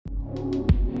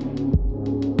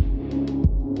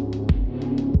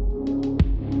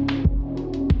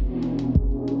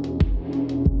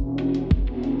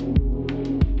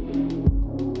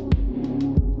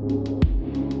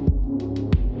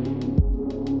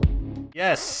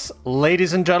Yes,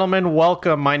 ladies and gentlemen,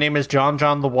 welcome. My name is John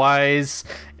the Wise,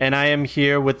 and I am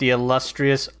here with the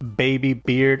illustrious Baby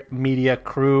Beard Media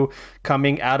crew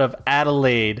coming out of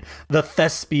Adelaide, the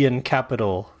thespian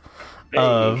capital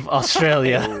of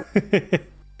Australia.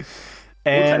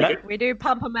 And we do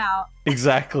pump them out.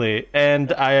 Exactly.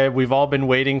 And we've all been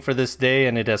waiting for this day,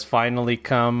 and it has finally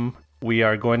come. We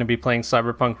are going to be playing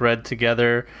Cyberpunk Red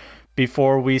together.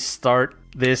 Before we start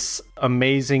this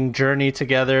amazing journey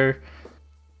together,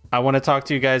 I want to talk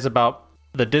to you guys about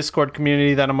the Discord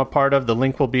community that I'm a part of. The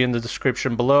link will be in the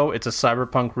description below. It's a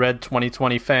Cyberpunk Red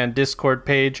 2020 fan Discord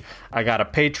page. I got a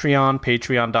Patreon,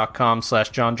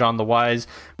 patreon.com/JohnTheWise.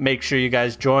 Make sure you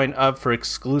guys join up for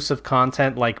exclusive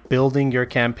content like building your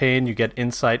campaign. You get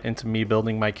insight into me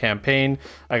building my campaign.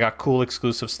 I got cool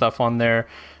exclusive stuff on there.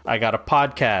 I got a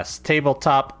podcast,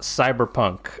 Tabletop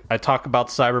Cyberpunk. I talk about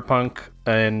Cyberpunk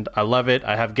and I love it.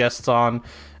 I have guests on.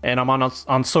 And I'm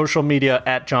on social media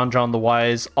at John the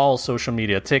Wise, all social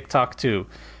media, TikTok too.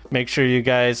 Make sure you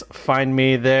guys find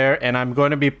me there. And I'm going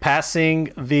to be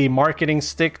passing the marketing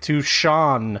stick to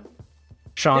Sean.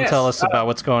 Sean, yes, tell us about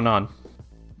what's going on.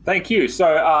 Thank you.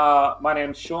 So my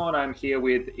name's Sean. I'm here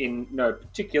with, in no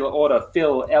particular order,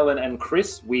 Phil, Ellen, and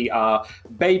Chris. We are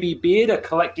Baby Beard, a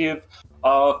collective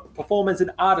of performers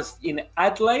and artists in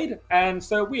Adelaide, and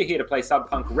so we're here to play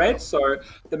Cyberpunk Red. So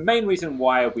the main reason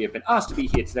why we have been asked to be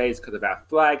here today is because of our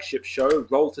flagship show,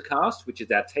 Roll to Cast, which is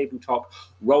our tabletop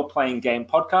role-playing game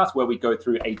podcast where we go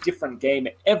through a different game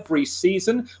every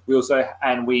season.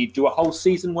 We do a whole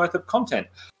season worth of content.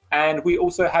 And we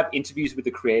also have interviews with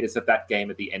the creators of that game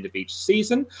at the end of each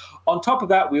season. On top of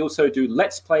that, we also do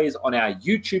Let's Plays on our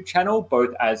YouTube channel,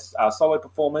 both as solo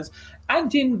performers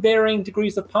and in varying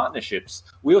degrees of partnerships.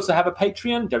 We also have a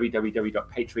Patreon,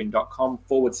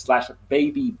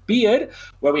 www.patreon.com/babybeard,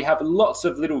 where we have lots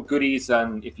of little goodies.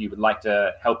 And if you would like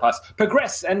to help us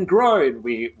progress and grow,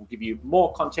 we will give you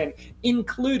more content,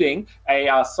 including a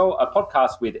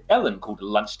podcast with Ellen called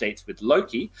Lunch Dates with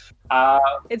Loki.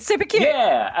 It's super cute.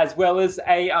 Yeah, as well as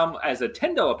a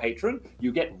 $10 patron,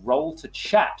 you get Roll to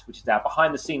Chat, which is our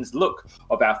behind-the-scenes look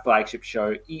of our flagship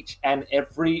show each and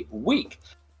every week.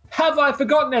 Have I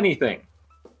forgotten anything?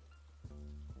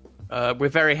 We're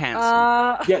very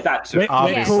handsome. Yeah, that too. We're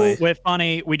cool, we're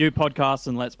funny, we do podcasts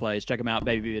and Let's Plays. Check them out,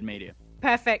 Baby Beard Media.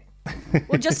 Perfect.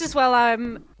 Well, just as well,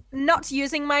 I'm not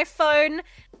using my phone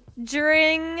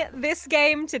during this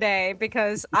game today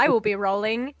because I will be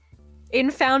rolling in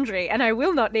Foundry, and I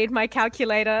will not need my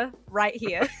calculator right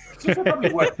here. It's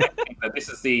probably worth mentioning that this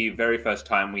is the very first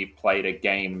time we've played a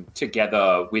game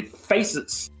together with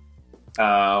faces.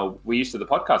 We're used to the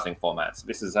podcasting formats.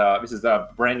 This is a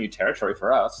brand new territory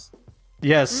for us.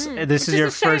 Yes, this is your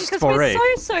first foray.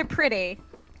 We're so pretty.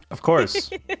 Of course,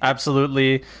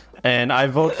 absolutely. And I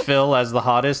vote Phil as the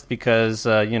hottest because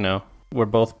we're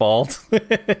both bald.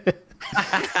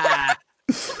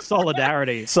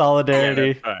 Solidarity.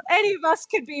 Any of us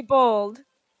could be bald.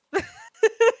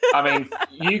 I mean,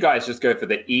 you guys just go for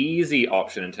the easy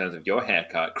option in terms of your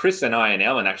haircut. Chris and I and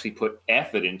Ellen actually put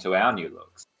effort into our new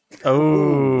looks.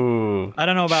 Oh, I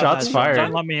don't know about shots that. fired.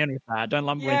 Don't lump me in with that. Don't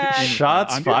lump me in.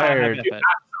 Shots fired. You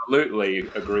absolutely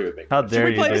agree with me. How dare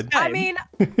you, dude? I mean,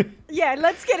 yeah,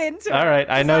 let's get into it. All right,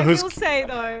 I know whose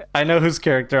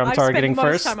character I'm targeting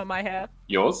first. Time on my hair.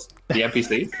 Yours, the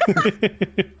NPC.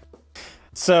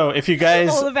 So if you guys,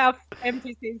 all of our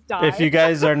NPCs die. If you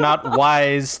guys are not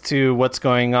wise to what's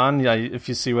going on, if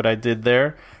you see what I did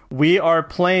there, we are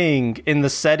playing in the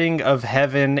setting of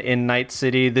heaven in Night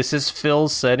City. This is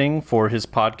Phil's setting for his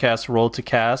podcast Roll to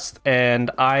Cast, and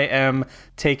I am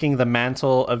taking the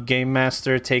mantle of Game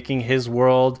Master, taking his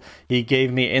world. He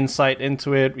gave me insight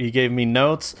into it. He gave me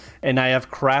notes, and I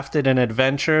have crafted an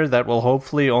adventure that will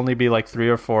hopefully only be like 3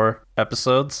 or 4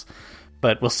 episodes.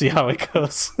 But we'll see how it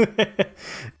goes.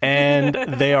 And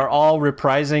they are all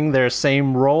reprising their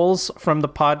same roles from the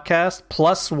podcast,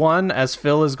 +1, as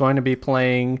Phil is going to be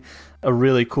playing a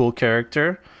really cool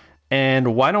character.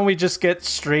 And why don't we just get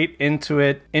straight into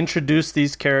it, introduce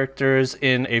these characters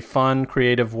in a fun,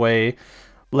 creative way.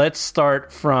 Let's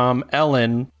start from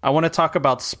Ellen. I want to talk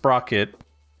about Sprocket.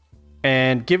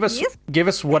 And give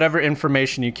us whatever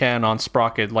information you can on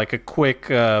Sprocket, like a quick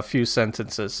few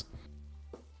sentences.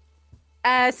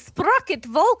 Sprocket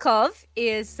Volkov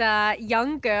is a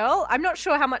young girl. I'm not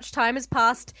sure how much time has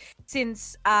passed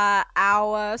since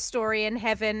our story in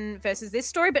Heaven versus this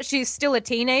story, but she's still a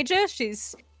teenager.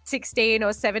 She's 16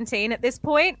 or 17 at this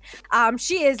point.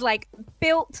 She is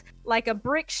built like a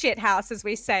brick shit house, as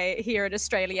we say here in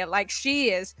Australia.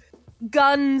 She is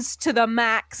guns to the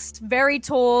max, very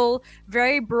tall,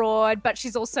 very broad, but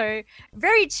she's also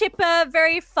very chipper,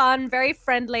 very fun, very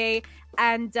friendly.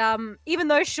 And even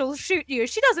though she'll shoot you,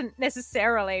 she doesn't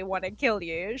necessarily want to kill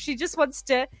you. She just wants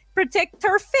to protect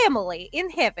her family in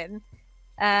heaven.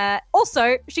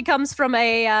 Also, she comes from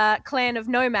a clan of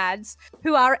nomads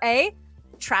who are a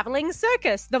traveling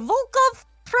circus, the Volkov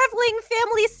Traveling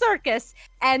Family Circus.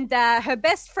 And her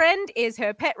best friend is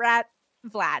her pet rat,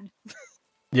 Vlad.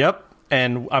 Yep,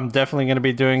 and I'm definitely going to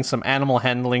be doing some animal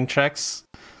handling checks.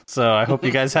 So I hope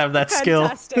you guys have that skill.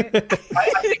 Fantastic.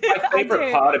 I think my favorite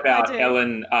do, part about I do.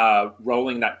 Ellen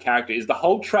rolling that character is the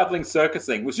whole traveling circus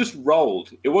thing was just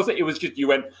rolled. It wasn't. It was just you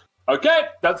went, okay,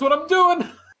 that's what I'm doing.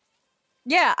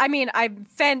 Yeah, I mean,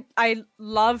 I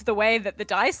love the way that the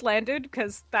dice landed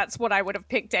because that's what I would have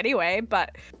picked anyway.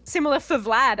 But similar for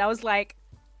Vlad, I was like,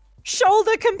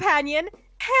 shoulder companion,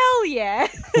 hell yeah.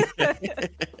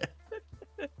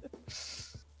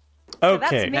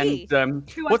 Okay. that's me. And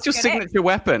Who what's wants your to go next? signature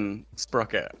weapon,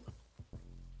 Sprocket?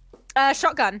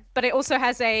 Shotgun, but it also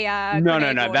has a No,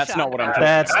 grenade that's launcher. not what I'm talking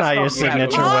That's about. not your not what I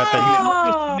signature was- weapon.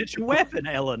 Oh, Signature weapon,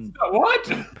 Ellen.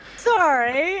 What?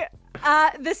 sorry.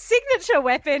 The signature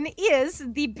weapon is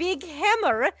the big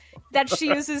hammer that she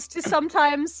uses to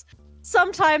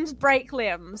sometimes break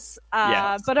limbs.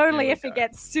 Yes, But only there we if it go.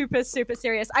 gets super, super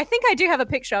serious. I think I do have a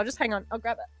picture. I'll just hang on. I'll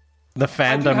grab it. The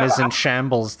fandom is in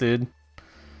shambles, dude.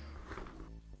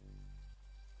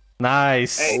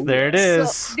 Nice. Hey, there it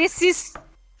is. So this is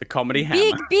The comedy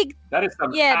hammer. big, That is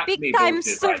some yeah, Acme big time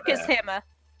bullshit right circus there. hammer.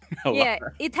 I love Yeah,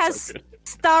 that. it has So good.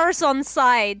 stars on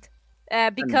side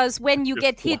because when you just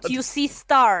get hit, blood. you see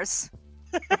stars.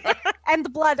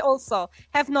 And blood also.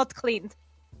 Have not cleaned.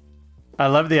 I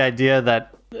love the idea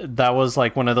that that was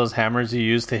like one of those hammers you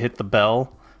use to hit the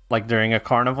bell, like during a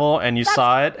carnival, and you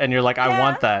saw it, and you're like, I Yeah.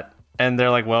 want that. And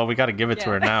they're like, well, we got to give it to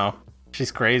Yeah. her now.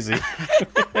 She's crazy.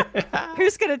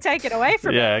 Who's going to take it away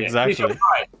from Yeah, Yeah, here's your exactly.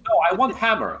 pride. No, I want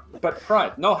hammer, but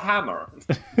pride, no hammer.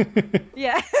 it?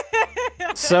 Yeah.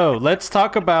 So let's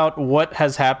talk about what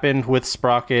has happened with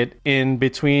Sprocket in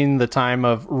between the time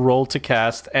of roll to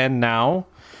cast and now.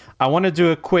 I want to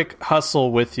do a quick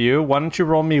hustle with you. Why don't you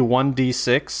roll me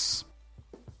 1d6?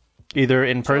 Either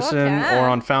in person can. or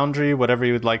on Foundry, whatever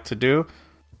you would like to do.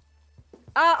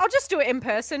 I'll just do it in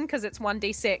person because it's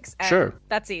 1d6. And Sure.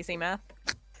 That's easy math.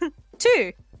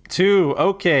 2. 2.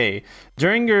 Okay.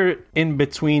 During your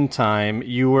in-between time,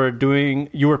 you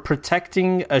were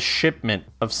protecting a shipment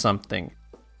of something.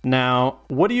 Now,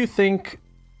 what do you think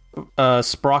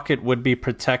Sprocket would be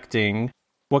protecting?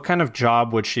 What kind of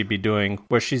job would she be doing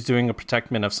where she's doing a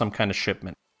protectment of some kind of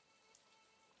shipment?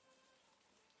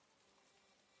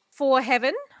 For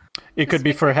heaven? It could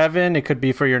be for Heaven, it could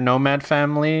be for your nomad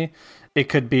family, it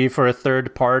could be for a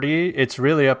third party. It's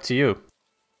really up to you.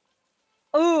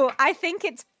 Oh, I think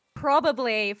it's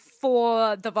probably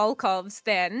for the Volkovs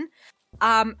then.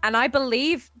 And I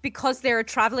believe because they're a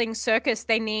traveling circus,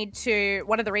 they need to.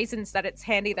 One of the reasons that it's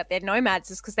handy that they're nomads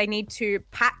is because they need to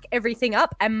pack everything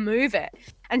up and move it.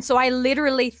 And so I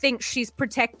literally think she's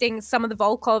protecting some of the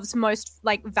Volkovs' most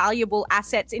like valuable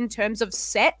assets in terms of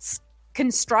sets,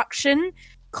 construction,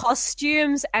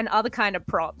 costumes, and other kind of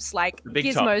props like The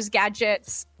big top. gizmos,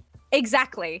 gadgets.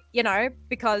 Exactly,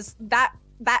 because that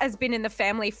has been in the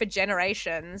family for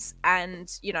generations, and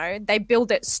they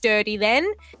build it sturdy then,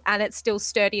 and it's still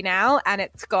sturdy now, and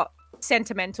it's got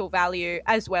sentimental value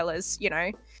as well as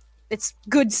it's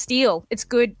good steel, it's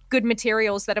good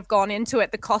materials that have gone into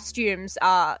it. The costumes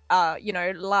are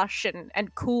lush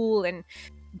and cool,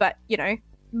 but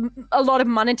a lot of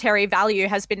monetary value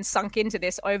has been sunk into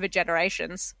this over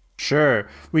generations. Sure.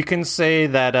 We can say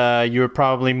that you were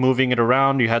probably moving it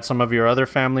around. You had some of your other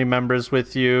family members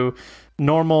with you.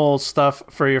 Normal stuff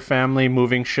for your family,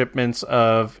 moving shipments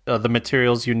of the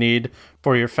materials you need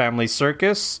for your family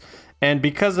circus. And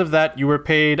because of that, you were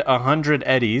paid 100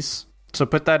 eddies. So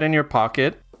put that in your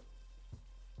pocket.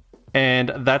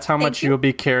 And that's how much you. you'll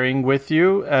be carrying with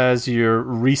you as your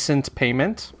recent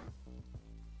payment.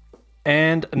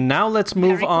 And now let's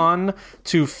move Very cool. on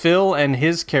to Phil and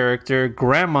his character,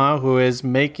 Grandma, who is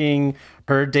making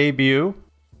her debut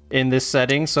in this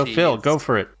setting. So, She Phil, is. go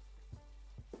for it.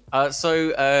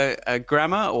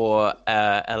 Grandma, or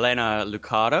Elena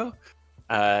Lucado,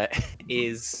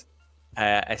 is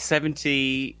a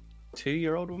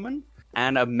 72-year-old woman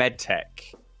and a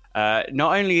medtech.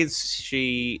 Not only is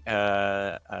she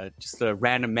just a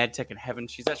random medtech in heaven,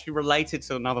 she's actually related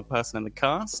to another person in the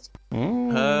cast.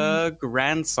 Her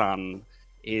grandson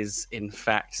is, in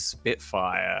fact,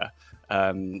 Spitfire.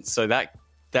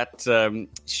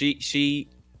 She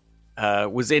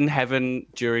was in heaven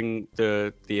during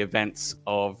the events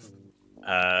of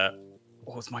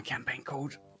what was my campaign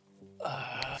called?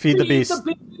 Feed the Beast.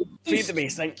 Feed the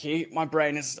Beast, thank you. My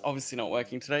brain is obviously not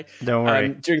working today. Don't worry.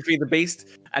 During Feed the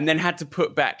Beast, and then had to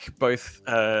put back both,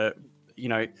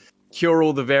 cure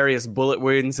all the various bullet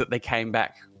wounds that they came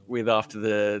back with after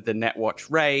the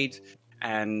Netwatch raid,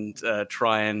 and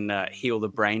try and heal the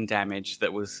brain damage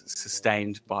that was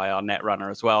sustained by our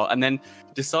Netrunner as well. And then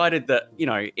decided that,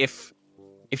 if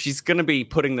she's going to be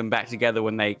putting them back together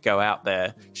when they go out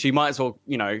there, she might as well,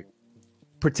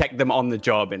 protect them on the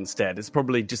job instead. It's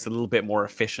probably just a little bit more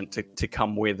efficient to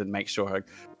come with and make sure her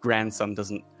grandson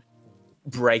doesn't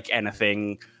break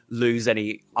anything, lose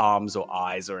any arms or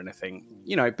eyes or anything.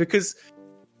 Because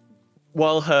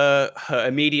while her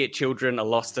immediate children are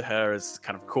lost to her as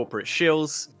kind of corporate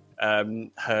shills,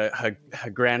 her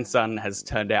grandson has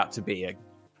turned out to be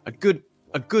a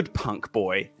good punk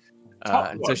boy.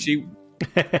 And so she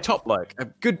top bloke, a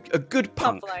good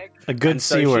punk, a good and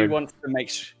so C word. she wants to make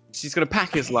sure she's going to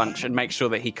pack his lunch and make sure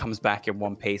that he comes back in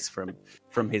one piece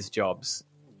from his jobs.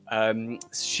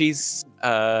 She's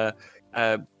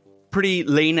pretty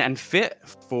lean and fit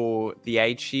for the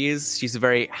age she is. She's a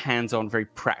very hands-on, very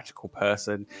practical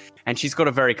person, and she's got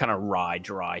a very kind of wry,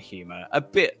 dry humor, a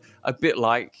bit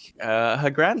like her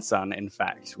grandson, in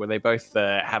fact, where they both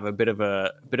have a bit of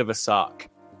a sark.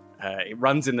 It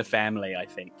runs in the family, I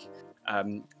think.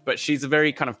 But she's a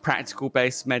very kind of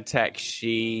practical-based med tech.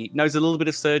 She knows a little bit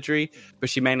of surgery, but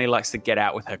she mainly likes to get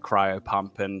out with her cryo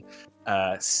pump and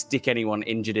stick anyone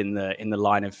injured in the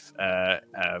line of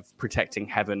protecting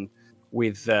heaven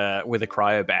with a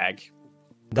cryo bag.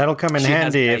 That'll come in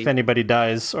handy if anybody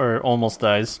dies or almost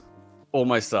dies.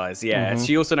 Almost dies, yeah. Mm-hmm.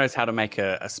 She also knows how to make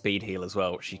a speed heal as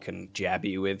well, which she can jab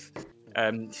you with.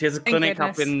 She has a clinic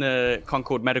up in the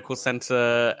Concord Medical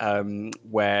Center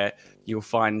where you'll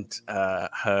find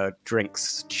her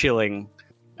drinks chilling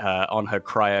on her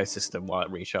cryo system while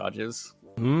it recharges.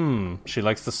 She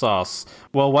likes the sauce.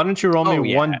 Well, why don't you roll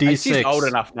me 1d6? She's old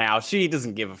enough now. She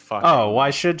doesn't give a fuck. Oh, why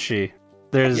should she?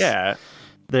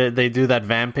 They do that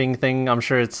vamping thing. I'm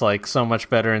sure it's like so much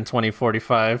better in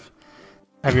 2045.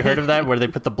 Have you heard of that? Where they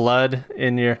put the blood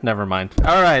in your... Never mind.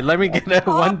 All right, let me get a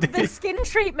 1d... the skin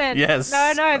treatment. Yes.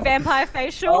 No, vampire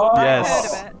facial. Oh.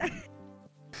 Yes. I've heard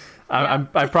of it.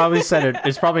 I probably said it.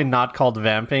 It's probably not called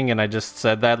vamping, and I just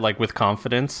said that like with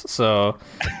confidence. So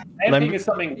Vamping is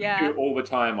something we do all the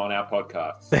time on our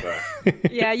podcast. So.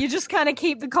 Yeah, you just kind of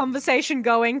keep the conversation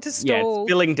going to stall. Yeah,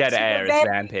 spilling dead So air you're is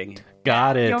vamping.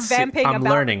 got it. You're vamping I'm about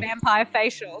learning. vampire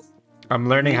facials. I'm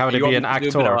learning how to You be want an me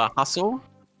to do a bit of actor. a hustle?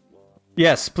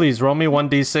 Yes, please roll me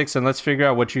 1d6, and let's figure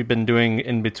out what you've been doing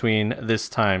in between this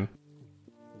time.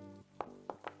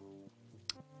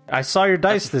 I saw your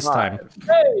dice this time.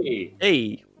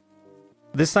 Hey.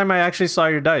 This time I actually saw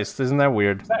your dice. Isn't that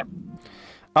weird?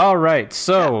 All right,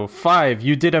 so 5.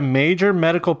 You did a major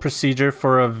medical procedure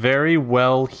for a very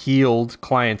well-healed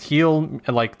client. Heal,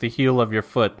 like the heel of your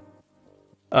foot.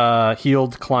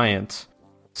 Healed client.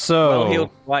 So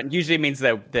Well-heeled client usually means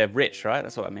they're rich, right?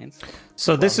 That's what it means.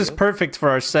 So this is perfect for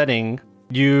our setting.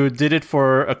 You did it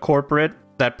for a corporate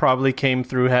that probably came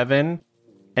through heaven,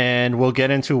 and we'll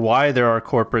get into why there are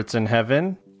corporates in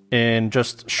heaven in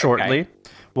just shortly. Okay.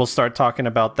 We'll start talking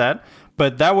about that.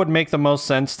 But that would make the most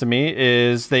sense to me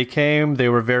is they came, they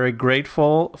were very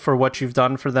grateful for what you've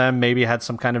done for them, maybe had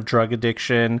some kind of drug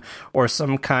addiction or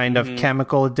some kind of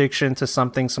chemical addiction to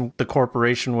something the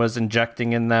corporation was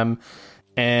injecting in them,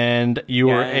 and you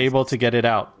were able to get it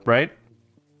out, right?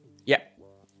 Yeah.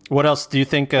 What else do you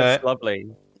think? That's lovely.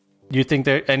 Do you think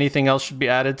there anything else should be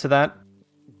added to that?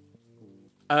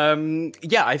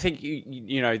 Yeah, I think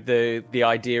you know the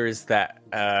idea is that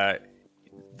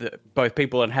both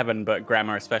people in heaven, but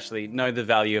Grammar especially, know the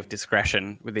value of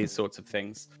discretion with these sorts of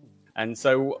things. And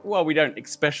so, while we don't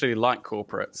especially like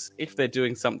corporates, if they're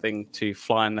doing something to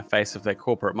fly in the face of their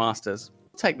corporate masters,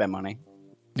 take their money.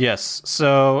 Yes.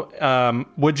 So,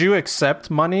 would you accept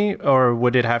money, or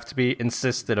would it have to be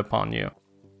insisted upon you?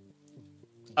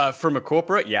 From a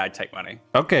corporate, yeah, I'd take money.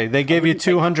 Okay, they gave you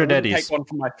 200 eddies. Take one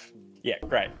from yeah,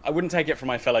 great. I wouldn't take it from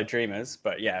my fellow dreamers,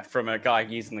 but yeah, from a guy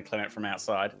using the clinic from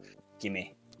outside,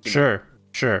 gimme. Sure.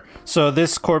 So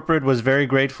this corporate was very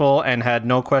grateful and had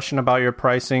no question about your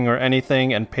pricing or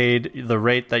anything, and paid the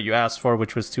rate that you asked for,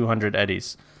 which was 200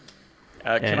 eddies.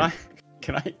 Can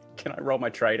I roll my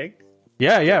trading?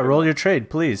 Yeah. Roll your trade,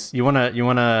 please. You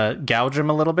wanna gouge him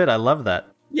a little bit? I love that.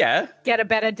 Yeah. Get a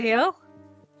better deal.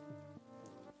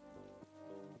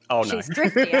 Oh no. She's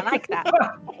thrifty. I like that.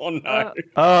 Oh no.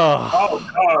 Oh.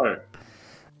 Oh no!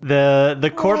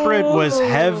 The corporate was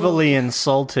heavily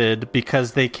insulted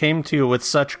because they came to you with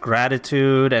such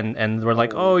gratitude and were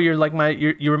like, "Oh, you're like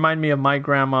you remind me of my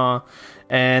grandma."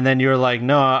 And then you're like,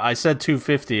 "No, I said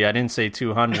 250. I didn't say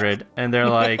 200." And they're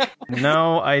like,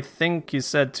 "No, I think you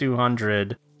said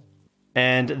 200."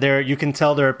 And you can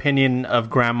tell their opinion of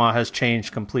grandma has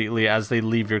changed completely as they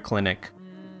leave your clinic.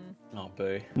 Oh,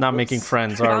 boo. Not making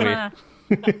friends, are we?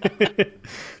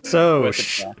 So,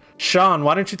 Sean,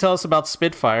 why don't you tell us about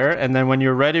Spitfire, and then when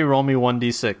you're ready, roll me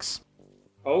 1d6.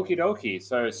 Okie dokie.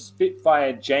 So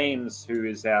Spitfire James, who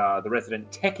is the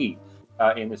resident techie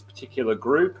in this particular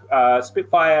group.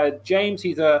 Spitfire James,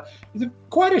 he's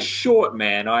quite a short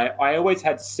man. I always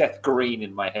had Seth Green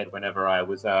in my head whenever I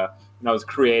was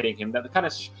creating him. That the kind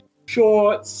of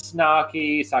short,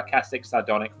 snarky, sarcastic,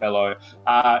 sardonic fellow.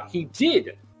 He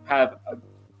did have a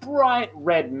bright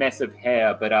red mess of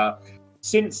hair, but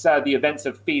since the events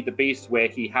of Feed the Beast, where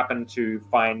he happened to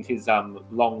find his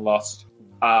long lost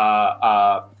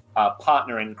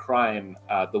partner in crime,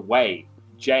 the Way,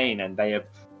 Jane, and they have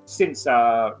since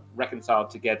reconciled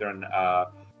together and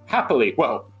happily,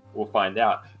 well, we'll find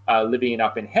out, living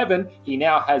up in heaven. He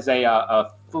now has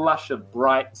a flush of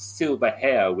bright silver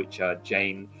hair, which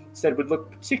Jane said would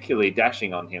look particularly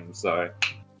dashing on him, so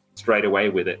straight away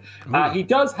with it. He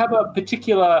does have a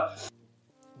particular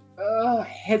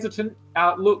hesitant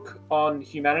outlook on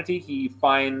humanity. He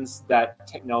finds that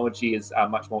technology is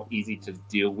much more easy to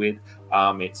deal with.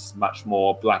 It's much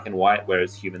more black and white,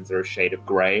 whereas humans are a shade of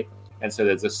grey. And so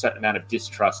there's a certain amount of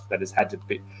distrust that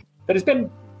has been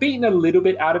beaten a little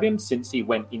bit out of him since he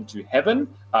went into heaven.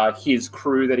 His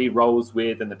crew that he rolls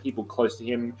with and the people close to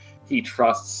him, he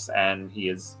trusts, and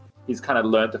he's kind of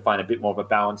learned to find a bit more of a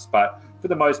balance. But for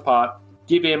the most part,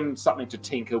 give him something to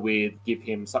tinker with, give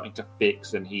him something to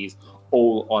fix, and he's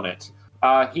all on it.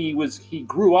 He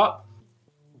grew up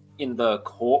in the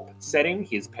corp setting.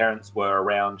 His parents were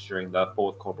around during the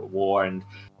Fourth Corporate War, and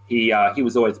he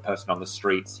was always a person on the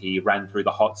streets. He ran through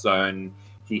the hot zone.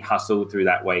 He hustled through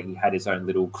that way. He had his own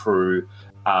little crew,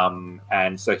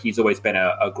 and so he's always been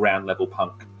a ground level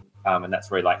punk, and that's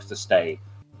where he likes to stay.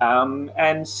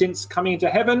 And since coming into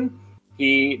heaven,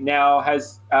 he now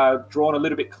has drawn a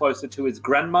little bit closer to his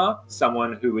grandma,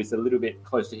 someone who is a little bit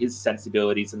close to his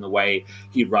sensibilities and the way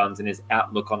he runs and his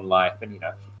outlook on life. And,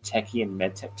 techie and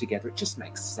medtech together, it just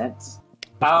makes sense.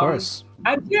 Of course.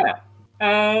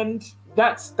 And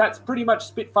that's pretty much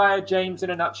Spitfire James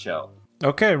in a nutshell.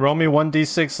 Okay, roll me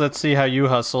 1d6. Let's see how you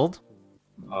hustled.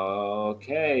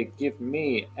 Okay, give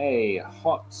me a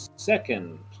hot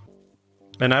second.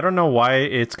 And I don't know why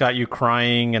it's got you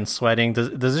crying and sweating.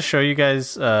 Does it show you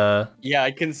guys? Yeah, I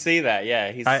can see that.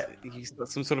 Yeah, he's got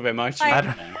some sort of emotion.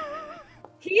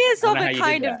 He is of a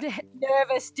kind of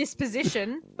nervous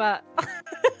disposition, but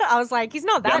I was like, he's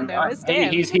not that nervous.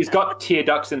 He's got tear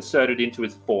ducts inserted into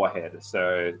his forehead,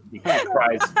 so he kind of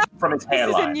cries from his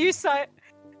hairline. This is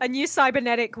a new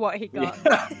cybernetic what he got.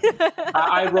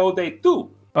 I rolled a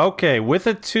 2. Okay, with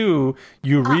a 2,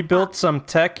 you rebuilt some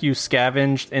tech you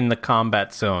scavenged in the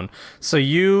combat zone. So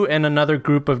you and another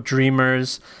group of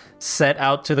dreamers set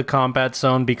out to the combat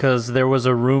zone because there was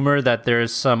a rumor that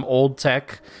there's some old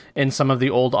tech in some of the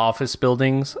old office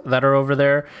buildings that are over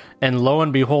there. And lo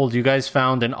and behold, you guys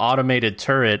found an automated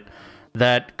turret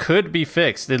that could be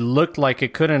fixed. It looked like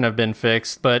it couldn't have been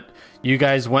fixed, but you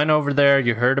guys went over there,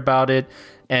 you heard about it,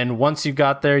 and once you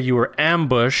got there, you were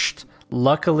ambushed.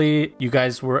 Luckily, you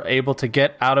guys were able to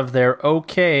get out of there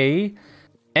okay,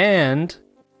 and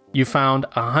you found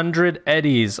 100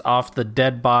 eddies off the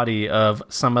dead body of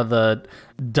some of the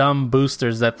dumb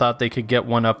boosters that thought they could get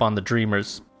one up on the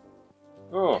Dreamers.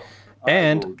 Oh,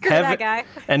 and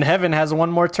Heaven has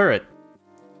one more turret.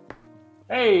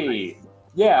 Hey,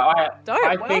 yeah,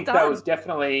 I think done. That was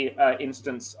definitely an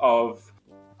instance of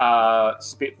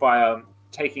Spitfire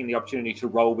taking the opportunity to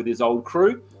roll with his old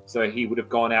crew. So he would have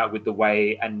gone out with the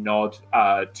Way and Nod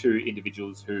to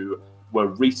individuals who were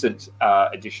recent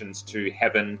additions to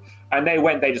Heaven. And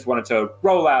they just wanted to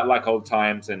roll out like old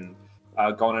times and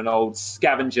go on an old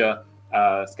scavenger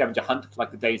hunt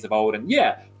like the days of old. And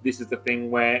yeah, this is the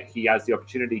thing where he has the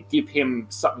opportunity, give him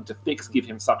something to fix, give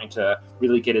him something to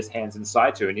really get his hands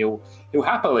inside to. And he'll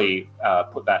happily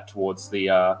put that towards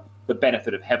the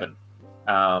benefit of Heaven.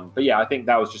 But yeah, I think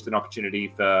that was just an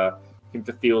opportunity for him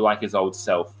to feel like his old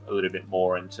self a little bit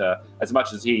more, and to, as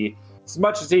much as he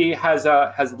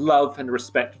has love and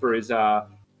respect for his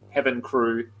Heaven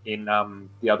crew in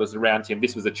the others around him,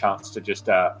 this was a chance to just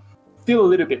feel a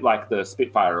little bit like the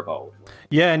Spitfire of old.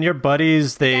 Yeah, and your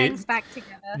buddies, Gangs back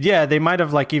together. Yeah, they might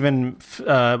have even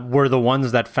were the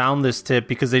ones that found this tip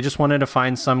because they just wanted to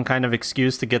find some kind of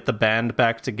excuse to get the band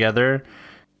back together.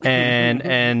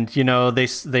 and you know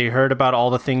they heard about all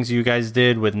the things you guys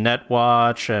did with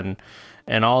Netwatch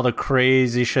and all the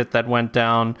crazy shit that went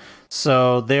down.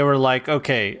 So they were like,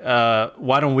 okay,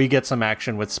 why don't we get some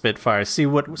action with Spitfire? See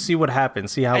what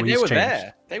happens. See how And he's they were changed.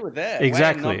 there. They were there.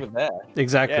 Exactly. Wayne and Nod were there.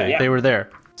 Exactly. Yeah. They were there.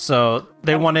 So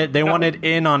they wanted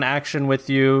in on action with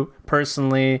you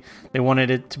personally. They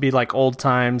wanted it to be like old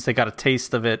times. They got a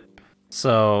taste of it.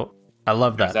 So I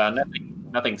love that. There's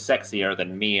nothing sexier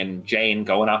than me and Jane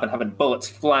going up and having bullets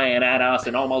flying at us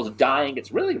and almost dying.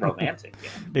 It's really romantic.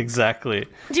 Exactly.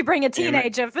 Did you bring a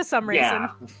teenager for some reason?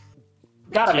 Yeah.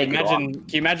 Gotta Can make it on.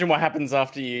 you imagine what happens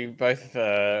after you both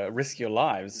risk your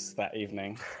lives that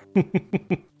evening?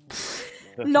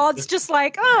 Nod's just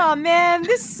like, oh man,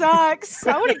 this sucks.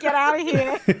 I want to get out of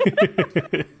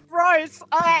here. Gross.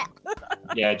 Ah.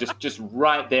 Yeah, just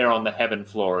right there on the heaven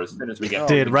floor as soon as we get.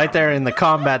 Dude, right there in the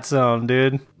combat zone,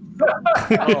 dude.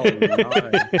 Keep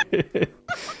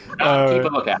a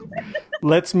lookout.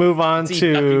 Let's move on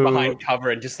See ducking to behind cover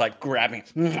and just like grabbing.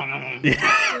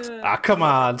 come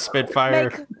on, Spitfire.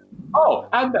 Make- Oh,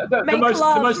 and the Make most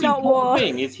love, important not war.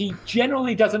 thing is he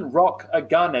generally doesn't rock a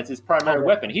gun as his primary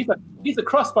weapon. He's a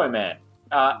crossbow man.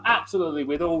 Absolutely,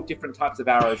 with all different types of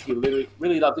arrows. He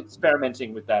really loves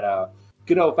experimenting with that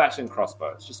good old-fashioned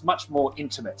crossbow. It's just much more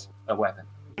intimate a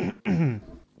weapon.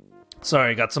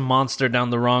 Sorry, got some monster down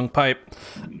the wrong pipe.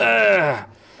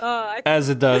 I As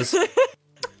it does.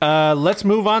 Let's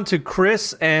move on to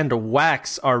Chris and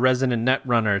Wax, our resident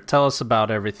netrunner. Tell us about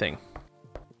everything.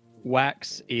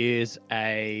 Wax is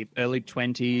a early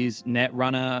 20s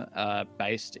netrunner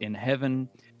based in Heaven.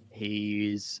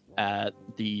 He's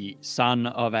the son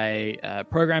of a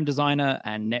program designer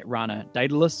and netrunner,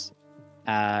 Daedalus,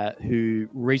 who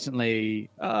recently...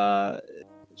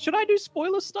 should I do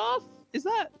spoiler stuff? Is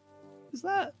that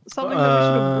something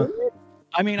that we should avoid?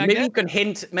 I mean, Maybe I you guess... can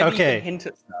hint. Maybe Okay. you can hint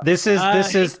at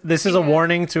stuff. This is a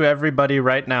warning to everybody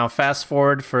right now. Fast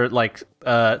forward for like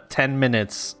 10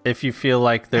 minutes if you feel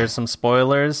like there's some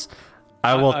spoilers.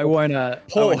 I will I won't...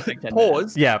 Pause. take 10 minutes.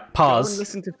 Pause. yeah, Go and pause.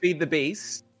 listen to Feed the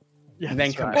Beast. Yeah, and then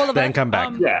that's come right. back. All of Then it. come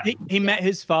back. Yeah. He met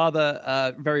his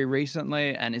father very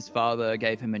recently, and his father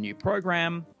gave him a new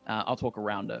program. I'll talk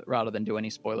around it rather than do any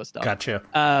spoiler stuff. Gotcha.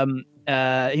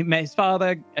 He met his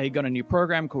father. He got a new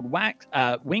program called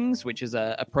Wings, which is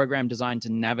a program designed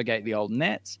to navigate the old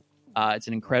net. It's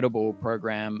an incredible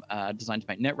program designed to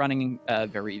make net running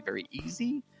very, very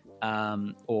easy,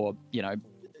 or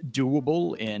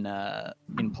doable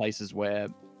in places where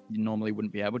you normally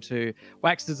wouldn't be able to.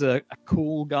 Wax is a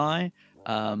cool guy.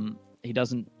 He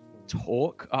doesn't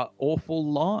talk an awful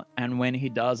lot, and when he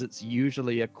does, it's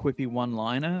usually a quippy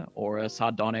one-liner or a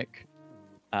sardonic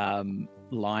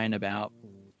line about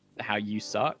how you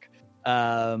suck.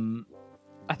 I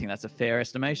think that's a fair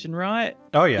estimation, right?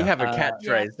 Oh You yeah. have a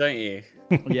catchphrase, don't you?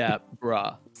 Yeah,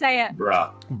 bruh. Say it.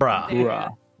 Bruh. Bruh.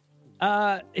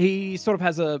 He sort of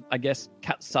has a, I guess,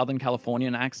 Southern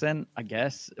Californian accent, I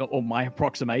guess, or my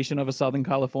approximation of a Southern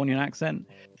Californian accent.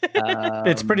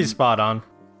 It's pretty spot on.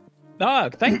 Oh,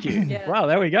 thank you. Yeah. Wow,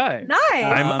 there we go. Nice.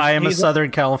 I am a he's Southern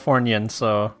Californian,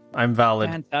 so I'm valid.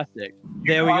 Fantastic.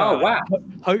 There we Oh, go. wow.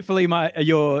 Hopefully,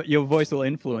 your voice will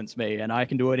influence me, and I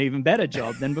can do an even better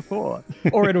job than before,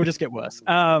 or it'll just get worse.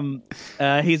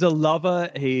 He's a lover.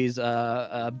 He's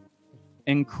a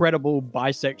incredible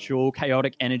bisexual,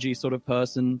 chaotic energy sort of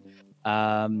person,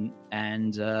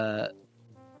 and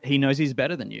he knows he's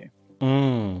better than you,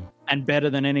 and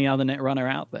better than any other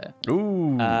netrunner out there.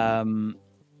 Ooh.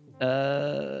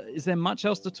 Is there much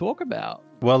else to talk about?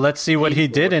 Well, let's see what he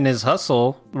did in his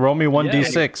hustle. Roll me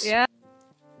 1d6. Yeah.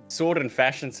 Sword and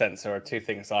fashion sense are two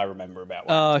things I remember about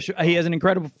Wax. He has an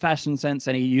incredible fashion sense,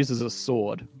 and he uses a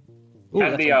sword. Ooh,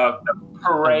 And that's the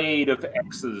parade of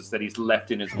X's that he's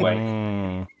left in his wake.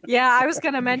 Yeah, I was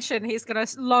going to mention he's got a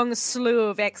long slew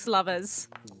of ex-lovers.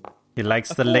 He likes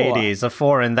the 4. ladies. A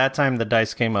 4, and that time the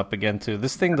dice came up again too.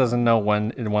 This thing doesn't know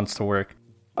when it wants to work.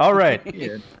 All right.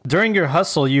 During your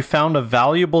hustle, you found a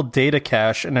valuable data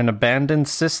cache in an abandoned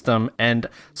system and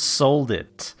sold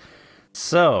it.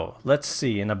 So, let's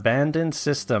see. An abandoned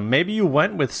system. Maybe you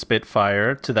went with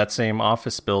Spitfire to that same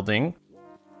office building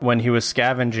when he was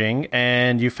scavenging,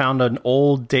 and you found an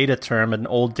old data term, an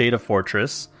old data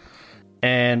fortress.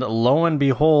 And lo and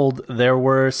behold, there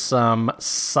were some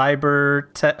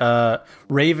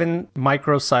Raven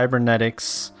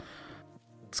micro-cybernetics,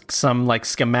 some like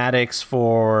schematics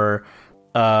for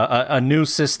a new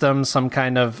system, some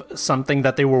kind of something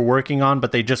that they were working on,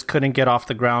 but they just couldn't get off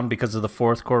the ground because of the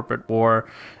Fourth Corporate War.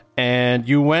 And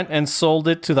you went and sold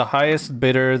it to the highest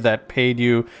bidder that paid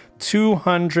you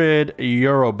 200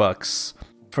 Eurobucks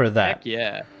for that. Heck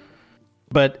yeah.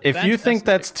 But if you think Fantastic.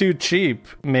 that's too cheap,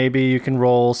 maybe you can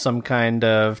roll some kind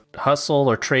of hustle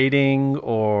or trading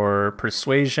or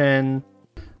persuasion,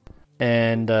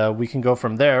 and we can go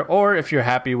from there. Or if you're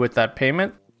happy with that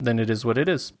payment, then it is what it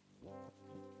is.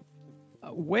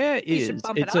 Where You should is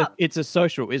bump it it's up. it's a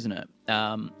social, isn't it?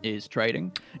 Is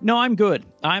trading? No, I'm good.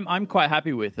 I'm quite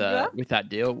happy with that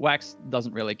deal. Wax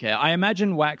doesn't really care. I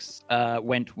imagine Wax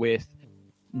went with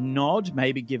Nod,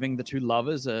 maybe giving the two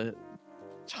lovers a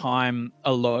time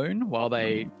alone while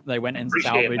they went and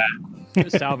Appreciate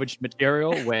salvaged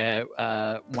material, where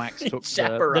Wax took the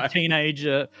Chaperone.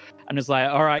 teenager and was like,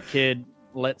 "All right, kid,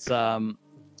 let's I'm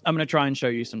gonna try and show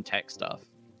you some tech stuff."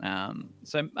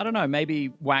 So I don't know,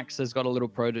 maybe Wax has got a little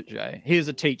protege. He's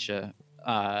a teacher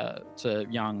to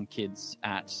young kids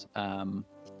at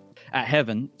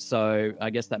Heaven, so I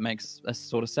guess that makes a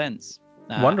sort of sense.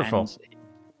 Wonderful.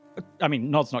 And, I mean,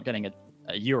 Nod's not getting a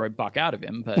euro buck out of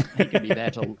him, but he could be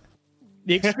there to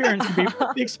the experience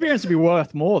would be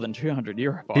worth more than 200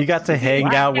 euro bucks. You got to hang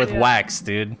Wax. out with Yeah. Wax,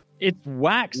 dude. It's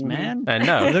Wax, man. I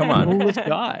know. The Come on. coolest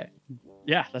guy.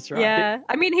 Yeah, that's right. Yeah,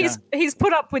 I mean he's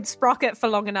put up with Sprocket for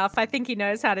long enough. I think he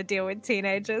knows how to deal with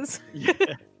teenagers.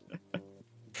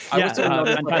 I Yeah, was doing like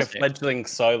a fantastic. fledgling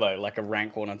solo, like a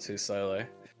rank 1 or 2 solo.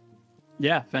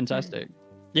 Yeah, fantastic.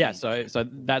 Yeah, so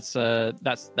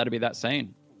that'll be that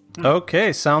scene.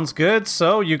 Okay, sounds good.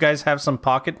 So you guys have some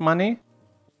pocket money,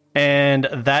 and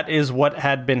that is what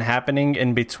had been happening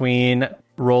in between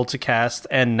Roll to Cast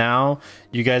and now.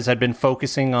 You guys had been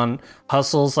focusing on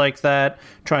hustles like that,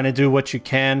 trying to do what you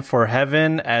can for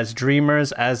Heaven as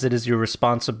dreamers, as it is your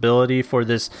responsibility for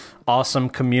this awesome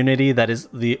community that is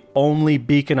the only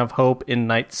beacon of hope in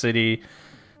Night City.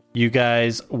 You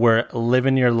guys were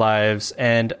living your lives,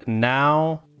 and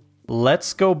now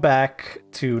let's go back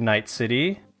to Night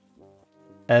City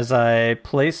as I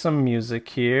play some music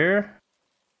here.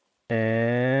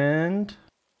 And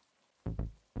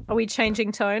Are we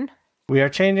changing tone? we are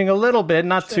changing a little bit,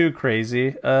 not too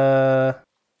crazy.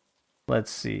 Let's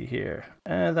see here.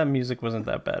 That music wasn't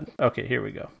that bad. Okay, here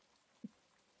we go.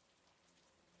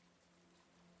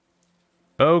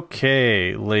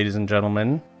 Okay, ladies and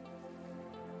gentlemen.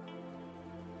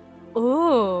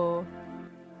 Ooh.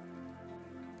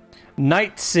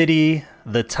 Night City,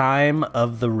 the time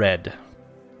of the red.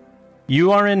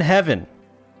 You are in Heaven,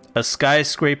 a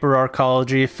skyscraper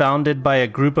arcology founded by a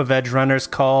group of edge runners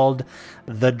called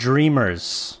the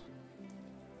Dreamers.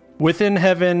 Within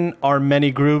Heaven are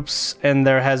many groups, and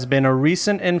there has been a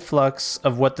recent influx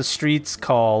of what the streets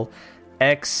call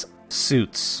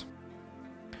X-suits.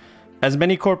 As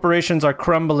many corporations are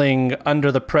crumbling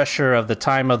under the pressure of the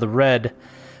time of the red,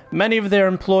 many of their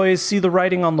employees see the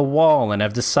writing on the wall and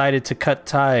have decided to cut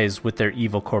ties with their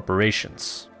evil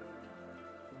corporations.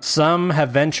 Some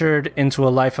have ventured into a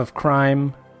life of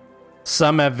crime.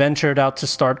 Some have ventured out to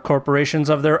start corporations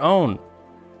of their own.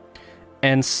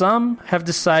 And some have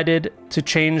decided to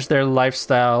change their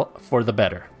lifestyle for the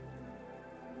better.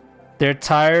 They're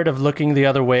tired of looking the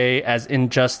other way as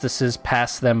injustices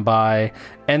pass them by,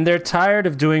 and they're tired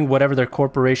of doing whatever their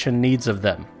corporation needs of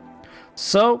them.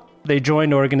 So, they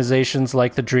joined organizations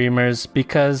like the Dreamers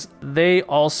because they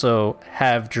also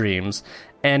have dreams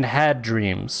and had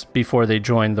dreams before they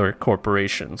joined their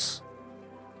corporations.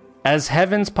 As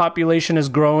Heaven's population is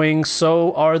growing,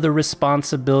 so are the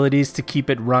responsibilities to keep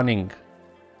it running.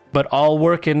 But all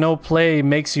work and no play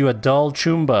makes you a dull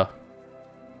chumba.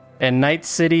 And Night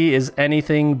City is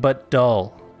anything but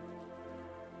dull.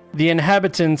 The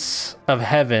inhabitants of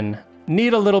Heaven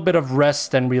need a little bit of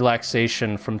rest and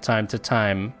relaxation from time to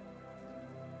time.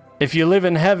 If you live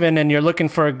in Heaven and you're looking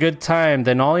for a good time,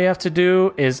 then all you have to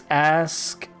do is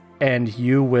ask and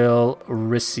you will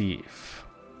receive.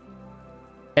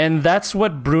 And that's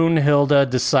what Brunhilde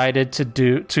decided to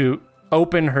do, to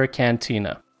open her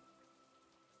cantina.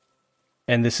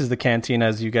 And this is the cantina,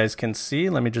 as you guys can see.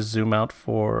 Let me just zoom out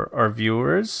for our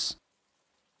viewers.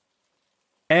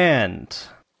 And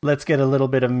let's get a little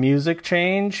bit of music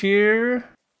change here.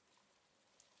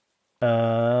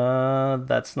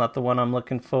 That's not the one I'm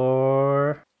looking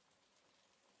for.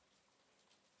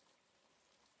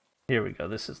 Here we go.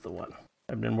 This is the one.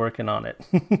 I've been working on it.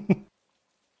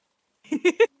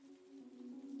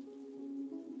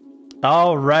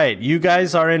 All right. You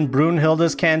guys are in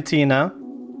Brunhilde's cantina,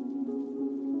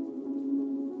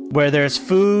 where there's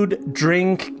food,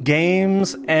 drink,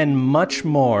 games, and much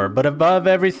more. But above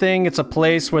everything, it's a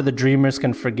place where the dreamers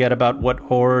can forget about what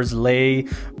horrors lay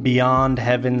beyond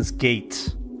Heaven's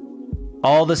gate.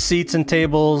 All the seats and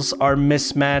tables are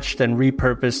mismatched and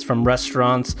repurposed from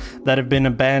restaurants that have been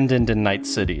abandoned in Night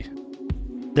City.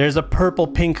 There's a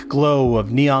purple-pink glow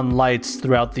of neon lights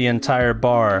throughout the entire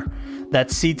bar. that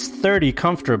seats 30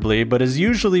 comfortably, but is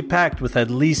usually packed with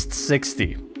at least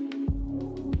 60.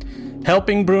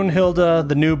 Helping Brunhilde,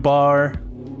 the new bar,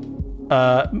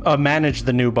 manage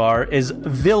the new bar is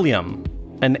William,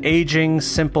 an aging,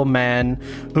 simple man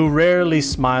who rarely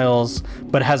smiles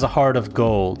but has a heart of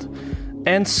gold,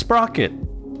 and Sprocket,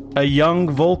 a young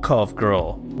Volkov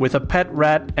girl with a pet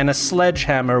rat and a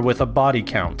sledgehammer with a body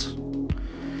count.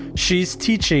 She's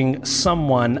teaching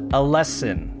someone a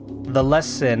lesson. The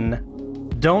lesson: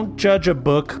 don't judge a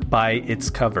book by its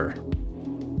cover.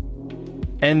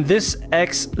 And this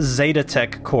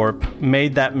ex-Zetatech Corp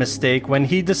made that mistake when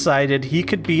he decided he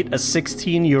could beat a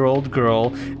 16-year-old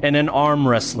girl in an arm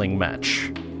wrestling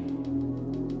match.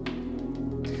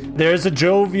 There's a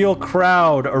jovial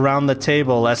crowd around the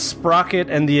table as Sprocket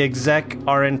and the exec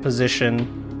are in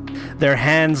position. Their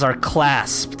hands are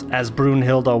clasped as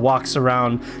Brunhilde walks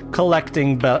around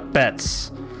collecting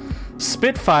bets.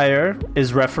 Spitfire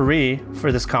is referee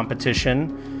for this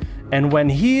competition, and when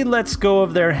he lets go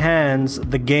of their hands,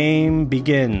 the game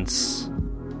begins.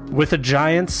 With a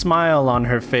giant smile on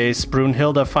her face,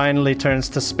 Brunhilde finally turns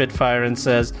to Spitfire and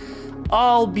says,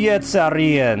 "All bets are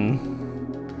in.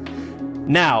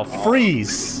 Now,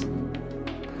 freeze!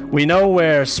 We know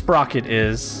where Sprocket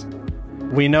is.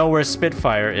 We know where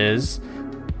Spitfire is.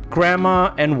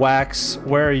 Grandma and Wax,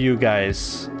 where are you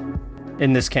guys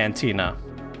in this cantina?"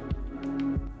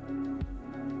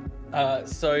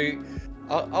 So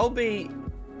I'll be.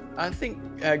 I think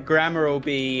Grandma will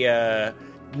be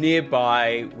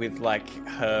nearby with like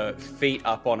her feet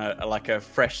up on a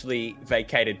freshly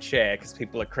vacated chair because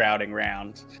people are crowding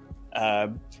around,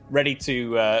 ready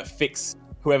to fix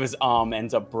whoever's arm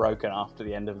ends up broken after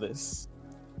the end of this.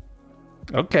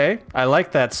 Okay, I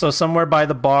like that. So somewhere by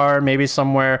the bar, maybe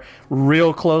somewhere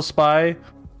real close by.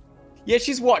 Yeah,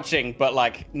 she's watching, but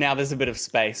like now there's a bit of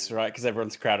space, right? Because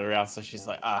everyone's crowded around, so she's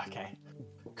like, okay,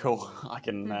 cool. I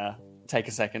can take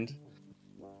a second.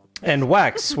 And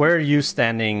Wax, where are you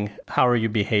standing? How are you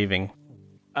behaving?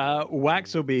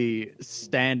 Wax will be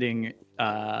standing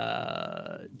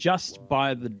just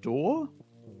by the door.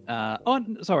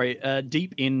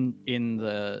 Deep in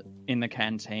the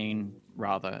canteen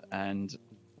rather, and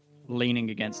leaning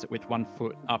against it with one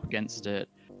foot up against it,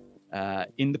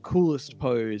 in the coolest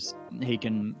pose he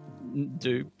can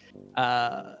do.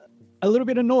 A little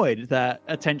bit annoyed that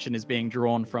attention is being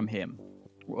drawn from him,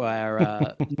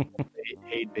 where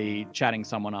he'd be chatting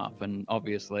someone up, and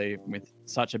obviously with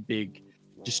such a big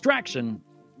distraction,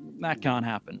 that can't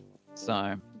happen.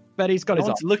 So, but he's got No his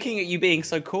one's looking at you being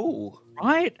so cool.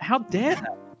 right. How dare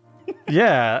that?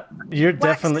 Yeah, you're Wax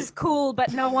definitely. is cool,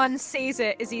 but no one sees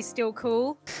it. Is he still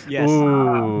cool? Yes,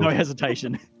 Ooh. no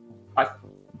hesitation.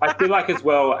 I feel like as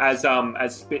well as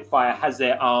Spitfire has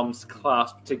their arms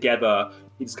clasped together,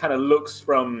 he just kind of looks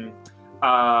from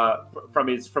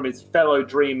his fellow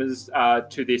dreamers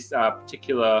to this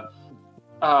particular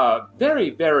very,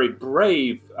 very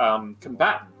brave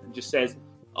combatant, and just says,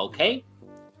 "Okay,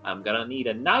 I'm gonna need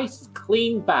a nice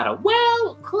clean battle.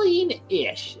 Well,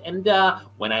 clean-ish. And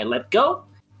when I let go,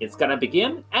 it's gonna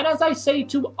begin. And as I say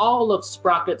to all of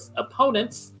Sprocket's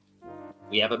opponents,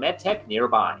 we have a medtech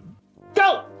nearby.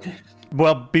 Go!"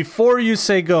 Well, before you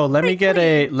say go, let me get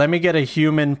a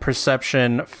human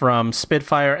perception from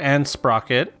Spitfire and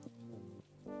Sprocket.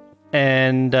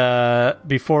 And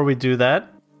before we do that,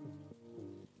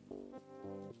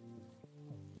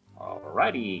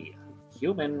 Alrighty.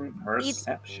 Human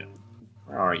perception.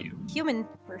 Where are you? Human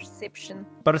perception.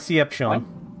 perception.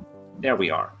 There we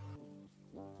are.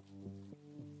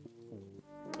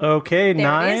 Okay, There it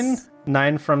 9. is.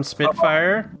 9 from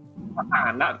Spitfire.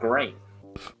 Not great.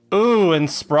 Ooh, and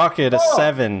Sprocket, a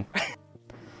 7.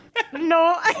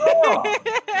 No.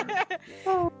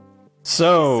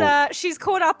 So, She's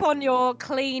caught up on your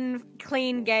clean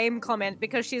game comment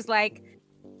because she's like,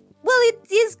 well,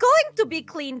 it is going to be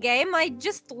clean game. I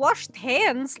just washed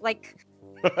hands like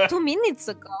 2 minutes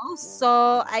ago,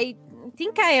 so I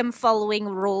think I am following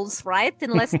rules, right?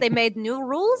 Unless they made new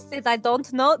rules that I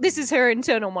don't know. This is her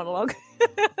internal monologue.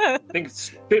 I think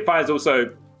Spitfire's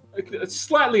also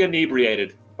slightly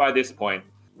inebriated by this point.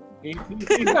 He's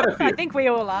got a I few. think we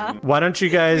all are. why don't you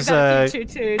guys We've had a few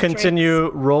choo-choo continue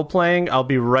role playing? I'll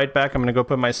be right back. I'm gonna go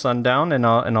put my son down, and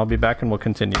I'll be back, and we'll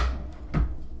continue.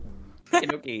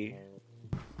 Okay.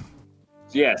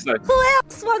 Yeah, so Who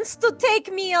else wants to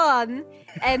take me on?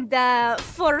 And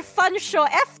for fun show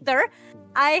after,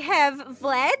 I have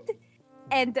Vlad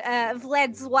and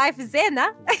Vlad's wife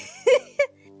Zena,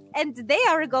 and they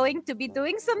are going to be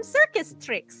doing some circus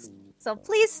tricks. So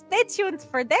please stay tuned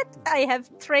for that. I have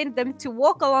trained them to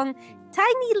walk along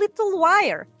tiny little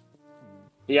wire.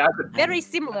 yeah, Very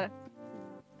similar.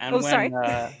 And Oh, sorry.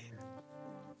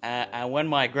 When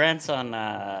my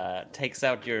grandson takes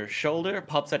out your shoulder,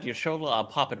 pops out your shoulder, I'll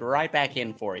pop it right back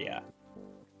in for you.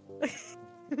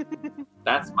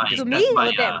 That's To me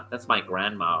or them? that's my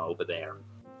grandma over there.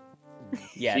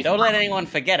 Yeah, She's don't let fine. anyone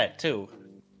forget it too.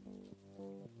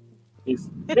 This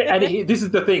is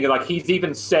the thing. Like he's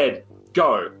even said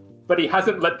go, but he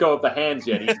hasn't let go of the hands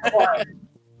yet. He's quiet.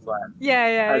 It's like,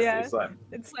 Yeah. it's like,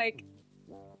 It's like,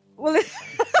 well,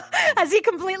 has he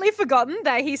completely forgotten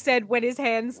that he said when his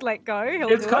hands let go, he'll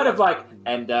it's do kind it? of like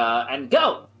and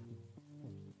go.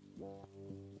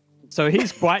 So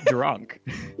he's quite drunk.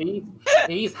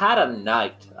 He's had a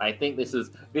night. I think this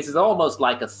is almost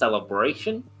like a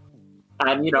celebration.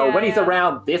 And you know, Yeah, when he's yeah.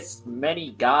 around this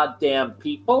many goddamn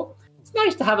people, it's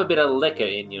nice to have a bit of liquor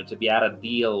in you to be able to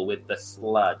deal with the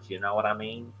sludge. You know what I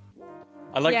mean?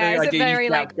 I like yeah, the is it idea very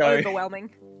you like go overwhelming?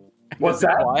 What's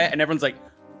that? quiet, and everyone's like,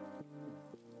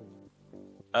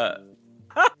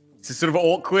 it's just sort of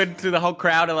awkward to the whole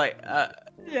crowd. And like,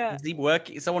 Yeah, is he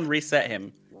working? Someone reset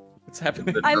him. What's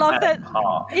happening? I love that.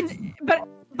 Oh.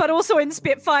 But also in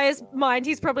Spitfire's mind,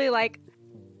 he's probably like,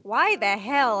 why the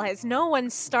hell has no one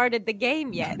started the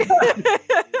game yet?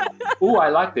 Ooh, I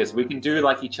like this. We can do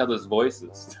like each other's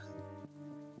voices.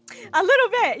 A little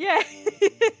bit, yeah.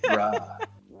 Bruh.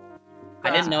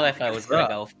 I didn't know if I was gonna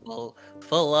go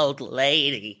full old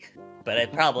lady, but I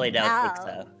probably don't think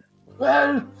so.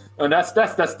 Well, and that's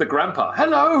the grandpa.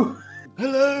 Hello,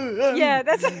 Yeah,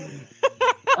 that's.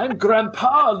 I'm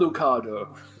Grandpa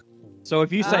Lucado. So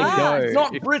if you say Ah, go, It's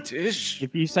not if, British.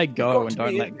 if you say You've go got and to don't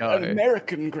be let go, an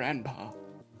American grandpa.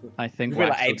 I think We're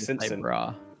Wax like will Abe just say Simpson.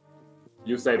 brah.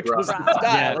 You say Which was bruh. the style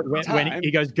Yeah, at the when time.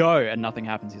 he goes go and nothing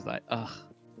happens, he's like, ugh,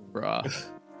 bruh.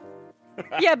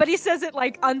 Yeah, but he says it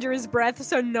like under his breath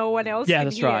so no one else Yeah, can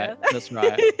that's hear. right. That's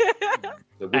right.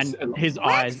 And his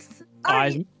eyes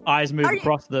move are you-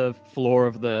 across the floor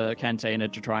of the cantina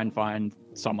to try and find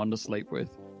someone to sleep with.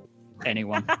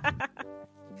 Anyone.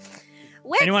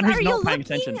 Wax, Anyone who's are not you paying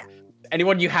looking- attention.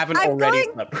 Anyone you haven't I'm already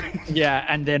going- slept with. Yeah,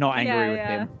 and they're not angry with Yeah.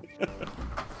 him.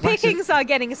 Wax is- Pickings are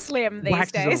getting slim these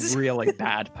Wax days. is a really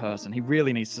bad person. He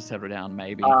really needs to settle down,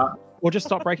 maybe. Uh, Or just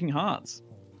stop breaking hearts.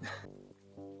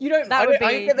 You don't. That I, would don't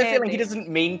I be get the feeling handy. he doesn't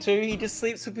mean to. He just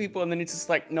sleeps with people, and then he's just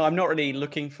like, "No, I'm not really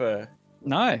looking for."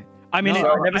 No. I mean, No, it-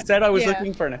 I never said I was Yeah.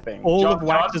 looking for anything. all John- of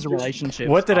Wax's John- relationships.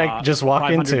 What did I are just walk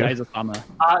 500 into? Days of summer.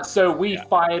 so we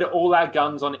fired all our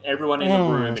guns on everyone in the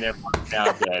room, and everyone's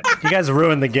now dead. You guys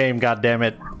ruined the game,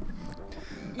 goddammit.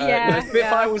 Yeah, no,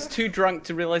 Spitfire was too drunk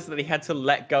to realize that he had to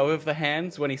let go of the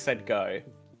hands when he said go.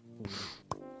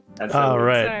 And so All we-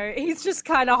 right. So he's just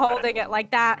kind of holding it like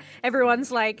that.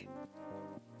 Everyone's like,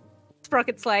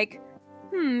 Sprocket's like,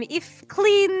 if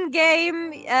clean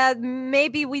game,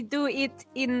 maybe we do it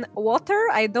in water.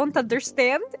 I don't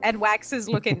understand. And Wax is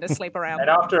looking to sleep around. And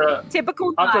after a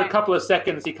Typical after guy. a couple of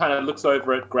seconds, he kind of looks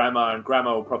over at Grandma, and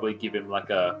Grandma will probably give him like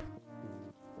a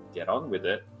get on with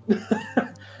it.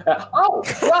 Oh,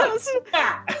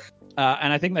 right.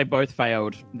 And I think they both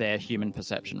failed their human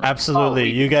perception. Right? Absolutely. Oh,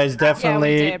 we- you guys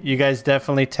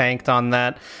definitely did. tanked on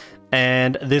that.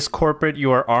 And this corporate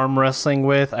you are arm wrestling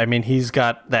with, I mean, he's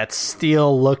got that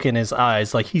steel look in his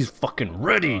eyes, like he's fucking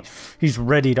ready. He's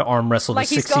ready to arm wrestle Like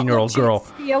the he's got 16-year-old legit girl.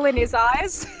 steel in his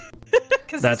eyes.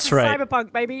 'Cause That's this is right.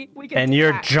 Cyberpunk, baby. We can And do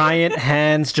your that. giant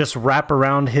hands just wrap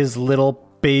around his little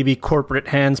baby corporate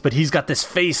hands, but he's got this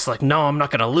face like, no, I'm not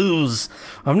gonna lose.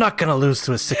 I'm not gonna lose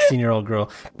to a 16-year-old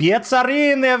girl.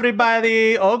 Piazzarin,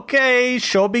 everybody. Okay,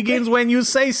 show begins when you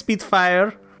say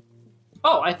Spitfire.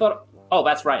 Oh, I thought. Oh,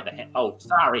 that's right. The hand. Oh,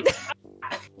 sorry.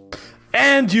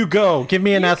 And you go. Give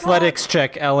me an athletics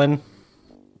check, Ellen.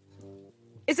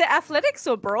 Is it athletics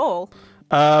or brawl?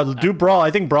 Do brawl. I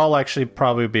think brawl actually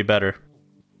probably would be better.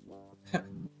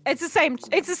 It's the same.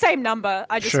 It's the same number.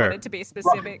 I just Sure. wanted to be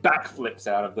specific. Backflips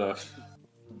out of the.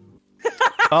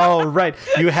 Oh, right.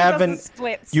 You Does have the an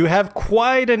splits. you have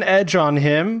quite an edge on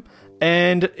him,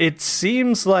 and it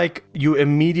seems like you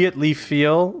immediately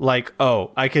feel like,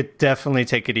 oh, I could definitely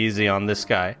take it easy on this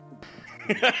guy.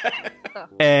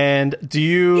 And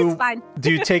do He's fine.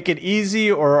 you take it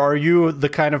easy, or are you the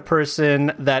kind of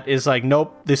person that is like,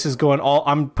 nope, this is going all,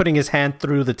 I'm putting his hand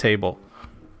through the table?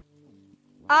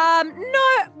 No.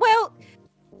 Well,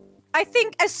 I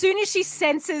think as soon as she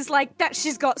senses like that,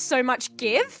 she's got so much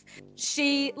give.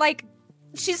 She's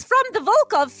from the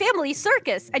Volkov family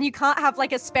circus, and you can't have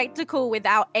like a spectacle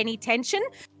without any tension.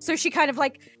 So she kind of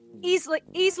like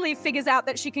easily figures out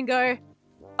that she can go.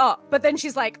 Oh, but then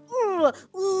she's like, ooh,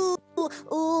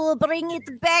 bring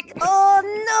it back. Oh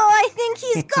no, I think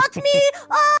he's got me.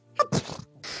 Oh.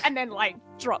 And then like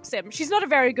drops him. She's not a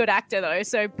very good actor though,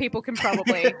 so people can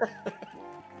probably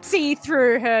see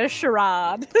through her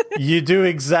charade. You do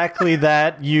exactly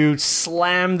that. You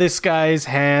slam this guy's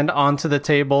hand onto the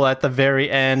table at the very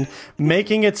end,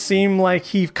 making it seem like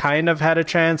he kind of had a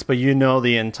chance, but you know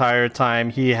the entire time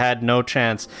he had no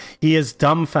chance. He is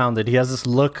dumbfounded. He has this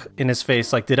look in his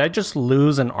face like, did I just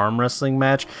lose an arm wrestling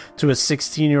match to a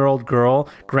 16-year-old girl?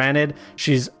 Granted,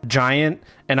 she's giant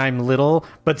and I'm little,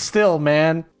 but still,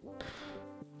 man.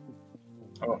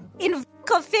 In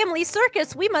Volkov Family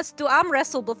Circus, we must do arm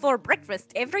wrestle before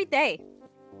breakfast every day.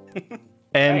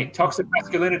 And Hey, toxic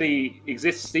masculinity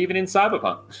exists even in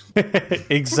cyberpunk.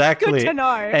 exactly. Good to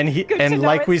know. And Good to know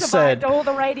like it we survived said, all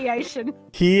the radiation.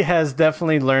 he has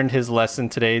definitely learned his lesson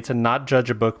today to not judge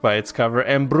a book by its cover,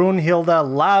 and Brunhilde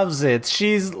loves it.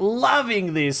 She's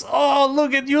loving this. Oh,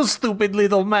 look at you, stupid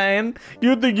little man.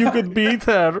 You think you could beat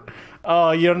her?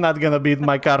 Oh, you're not gonna beat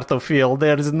my Kartoffel.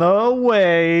 There's no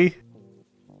way.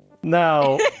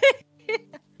 Now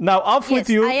off with Yes,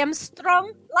 you. I am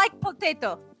strong like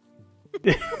potato.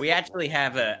 We actually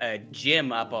have a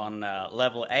gym up on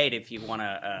level 8 if you want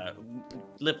to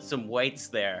lift some weights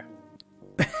there.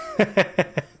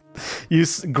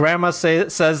 Grandma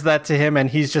says that to him, and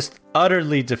he's just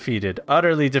utterly defeated.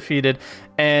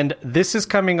 And this is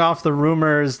coming off the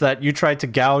rumors that you tried to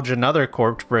gouge another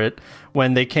corporate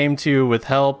when they came to you with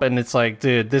help, and it's like,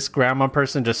 dude, this grandma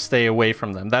person, just stay away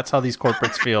from them. That's how these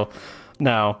corporates feel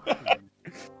now.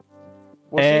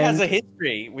 Well, she has a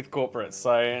history with corporates,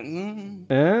 so...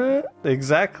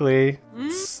 Exactly.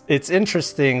 It's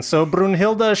interesting. So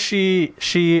Brunhilde,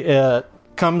 she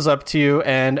comes up to you,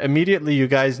 and immediately you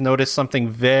guys notice something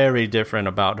very different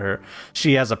about her.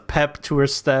 She has a pep to her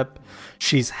step.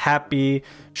 She's happy.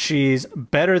 She's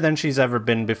better than she's ever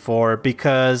been before,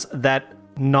 because that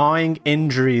gnawing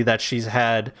injury that she's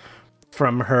had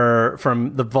from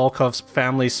the Volkov's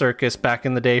family circus back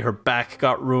in the day, her back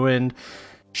got ruined.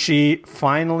 She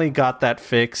finally got that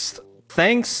fixed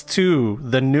thanks to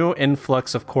the new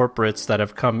influx of corporates that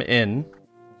have come in.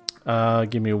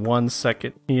 Give me 1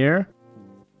 second here.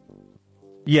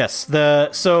 Yes,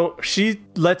 so she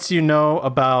lets you know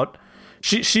about...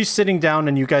 She's sitting down,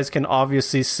 and you guys can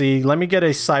obviously see... Let me get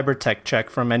a cyber tech check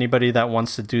from anybody that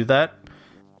wants to do that.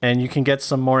 And you can get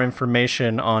some more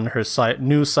information on her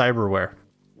new cyberware.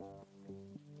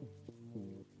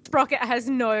 Sprocket has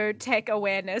no tech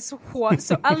awareness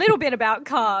a little bit about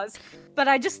cars, but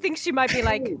I just think she might be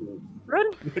like,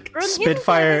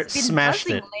 Spitfire smashed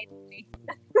it.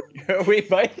 We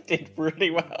both did really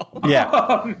well.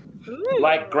 Yeah.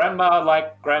 Like grandma,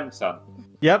 like grandson.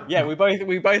 Yep. Yeah,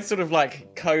 we both sort of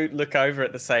like look over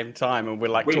at the same time, and we're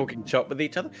like talking shop with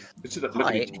each other.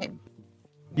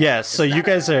 Yeah, so you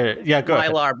guys are... Yeah, go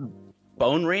ahead. Mylar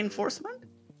bone reinforcement?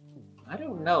 I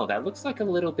don't know. That looks like a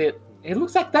little bit... It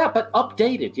looks like that, but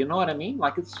updated. You know what I mean?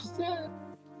 Like, it's just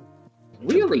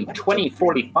really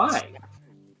 2045.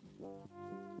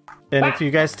 And if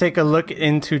you guys take a look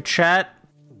into chat,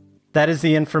 that is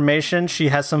the information. She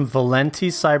has some Valenti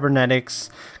cybernetics,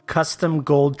 custom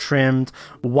gold trimmed,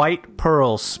 white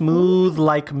pearl, smooth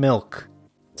like milk.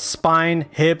 Spine,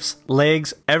 hips,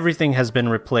 legs, everything has been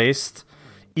replaced.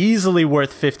 Easily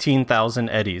worth 15,000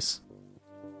 eddies.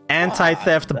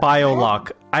 Anti-theft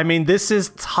biolock. I mean, this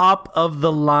is top of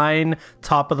the line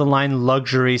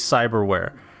luxury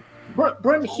cyberware.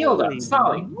 Brunhilde,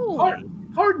 sorry,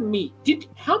 pardon me.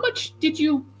 How much did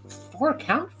you fork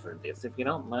out for this, if you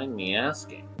don't mind me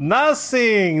asking?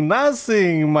 Nothing,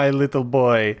 my little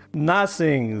boy.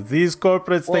 Nothing. These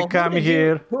corporates, they come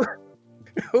here.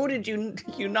 Who did you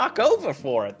knock over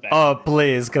for it then? Oh,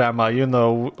 please, Grandma, you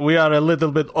know, we are a little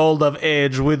bit old of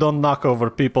age. We don't knock over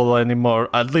people anymore.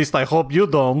 At least I hope you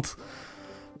don't.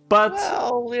 But...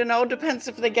 Well, you know, depends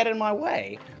if they get in my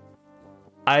way.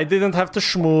 I didn't have to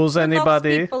schmooze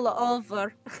anybody. Knocks people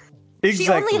over. Exactly.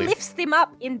 She only lifts them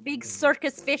up in big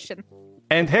circus fishing.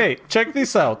 And hey, check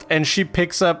this out. And she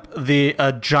picks up the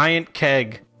giant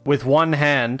keg with one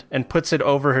hand and puts it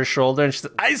over her shoulder, and she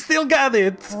says, I still got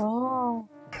it! Oh.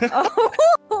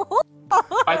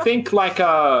 I think like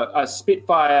a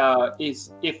Spitfire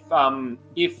is if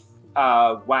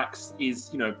Wax is,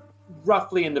 you know,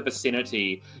 roughly in the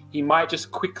vicinity, he might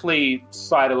just quickly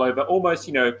sidle over, almost,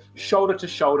 you know, shoulder to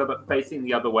shoulder, but facing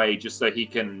the other way, just so he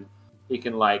can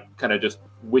like kind of just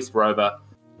whisper over.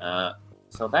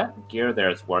 So that gear there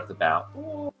is worth about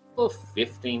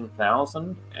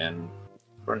 15,000, and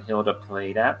Brunhilde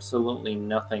paid absolutely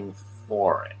nothing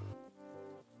for it.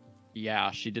 Yeah,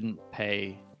 she didn't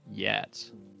pay yet.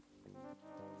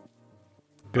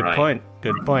 Good Right. point.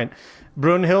 Good point.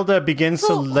 Brunhilde begins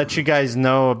to let you guys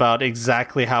know about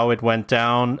exactly how it went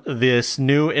down. This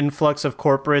new influx of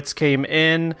corporates came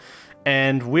in,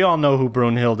 And we all know who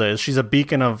Brunhilde is. She's a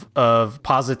beacon of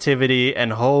positivity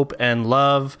and hope and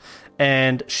love.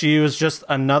 And she was just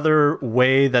another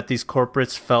way that these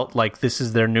corporates felt like this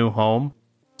is their new home.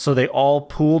 So they all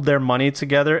pooled their money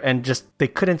together and just they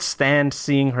couldn't stand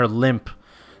seeing her limp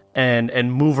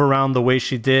and move around the way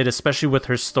she did, especially with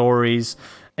her stories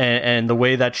and the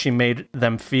way that she made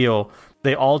them feel.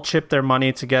 They all chipped their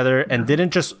money together and didn't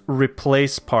just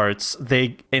replace parts,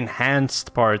 they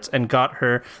enhanced parts and got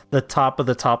her the top of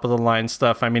the line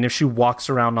stuff. I mean, if she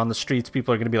walks around on the streets,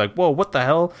 people are going to be like, whoa, what the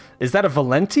hell? Is that a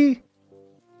Valenti?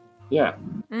 Yeah.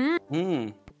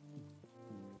 Be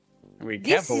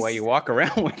careful where you walk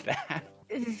around with that.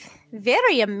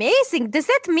 Very amazing. Does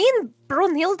that mean,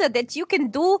 Brunhilde, that you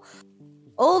can do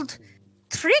old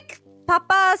trick?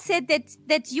 Papa said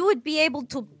that you would be able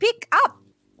to pick up,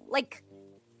 like,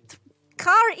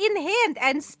 car in hand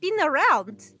and spin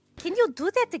around. Can you do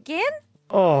that again?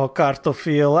 Oh,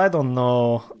 Kartoffel, I don't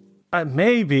know.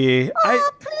 Maybe.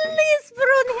 Oh, please,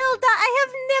 Brunhilde. I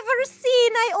have never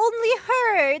seen. I only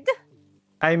heard.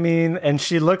 I mean, and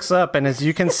she looks up, and as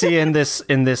you can see in this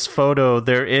photo,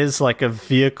 there is like a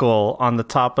vehicle on the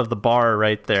top of the bar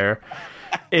right there.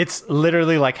 It's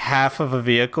literally like half of a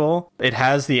vehicle. It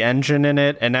has the engine in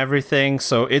it and everything,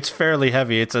 so it's fairly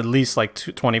heavy. It's at least like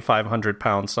 2,500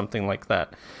 pounds, something like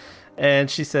that.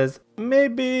 And she says,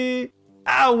 maybe...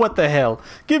 Ow, what the hell?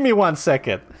 Give me 1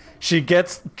 second. She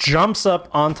jumps up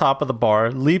on top of the bar,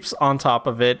 leaps on top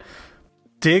of it,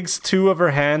 digs two of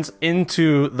her hands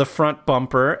into the front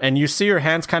bumper, and you see her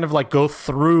hands kind of like go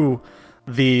through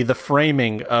the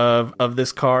framing of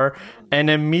this car, and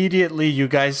immediately you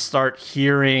guys start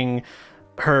hearing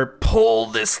her pull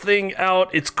this thing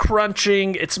out. It's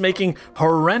crunching. It's making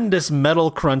horrendous metal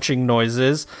crunching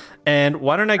noises. And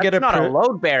why don't I get not a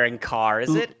load-bearing car,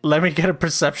 is it? Let me get a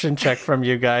perception check from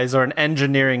you guys, or an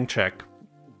engineering check.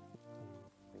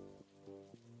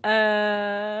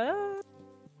 What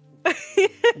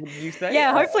did you say?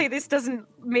 Yeah, hopefully this doesn't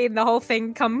mean the whole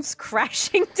thing comes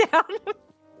crashing down.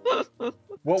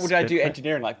 What would I do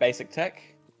engineering, like basic tech?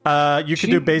 You could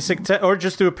do basic tech, or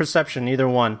just do a perception, either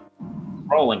one.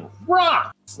 Rolling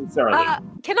rocks, sincerely.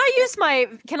 Can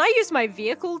I use my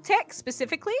vehicle tech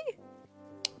specifically?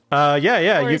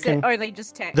 Yeah, Or you is can. it only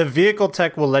just tech? The vehicle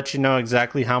tech will let you know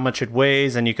exactly how much it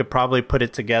weighs, and you could probably put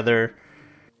it together.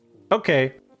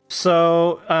 Okay,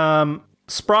 so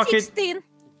Sprocket, 16.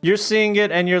 you're seeing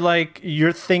it, and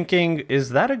you're thinking, is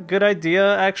that a good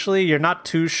idea? Actually, you're not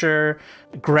too sure.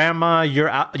 Grandma,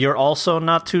 you're also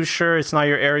not too sure. It's not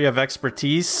your area of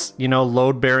expertise.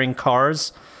 Load-bearing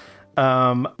cars.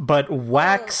 But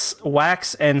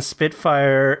Wax and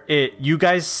Spitfire, you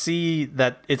guys see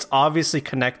that it's obviously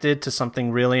connected to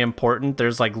something really important.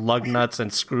 There's like lug nuts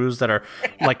and screws that are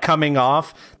like coming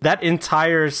off. That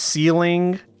entire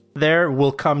ceiling there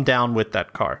will come down with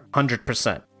that car,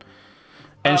 100%.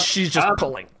 And she's just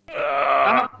pulling.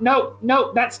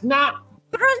 No, that's not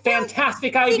a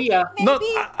fantastic idea. No,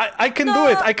 I can do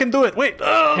it. I can do it. Wait.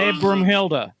 Hey,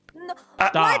 Brunhilde. No,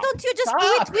 why don't you just do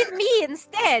it with me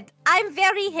instead? I'm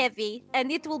very heavy,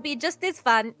 and it will be just as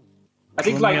fun. I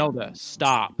think Brunhilde,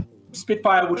 stop.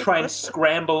 Spitfire will try and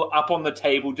scramble up on the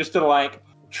table just to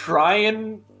try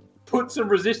and put some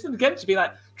resistance against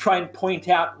it. Try and point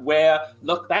out where,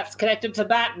 look, that's connected to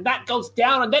that, and that goes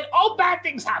down, and then all bad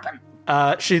things happen.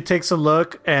 She takes a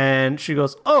look and she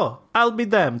goes, "Oh, I'll be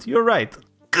damned. You're right."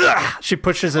 She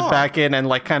pushes it back in and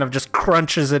kind of just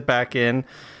crunches it back in.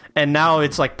 And now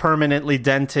it's permanently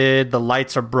dented. The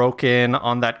lights are broken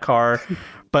on that car,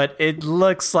 but it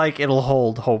looks like it'll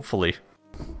hold, hopefully.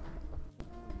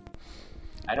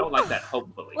 I don't like that,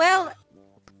 hopefully. Well,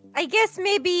 I guess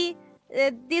maybe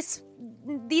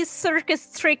these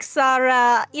circus tricks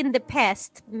are in the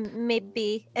past,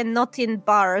 maybe, and not in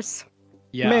bars.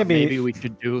 Yeah, Maybe we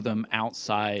should do them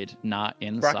outside, not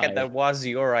inside. Bracket, that was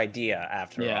your idea,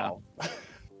 after all.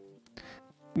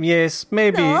 Yes,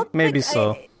 maybe, No, maybe but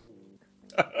so.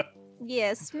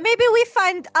 Yes, maybe we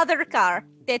find other car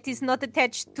that is not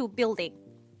attached to building.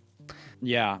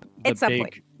 Yeah, At some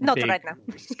point. Not big right now.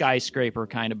 skyscraper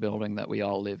kind of building that we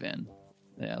all live in.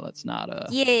 Yeah, let's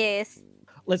not. Yes,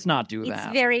 Let's not do it's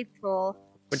that. very cool.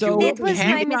 But So That was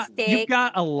my you've mistake.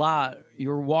 got a lot.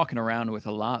 You're walking around with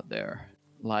a lot there.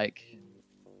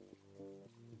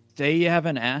 They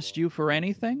haven't asked you for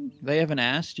anything. They haven't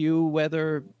asked you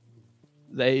whether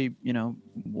they,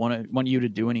 want you to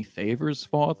do any favors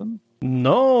for them.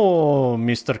 No,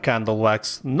 Mr.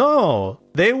 Candlewax, no.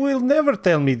 They will never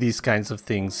tell me these kinds of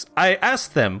things. I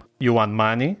asked them, you want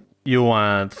money? You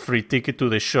want free ticket to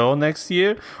the show next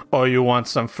year? Or you want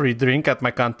some free drink at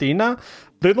my cantina?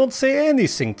 They don't say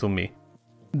anything to me.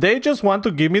 They just want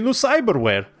to give me new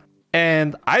cyberware.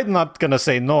 And I'm not gonna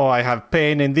say no, I have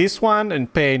pain in this one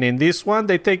and pain in this one.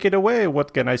 They take it away.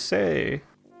 What can I say?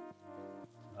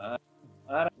 I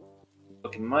don't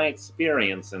look, in my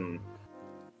experience, and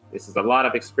this is a lot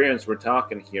of experience we're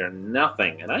talking here,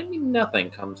 nothing, and I mean nothing,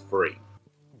 comes free.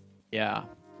 Yeah.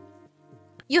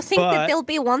 You think But- that they'll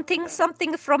be wanting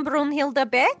something from Brunhilde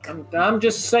back? I'm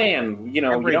just saying, you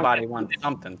know, Everybody you don't, wants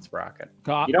something, Sprocket.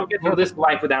 you don't get through this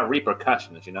life without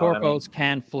repercussions, you know what I mean? Corpos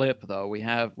can flip, though.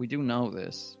 We do know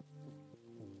this.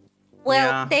 Well,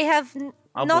 Yeah. they have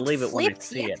I'll not believe it when I flipped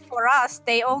see yet it. for us.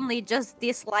 They only just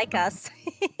dislike us.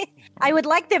 I would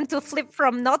like them to flip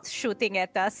from not shooting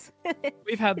at us.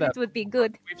 We've had that. It would be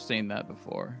good. We've seen that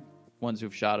before. Ones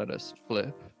who've shot at us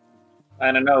flip.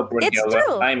 I don't know, Brunhilde.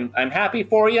 true. I'm happy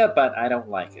for you, but I don't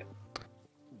like it.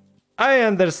 I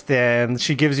understand.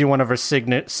 She gives you one of her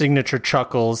signature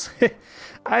chuckles.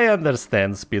 I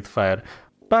understand, Spitfire.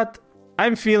 But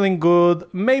I'm feeling good.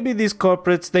 Maybe these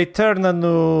corporates, they turn a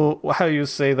new... How you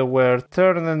say the word?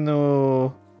 Turn a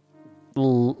new...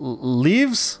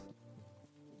 leaves?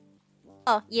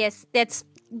 Oh, yes, that's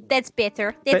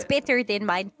better. That's better than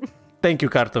mine. Thank you,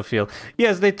 Cartofield.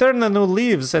 Yes, they turn the new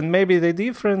leaves, and maybe they're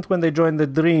different when they join the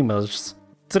Dreamers.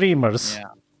 Dreamers. Yeah.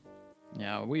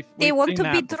 Yeah, we've They want seen to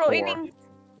be that before. joining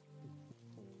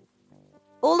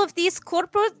all of these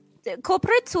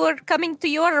corporates who are coming to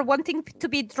you are wanting to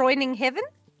be joining heaven.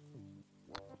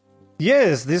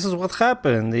 Yes, this is what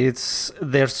happened.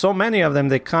 There's so many of them.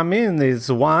 They come in. It's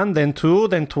 1, then 2,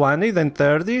 then 20, then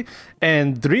 30.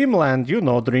 And Dreamland,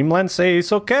 Dreamland say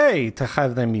it's okay to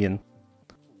have them in.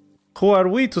 Who are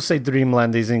we to say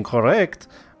Dreamland is incorrect?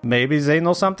 Maybe they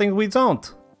know something we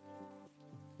don't.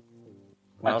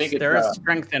 Well, think it's, there is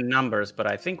strength in numbers, but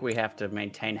I think we have to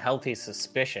maintain healthy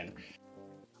suspicion.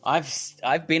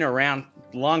 I've been around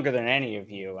longer than any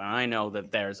of you, and I know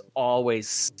that there's always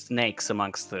snakes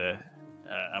amongst the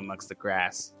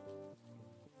grass.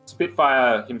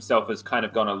 Spitfire himself has kind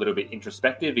of gone a little bit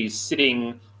introspective. He's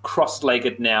sitting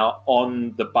cross-legged now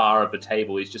on the bar of the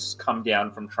table. He's just come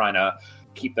down from trying to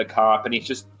keep the car up, and he's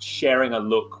just sharing a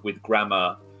look with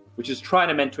Grammar, which is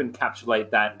meant to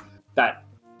encapsulate that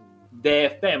their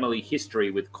family history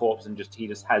with Corpse, and he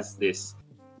just has this.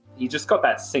 He just got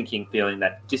that sinking feeling,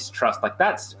 that distrust. Like,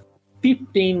 that's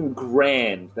 15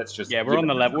 grand. That's just Yeah, we're on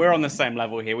the level. We're on the same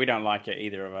level here. We don't like it,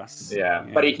 either of us. Yeah,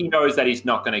 but he knows that he's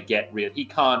not going to get rid. He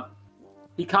can't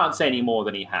say any more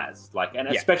than he has. Like, and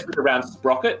especially around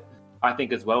Sprocket, I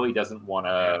think as well. He doesn't want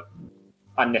to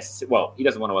unnecessary. Well, he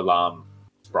doesn't want to alarm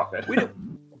Sprocket.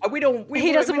 We don't.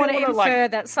 He doesn't want to infer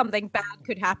that something bad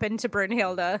could happen to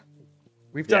Brunhilde.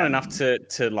 We've done enough to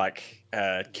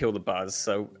kill the buzz.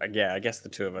 So yeah, I guess the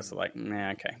two of us are like,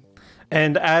 nah, okay.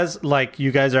 And as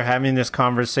you guys are having this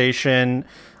conversation,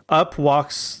 up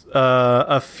walks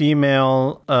a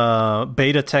female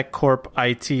Beta Tech Corp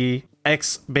IT,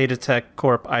 ex Beta Tech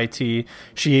Corp IT.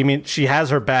 She has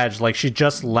her badge. She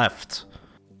just left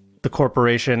the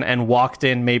corporation and walked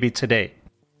in maybe today.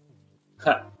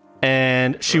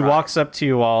 And she walks up to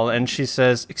you all and she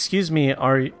says, "Excuse me,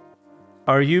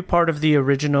 are you part of the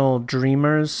original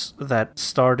Dreamers that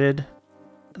started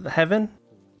Heaven?"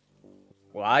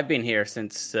 Well, I've been here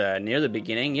since near the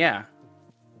beginning. Yeah.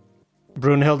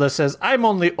 Brunhilde says, "I'm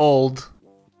only old."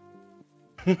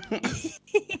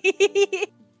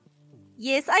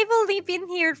 Yes, I've only been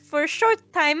here for a short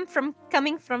time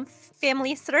coming from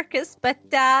Family Circus, but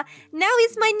now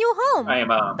is my new home.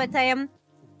 But I am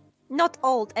not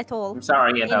old at all. I'm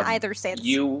sorry, in either sense.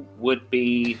 You would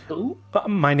be who?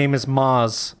 My name is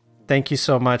Maz. Thank you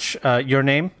so much. Your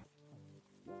name?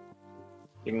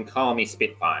 You can call me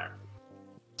Spitfire.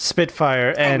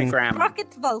 Spitfire and Grandma.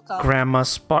 Sprocket Volkov. Grandma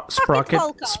Sprocket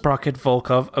Volkov. Sprocket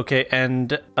Volkov. Okay,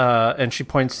 and she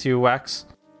points to you, Wax.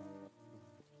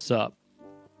 Sup?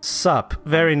 Sup.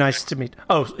 Very nice to meet.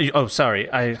 Oh,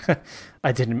 sorry.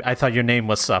 I didn't. I thought your name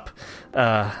was Sup.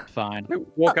 Fine.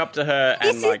 Walk up to her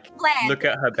This and is Vlad. look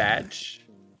at her badge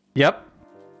Yep.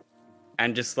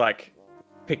 and just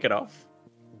pick it off.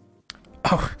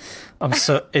 Oh, I'm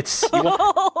so. It's. You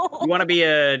want to be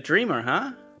a dreamer,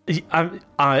 huh?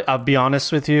 I'll be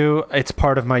honest with you. It's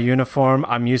part of my uniform.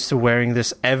 I'm used to wearing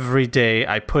this every day.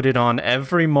 I put it on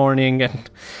every morning, and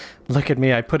look at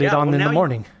me. I put it on in the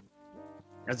morning.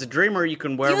 As a dreamer, you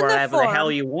can wear whatever the Uniform.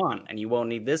 hell you want, and you won't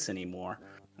need this anymore.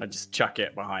 I just chuck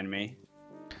it behind me.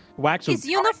 Wax would Is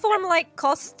uniform like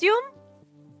costume?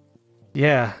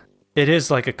 Yeah, it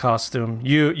is like a costume.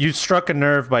 You struck a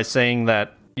nerve by saying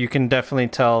that. You can definitely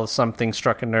tell something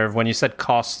struck a nerve when you said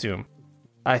costume.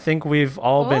 I think we've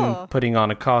all been putting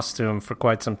on a costume for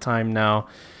quite some time now.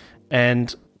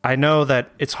 And I know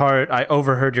that it's hard. I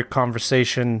overheard your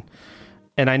conversation,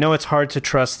 and I know it's hard to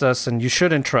trust us, and you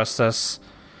shouldn't trust us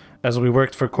as we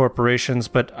worked for corporations,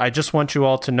 but I just want you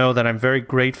all to know that I'm very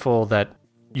grateful that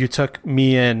you took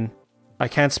me in. I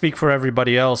can't speak for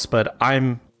everybody else, but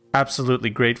I'm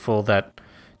absolutely grateful that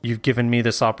you've given me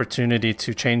this opportunity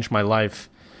to change my life.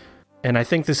 And I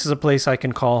think this is a place I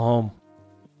can call home.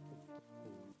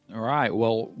 All right.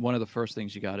 Well, one of the first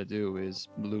things you got to do is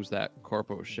lose that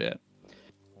corpo shit.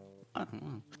 At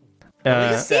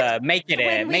least make it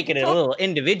a little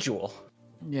individual.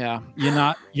 Yeah,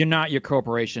 you're not your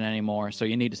corporation anymore, so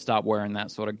you need to stop wearing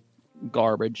that sort of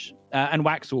garbage. And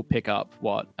Wax will pick up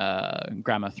what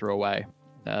Grandma threw away,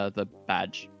 the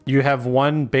badge. You have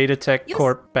one Beta Tech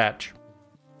Corp badge.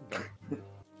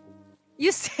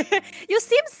 You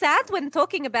seem sad when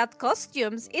talking about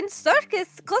costumes. In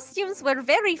circus, costumes were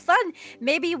very fun.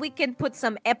 Maybe we can put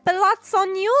some epaulets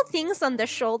on you, things on the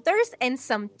shoulders, and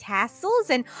some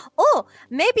tassels. And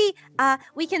maybe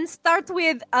we can start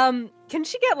with can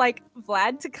she get like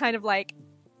Vlad to kind of like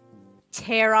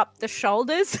tear up the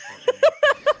shoulders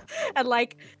and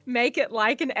like make it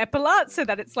like an epaulette so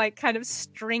that it's like kind of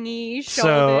stringy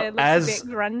shoulder, looks a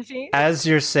bit grungy. As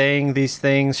you're saying these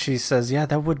things, she says, yeah,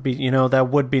 that would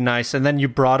be nice. And then you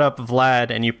brought up Vlad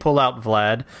and you pull out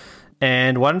Vlad.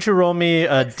 And why don't you roll me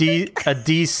a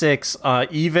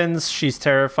D6 evens? She's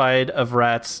terrified of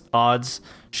rats. Odds,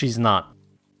 she's not.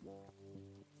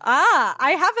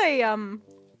 I have a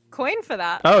coin for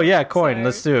that. Oh yeah, coin. So,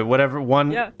 let's do it. Whatever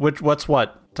one. Yeah. What's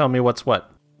what? Tell me what's what.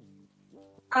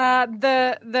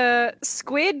 The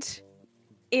squid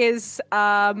is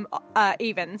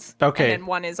evens. Okay. And then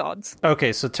one is odds.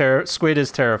 Okay, so squid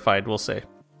is terrified, we'll say.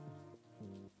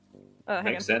 Oh, hang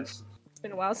Makes on. sense. It's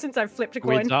been a while since I've flipped a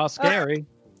coin. Squids are scary.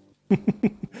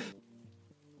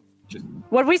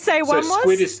 What did we say one was?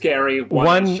 Squid is scary.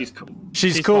 One she's cool.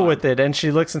 She's cool fine. with it, and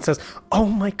she looks and says, "Oh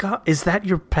my god, is that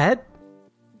your pet?"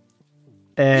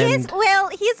 And Yes, well,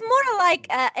 he's more like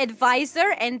an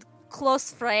advisor and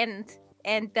close friend.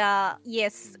 And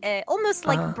yes, almost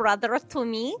like brother to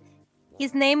me.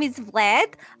 His name is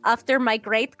Vlad, after my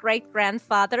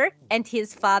great-great-grandfather and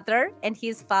his father and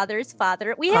his father's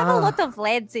father. We have a lot of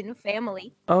Vlads in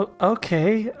family. oh,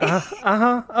 okay,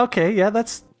 okay, yeah,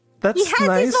 that's He has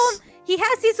nice. He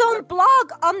has his own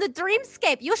blog on the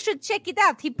Dreamscape. You should check it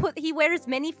out. He wears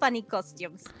many funny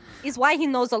costumes. Is why he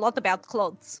knows a lot about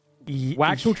clothes.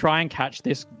 Wax will try and catch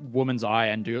this woman's eye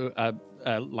and do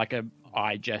like a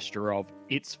eye gesture of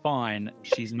it's fine.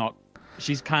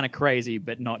 She's kind of crazy,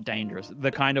 but not dangerous.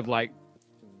 The kind of like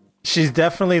She's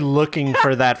definitely looking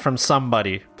for that from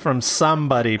somebody.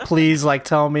 Please, like,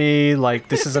 tell me, like,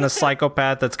 this isn't a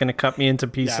psychopath that's gonna cut me into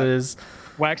pieces. Yeah.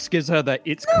 Wax gives her the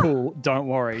it's cool, don't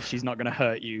worry, she's not gonna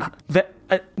hurt you.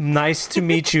 Nice to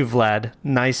meet you, Vlad.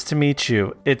 Nice to meet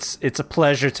you. It's a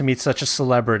pleasure to meet such a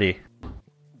celebrity.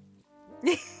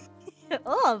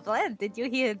 Oh, Vlad, did you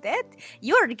hear that?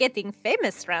 You're getting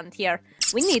famous around here.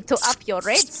 We need to up your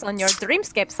rates on your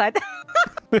Dreamscape side.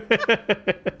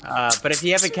 But if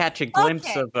you ever catch a glimpse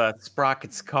Okay. of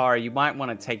Sprocket's car, you might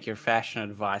want to take your fashion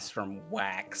advice from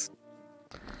Wax.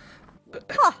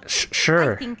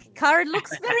 Sure. I think card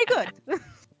looks very good.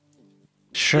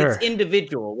 Sure. It's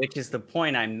individual, which is the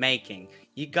point I'm making.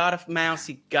 You gotta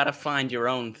find your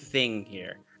own thing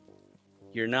here.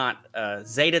 You're not a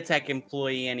Zeta Tech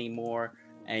employee anymore,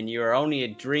 and you're only a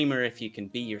dreamer if you can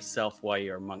be yourself while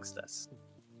you're amongst us.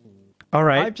 All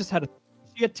right. I've just had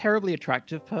a terribly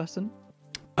attractive person.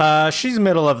 She's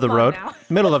middle of the Come on road. now.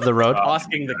 Middle of the road.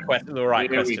 Asking the right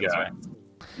Here we questions. go. Right?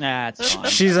 Nah, it's fine.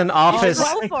 She's an office.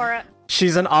 Roll for it.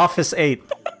 She's an office 8.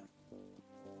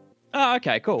 Oh,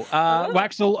 okay, cool.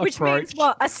 Wax will Which approach means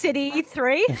what? A city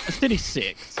 3? a city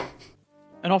 6.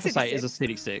 An office City 8 is a six.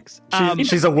 city 6.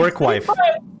 She's a work wife.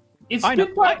 Is I know-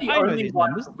 Spitfire the I know only these one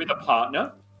numbers. with a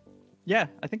partner? Yeah,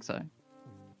 I think so.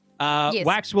 Yes.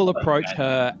 Wax will approach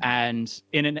her, and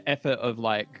in an effort of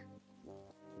like,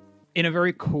 in a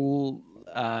very cool,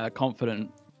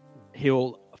 confident,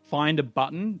 he'll find a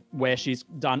button where she's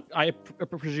done. I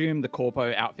presume the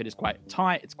corpo outfit is quite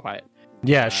tight. It's quite.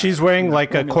 Yeah, she's wearing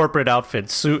like a formula. corporate outfit,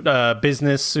 suit,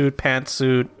 business suit,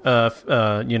 pantsuit,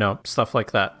 stuff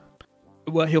like that.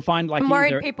 Well, he'll find like I'm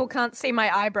worried either, people can't see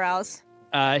my eyebrows.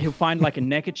 he'll find like a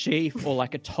neckerchief or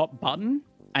like a top button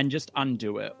and just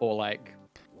undo it or like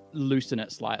loosen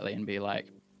it slightly and be like,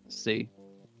 see.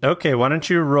 Okay, why don't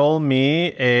you roll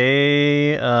me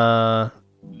a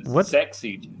what?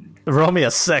 Sexy. Roll me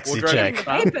a sexy We'll check.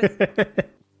 Papers.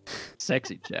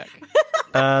 Sexy check.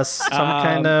 Some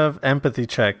kind of empathy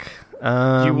check.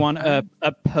 Do you want a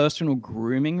personal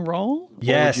grooming role?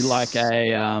 Yes. Or would you like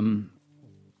a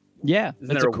Yeah,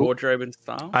 Isn't it's there a cool. wardrobe and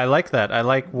style? I like that. I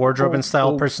like wardrobe and style,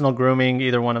 Cool. personal grooming.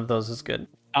 Either one of those is good.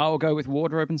 I'll go with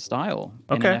wardrobe and style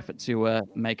in Okay. an effort to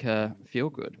make her feel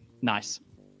good. Nice.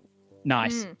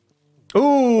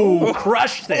 Ooh,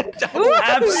 crushed it.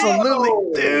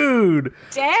 Absolutely, dude.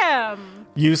 Damn.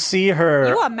 You see her.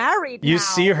 You are married You now.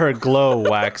 see her glow,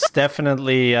 Wax.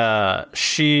 Definitely,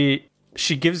 she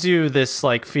gives you this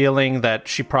like feeling that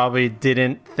she probably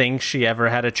didn't think she ever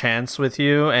had a chance with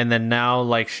you, and then now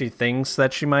like she thinks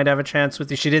that she might have a chance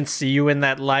with you. She didn't see you in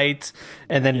that light,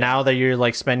 and then now that you're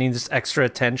like spending this extra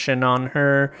attention on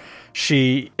her,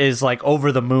 she is like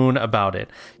over the moon about it.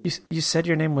 You said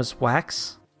your name was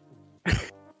Wax?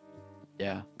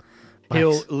 Yeah. Wax.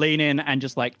 He'll lean in and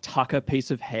just like tuck a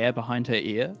piece of hair behind her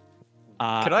ear.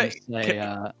 Can I- and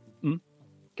say,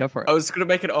 go for it. I was gonna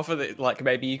make an offer that like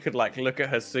maybe you could like look at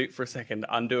her suit for a second,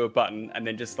 undo a button, and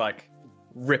then just like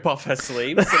rip off her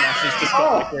sleeves, and now she's just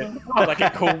got like a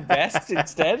cool vest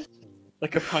instead,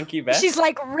 like a punky vest. She's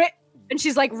like ripped, and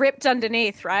she's like ripped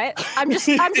underneath, right? I'm just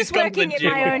It's gone to working the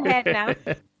in my gym. own head now.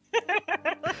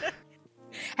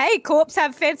 Hey, corps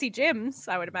have fancy gyms,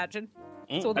 I would imagine.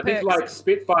 It's all the I think perks. like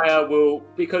Spitfire will,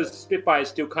 because Spitfire is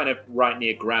still kind of right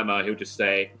near Grammar, he'll just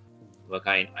say, "Look,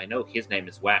 I know his name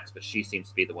is Wax, but she seems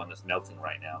to be the one that's melting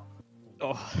right now."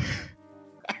 Oh.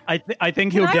 I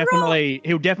think Can he'll I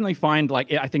roll? definitely find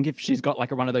like I think if she's got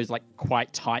like one of those like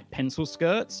quite tight pencil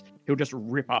skirts, he'll just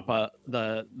rip up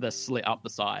the slit up the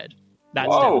side. That's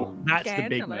Whoa. that's the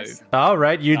big Scandalous. move. All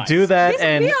right, you Nice. do that, This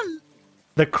and real-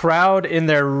 the crowd in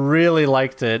there really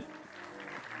liked it.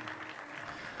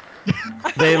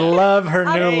 They love her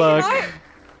new Can look.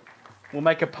 We'll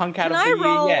make a punk out Can of I the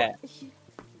roll? year.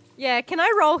 Yeah, can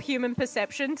I roll human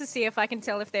perception to see if I can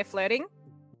tell if they're flirting?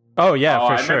 Oh yeah, Oh,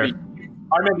 for I sure.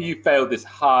 remember you failed this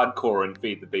hardcore in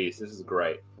Feed the Beast. This is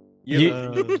great.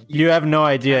 You have no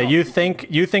idea. You think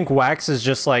Wax is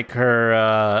just like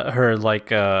her like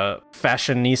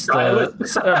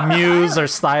fashionista muse or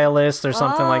stylist or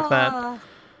something like that. Ah,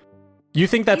 You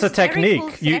think that's a technique.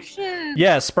 hysterical You fashion.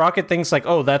 yeah, Sprocket thinks like,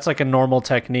 oh, that's like a normal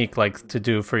technique like to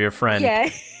do for your friend. Yeah.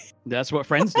 That's what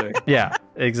friends do. Yeah,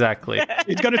 exactly.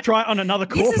 He's got to try it on another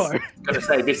This is- corpo. I'm gonna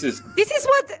say this is This is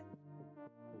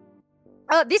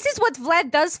what Vlad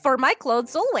does for my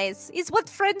clothes always. Is what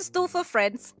friends do for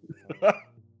friends.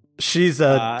 She's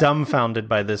dumbfounded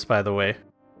by this, by the way.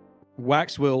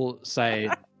 Wax will say,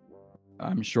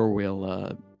 "I'm sure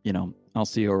we'll, I'll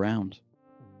see you around.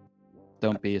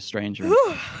 Don't be a stranger."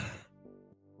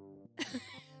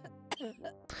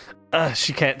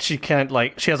 She can't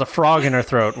like she has a frog in her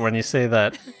throat when you say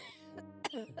that.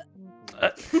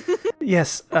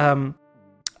 Yes,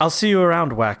 I'll see you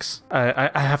around, Wax. I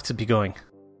have to be going.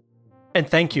 And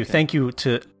thank you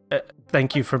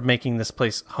for making this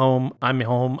place home. I'm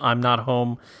home. I'm not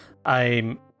home.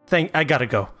 I gotta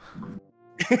go.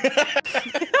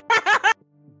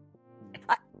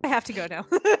 I have to go now.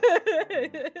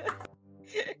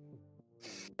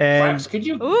 And Wax, could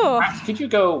you Ooh. Wax, could you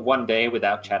go one day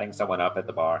without chatting someone up at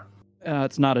the bar?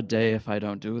 It's not a day if I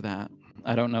don't do that.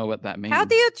 I don't know what that means. How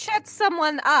do you chat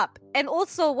someone up? And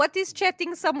also, what is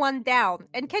chatting someone down?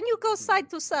 And can you go side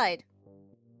to side?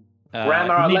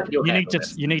 Grammar, I'll let you handle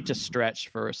this. You need to stretch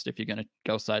first if you're going to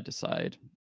go side to side.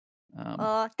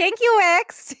 Thank you,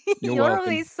 X. You're You're welcome.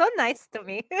 always so nice to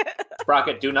me.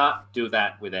 Sprocket, do not do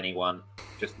that with anyone.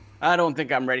 Just I don't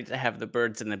think I'm ready to have the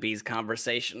birds and the bees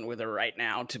conversation with her right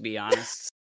now, to be honest.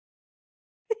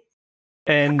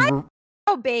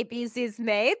 Oh, babies is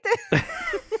made.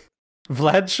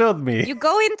 Vlad showed me. You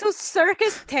go into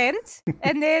circus tent,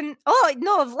 and then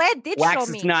Vlad did Wax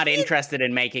show me. is not interested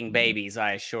in making babies,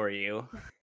 I assure you.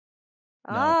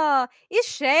 Ah, it's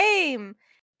shame.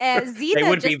 Xena They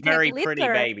would be just very had pretty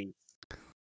litter. babies.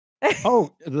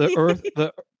 Oh, the Earth,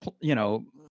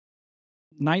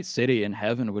 Night City and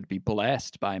Heaven would be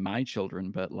blessed by my children,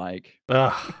 but like,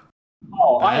 Ugh.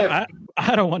 I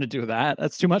don't want to do that.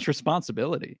 That's too much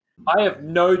responsibility. I have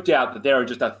no doubt that there are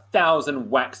just 1,000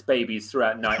 Wax babies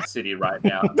throughout Night City right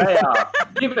now. They are.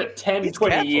 Give it 10,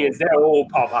 20 careful. years, they'll all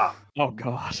pop up. Oh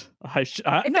God! If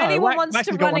anyone wants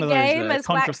to run a game as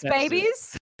wax contraceptives.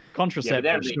 babies, Yeah, Contraceptive,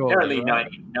 but they're sure. they're only right.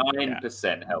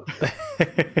 99% healthy.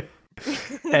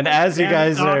 And as you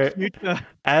guys are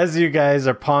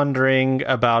Future. pondering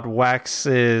about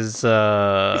Wax's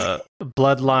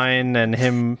bloodline and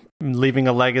him leaving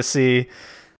a legacy,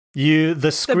 the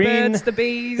the screen birds, the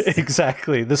bees.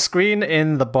 exactly the screen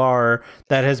in the bar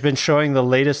that has been showing the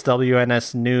latest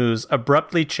WNS news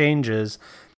abruptly changes,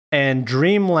 and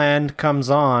Dreamland comes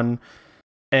on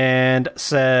and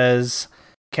says,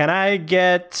 "Can I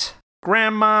get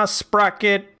Grandma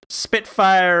Sprocket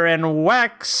Spitfire and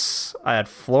Wax at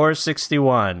floor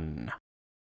 61.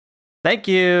 Thank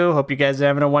you. Hope you guys are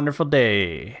having a wonderful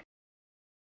day.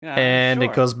 Yeah, And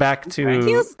sure. it goes back to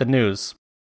the news.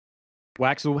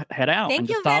 Wax will head out. Thank and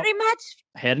you just start very much.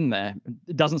 heading there.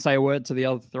 It doesn't say a word to the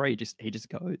other three. He just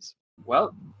goes.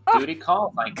 Well, Oh, duty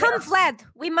calls, I Come, guess. Vlad.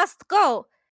 We must go.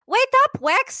 Wait up,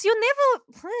 Wax. You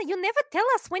never tell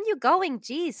us when you're going.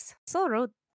 Jeez, so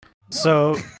rude.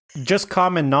 So, just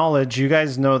common knowledge, you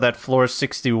guys know that floor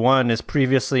 61 is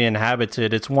previously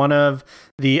inhabited. It's one of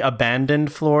the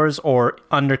abandoned floors or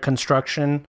under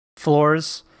construction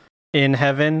floors in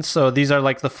heaven. So these are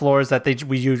like the floors that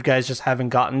you guys just haven't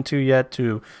gotten to yet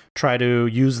to try to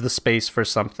use the space for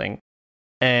something.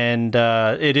 And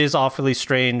it is awfully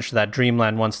strange that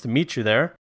Dreamland wants to meet you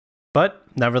there. But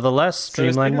nevertheless, So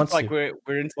as Dreamland soon wants as, like to.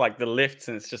 we're into like the lifts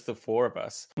and it's just the four of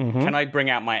us. Mhm. Can I bring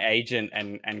out my agent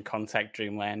and contact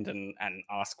Dreamland and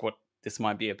ask what this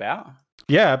might be about?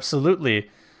 Yeah, absolutely.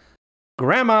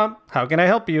 Grandma, how can I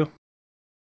help you?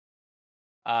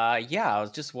 Yeah, I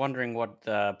was just wondering what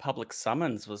the public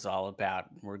summons was all about.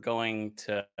 We're going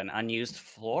to an unused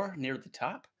floor near the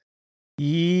top.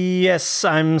 Yes,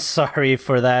 I'm sorry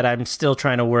for that. I'm still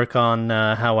trying to work on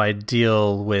how I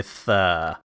deal with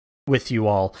you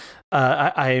all.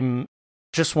 I'm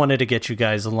just wanted to get you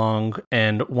guys along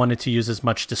and wanted to use as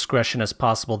much discretion as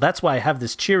possible. That's why I have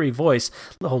this cheery voice.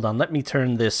 Hold on, let me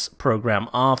turn this program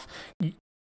off.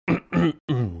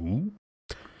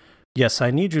 Yes,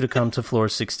 I need you to come to floor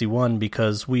 61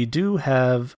 because we do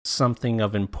have something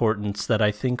of importance that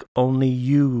I think only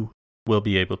you will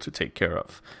be able to take care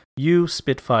of. You,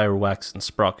 Spitfire, Wax, and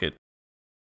Sprocket.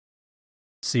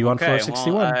 See you on floor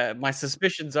 61. Well, my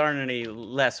suspicions aren't any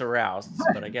less aroused,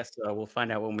 but I guess we'll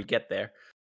find out when we get there.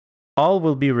 All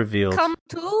will be revealed. Come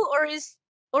too,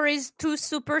 or is too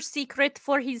super secret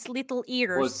for his little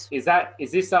ears? Is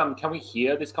this can we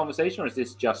hear this conversation or is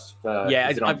this just for Yeah,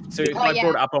 is it on- so if I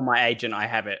brought it up on my agent, I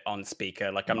have it on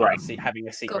speaker. Like I'm Right. not having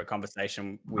a secret Cool.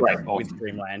 conversation with, Right. with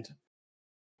Dreamland.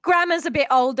 Grandma's a bit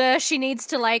older. She needs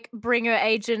to like bring her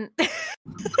agent.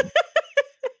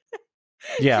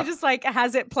 Yeah. She just like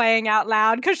has it playing out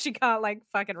loud because she can't like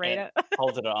fucking read Yeah. it.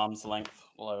 Hold it at arm's length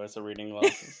while I was reading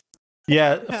glasses.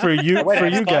 Yeah, for you Wait, for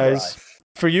that's you fun, guys. right?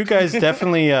 For you guys,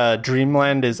 definitely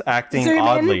Dreamland is acting Zoom in.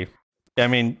 oddly. I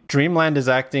mean, Dreamland is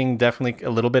acting definitely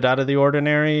a little bit out of the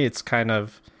ordinary. It's kind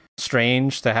of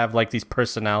strange to have like these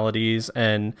personalities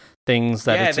and things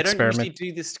that Yeah, it's they don't experiment. usually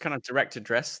do this kind of direct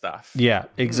address stuff. Yeah,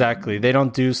 exactly. They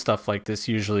don't do stuff like this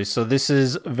usually. So this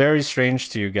is very strange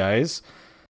to you guys.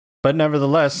 But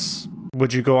nevertheless,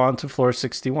 would you go on to floor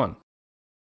 61?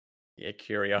 Yeah,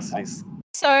 curiosity's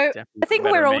So definitely I think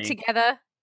better we're all me. together.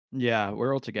 Yeah,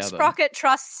 we're all together. Sprocket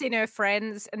trusts in her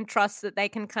friends and trusts that they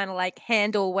can kind of like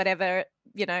handle whatever,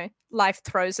 life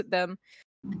throws at them.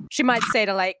 She might say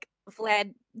to like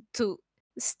Vlad to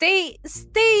stay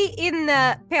in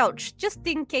the pouch just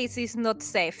in case it's not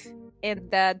safe.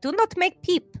 And do not make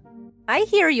peep. I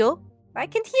hear you. I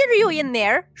can hear you in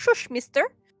there. Shush, mister.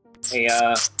 Hey,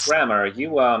 Grammar,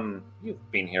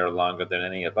 you've been here longer than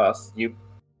any of us. You're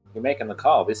making the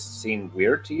call. This seemed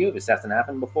weird to you? This hasn't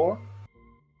happened before?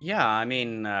 Yeah, I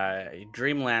mean,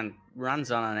 Dreamland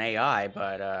runs on an AI,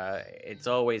 but it's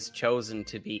always chosen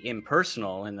to be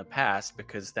impersonal in the past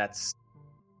because that's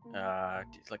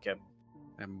like a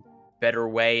better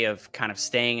way of kind of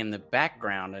staying in the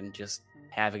background and just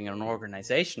having an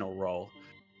organizational role.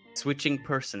 Switching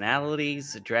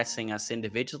personalities, addressing us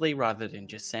individually rather than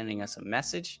just sending us a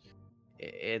message.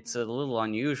 It's a little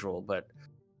unusual, but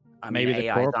I mean, Maybe the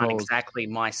AI is not corporals- exactly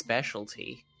my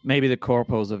specialty. Maybe the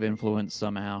corporals have influenced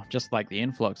somehow, just like the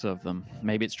influx of them.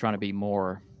 Maybe it's trying to be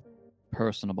more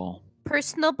personable.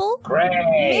 Personable? Great!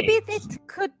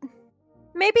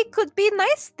 Maybe it could be a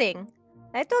nice thing.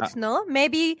 I don't know.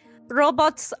 Maybe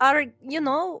robots are,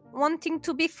 wanting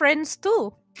to be friends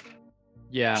too.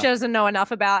 Yeah. She doesn't know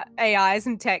enough about AIs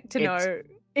and tech to It's- know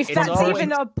if it's that's always-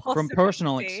 even a possibility. From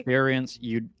personal experience,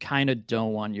 you kind of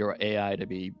don't want your AI to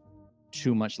be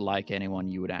too much like anyone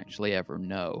you would actually ever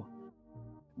know.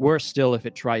 Worse still if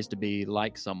it tries to be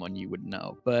like someone you would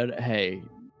know. But hey,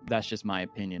 that's just my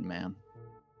opinion, man.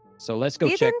 So let's go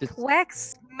check Didn't this.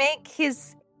 Wax make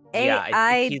his Yeah,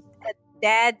 I AI think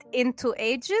dad into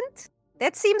agent?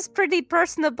 That seems pretty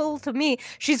personable to me.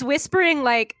 She's whispering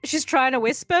like she's trying to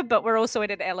whisper, but we're also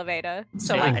in an elevator,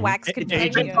 so Yeah, like and Wax can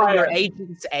Agent hear. Fire- Your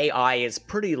agent's AI is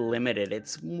pretty limited.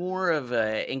 It's more of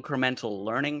an incremental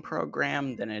learning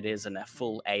program than it is a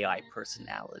full AI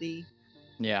personality.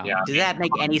 Yeah. Yeah. Does that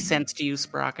make any sense to you,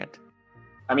 Sprocket?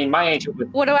 I mean, my agent was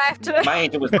What do I have to? my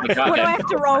agent was my What do I have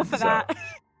to roll for so- that?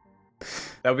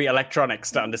 That would be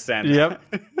electronics to understand. Yep.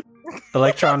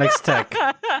 Electronics tech.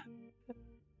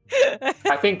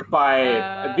 I think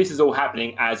this is all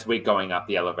happening as we're going up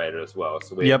the elevator as well.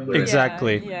 So Yep,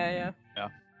 exactly. Yeah.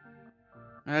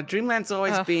 Dreamland's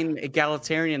always been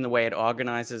egalitarian in the way it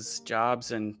organizes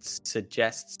jobs and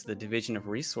suggests the division of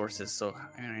resources. So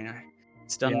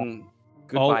it's done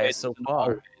good by us so far.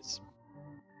 Always.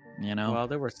 You know, Well,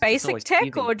 there were Basic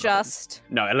tech or just?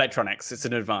 no electronics. It's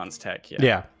an advanced tech.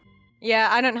 Yeah. Yeah,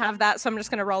 I don't have that, so I'm just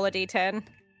going to roll a d10.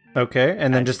 Okay,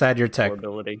 and then just add your tech.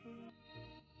 ability.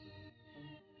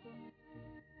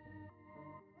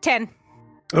 10.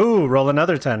 Ooh, roll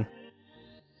another 10.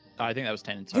 I think that was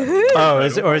 10 in total. Oh,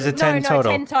 is it 10 no,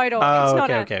 total? 10 total. Oh, It's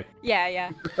not okay. Yeah.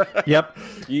 Yep.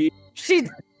 She.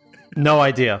 No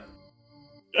idea.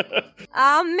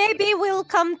 Maybe will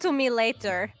come to me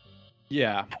later.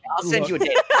 Yeah. I'll send you a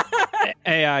data.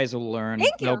 AIs will learn.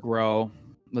 Thank you. They'll grow.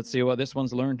 Let's see what this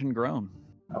one's learned and grown.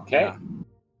 Okay.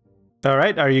 All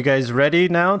right, are you guys ready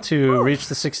now to reach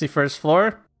the 61st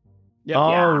floor? Yep.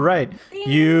 All right.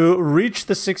 You reach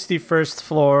the 61st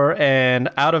floor, and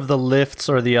out of the lifts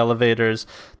or the elevators,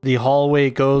 the hallway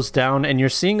goes down, and you're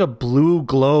seeing a blue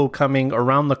glow coming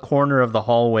around the corner of the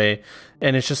hallway,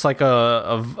 and it's just like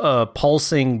a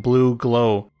pulsing blue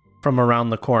glow from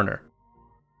around the corner.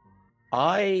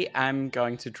 I am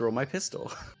going to draw my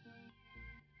pistol.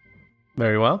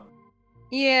 Very well.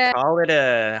 Yeah. Call it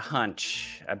a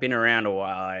hunch. I've been around a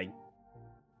while. I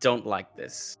don't like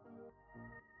this.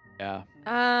 Yeah.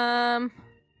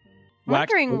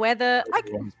 Wondering whether I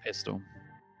His pistol.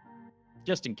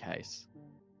 Just in case.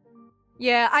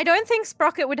 Yeah, I don't think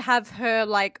Sprocket would have her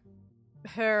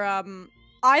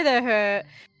either her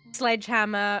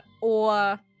sledgehammer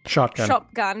or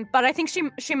Shotgun. but I think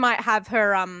she might have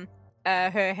her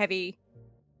her heavy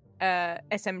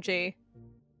SMG.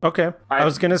 Okay. I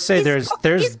was going to say there's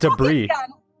His debris. pocket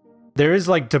gun. There is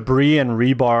like debris and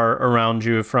rebar around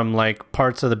you from like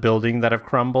parts of the building that have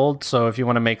crumbled. So if you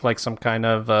want to make like some kind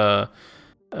of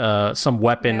some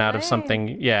weapon out of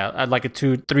something, yeah, like a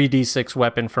 3d6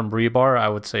 weapon from rebar, I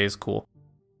would say is cool.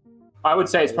 I would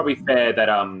say it's probably fair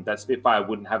that that Spitfire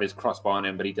wouldn't have his crossbow on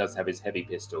him, but he does have his heavy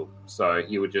pistol. So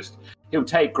he'll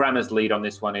take Grammar's lead on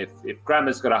this one. If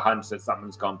Grammar's got a hunch that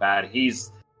something's gone bad,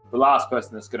 he's the last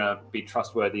person that's going to be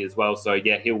trustworthy as well. So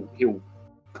yeah, he'll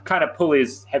kind of pull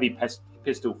his heavy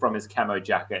pistol from his camo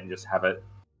jacket and just have it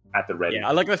at the ready. Yeah,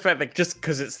 I like the fact that just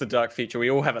because it's the dark future, we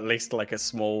all have at least like a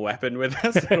small weapon with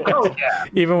us. Oh yeah.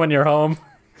 Even when you're home.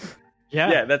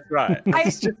 Yeah, that's right.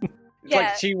 It's just, Yeah.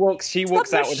 like she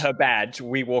walks not out with her badge.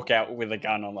 We walk out with a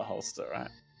gun on the holster, right?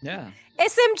 Yeah.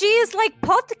 SMG is like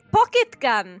pocket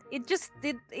gun.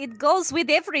 It goes with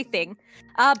everything.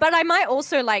 But I might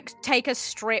also like take a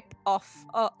strip off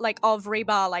of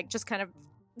rebar, like just kind of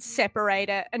separate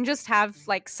it and just have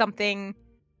like something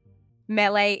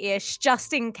melee-ish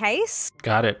just in case.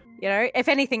 Got it. You know, if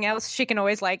anything else, she can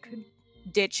always like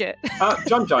ditch it.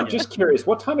 John, just curious,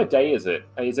 what time of day is it?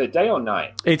 Is it day or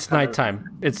night? It's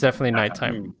nighttime. It's definitely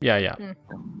nighttime. Yeah.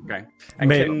 Okay.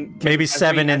 Maybe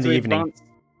 7 in the evening.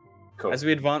 Cool. As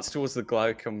we advance towards the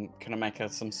glow, can I make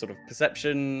some sort of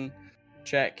perception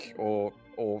check or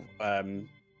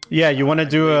Yeah, you want to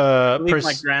do I a believe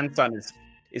my grandson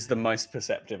is the most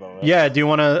perceptive of it. Yeah,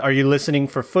 are you listening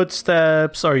for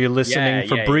footsteps? Are you listening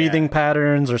for breathing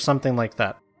patterns or something like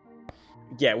that?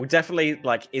 Yeah, we're definitely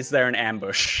like, is there an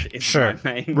ambush? Sure.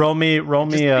 Roll me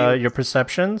your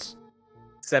perceptions.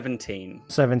 17.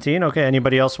 17. Okay.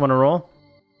 Anybody else want to roll?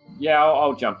 Yeah,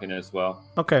 I'll jump in as well.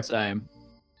 Okay. Same.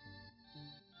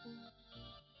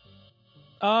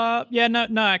 No,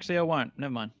 actually I won't.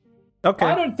 Never mind. Okay.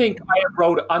 I don't think I have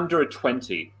rolled under a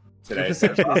 20 today.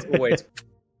 Perception is always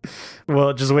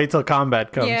Well, just wait till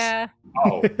combat comes. Yeah.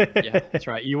 Oh, Yeah, that's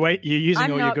right. You're using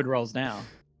I'm all your not- good rolls now.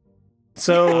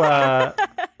 So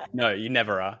no, you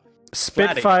never are.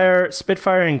 Spitfire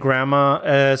and Grandma,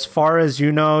 as far as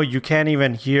you know, you can't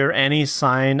even hear any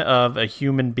sign of a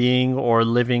human being or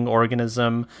living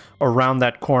organism around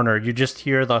that corner. You just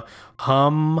hear the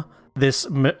hum, this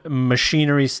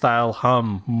machinery style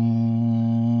hum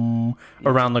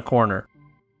around the corner.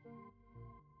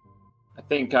 I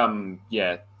think,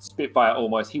 Spitfire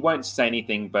almost, he won't say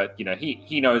anything, but, you know,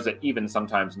 he knows that even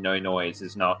sometimes no noise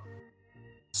is not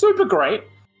super great.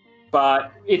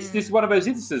 But it's this one of those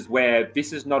instances where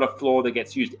this is not a flaw that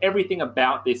gets used. Everything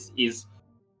about this is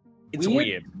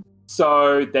weird.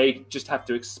 So they just have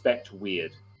to expect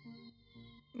weird.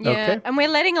 Yeah, Okay. and we're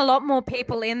letting a lot more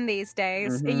people in these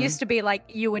days. It Mhm. used to be like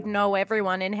you would know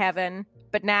everyone in heaven,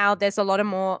 but now there's a lot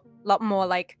more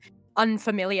like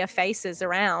unfamiliar faces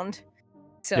around.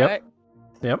 So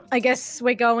Yep. I guess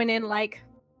we're going in like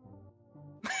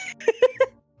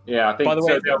Yeah, I think. By the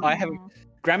way, so. I have.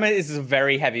 Grandma is a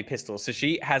very heavy pistol, so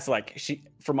she has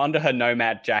from under her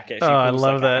nomad jacket. She I pulls,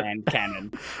 love that a hand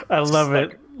cannon. I love it.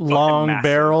 Like, Long massive.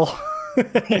 barrel.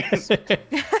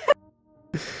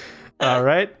 All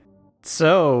right.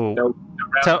 So Go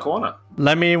around the corner.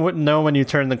 let me know when you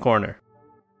turn the corner.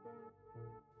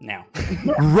 Now,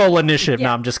 Roll initiative. Yeah.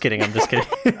 No, I'm just kidding.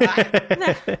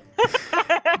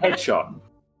 Headshot.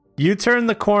 You turn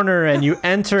the corner and you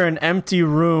enter an empty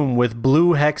room with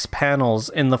blue hex panels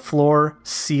in the floor,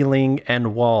 ceiling,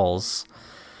 and walls.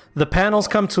 The panels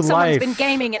come to Someone's life. been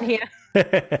gaming in here.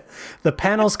 The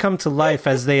panels come to life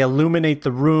as they illuminate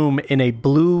the room in a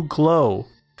blue glow,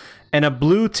 and a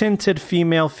blue-tinted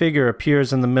female figure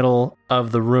appears in the middle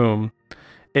of the room.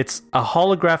 It's a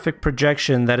holographic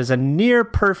projection that is a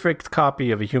near-perfect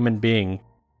copy of a human being.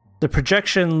 The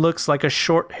projection looks like a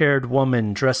short-haired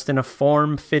woman dressed in a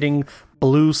form-fitting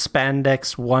blue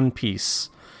spandex one-piece.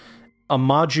 A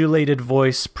modulated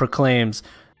voice proclaims,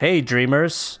 "Hey,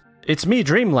 dreamers. It's me,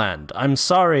 Dreamland. I'm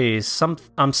sorry.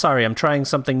 I'm trying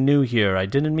something new here. I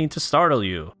didn't mean to startle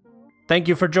you. Thank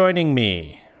you for joining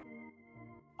me."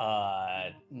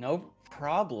 no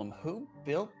problem. Who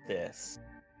built this?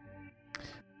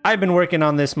 I've been working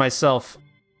on this myself.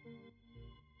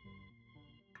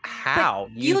 How?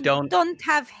 You don't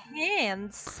have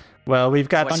hands. Well, we've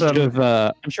got some...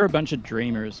 I'm sure a bunch of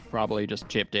dreamers probably just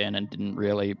chipped in and didn't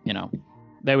really,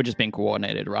 they were just being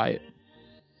coordinated, right?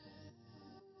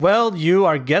 Well, you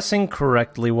are guessing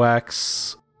correctly,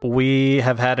 Wax. We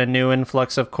have had a new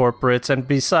influx of corporates, and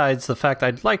besides the fact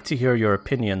I'd like to hear your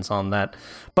opinions on that.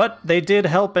 But they did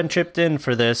help and chipped in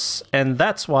for this, and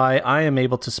that's why I am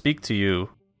able to speak to you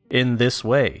in this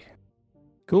way.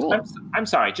 Cool. I'm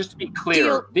sorry, just to be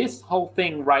clear, this whole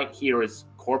thing right here is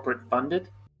corporate funded?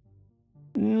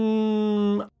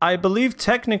 I believe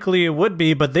technically it would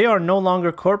be, but they are no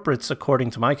longer corporates according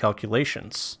to my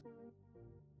calculations.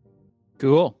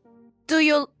 Cool. Do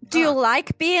you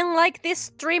like being like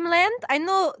this, Dreamland? I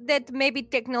know that maybe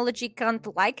technology can't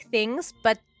like things,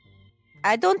 but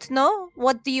I don't know.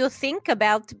 What do you think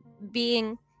about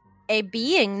being a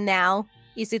being now?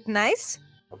 Is it nice?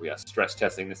 We are stress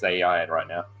testing this AI right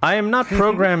now. I am not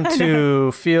programmed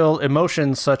to feel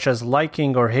emotions such as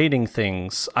liking or hating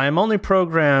things. I am only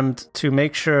programmed to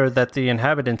make sure that the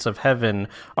inhabitants of heaven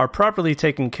are properly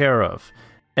taken care of.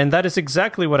 And that is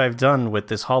exactly what I've done with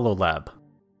this HoloLab.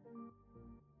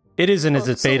 It is in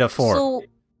its beta form. So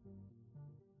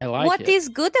I like what it. is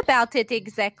good about it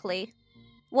exactly?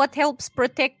 What helps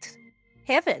protect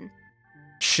heaven?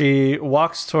 She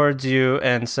walks towards you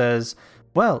and says,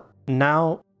 "Well,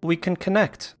 now we can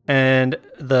connect." And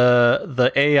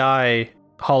the AI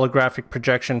holographic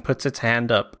projection puts its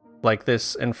hand up like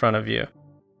this in front of you,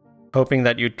 hoping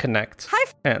that you'd connect.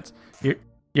 Hi. Hands.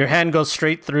 Your hand goes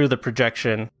straight through the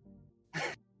projection.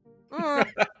 Mm,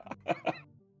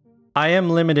 I am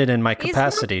limited in my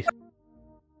capacity.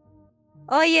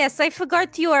 oh yes, I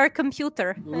forgot you are a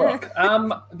computer. Look,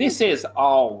 this is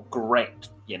all great,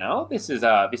 This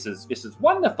is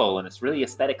wonderful and it's really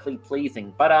aesthetically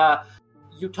pleasing. But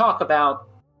you talk about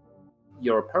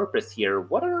your purpose here.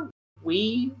 What are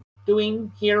we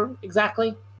doing here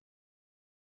exactly?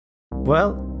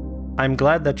 Well, I'm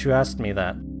glad that you asked me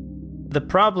that. The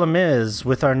problem is,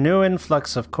 with our new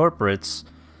influx of corporates,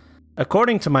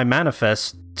 according to my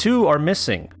manifest, 2 are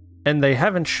missing, and they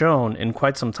haven't shown in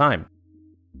quite some time.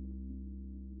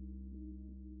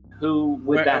 Who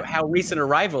would that? How recent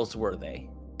arrivals were they?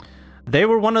 They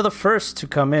were one of the first to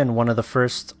come in, one of the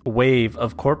first wave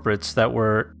of corporates that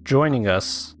were joining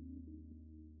us.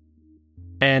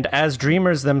 And as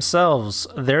dreamers themselves,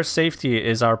 their safety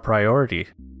is our priority.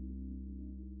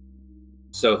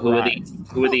 So who are these?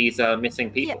 Who are these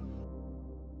missing people?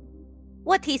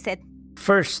 What he said.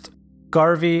 First,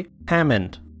 Garvey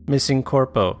Hammond, missing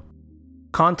corpo.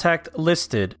 Contact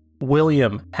listed,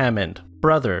 William Hammond,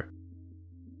 brother.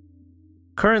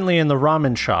 Currently in the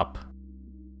ramen shop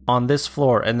on this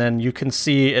floor, and then you can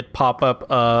see it pop up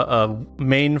a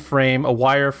mainframe, a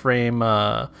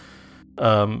wireframe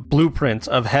blueprint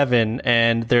of heaven,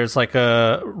 and there's like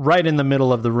a right in the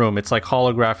middle of the room. It's like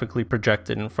holographically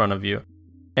projected in front of you.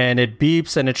 And it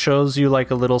beeps and it shows you like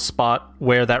a little spot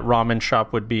where that ramen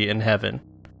shop would be in heaven.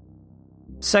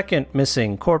 Second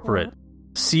missing corporate,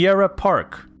 Sierra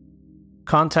Park.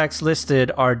 Contacts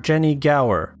listed are Jenny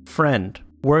Gower, friend,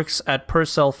 works at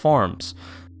Purcell Farms,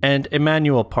 and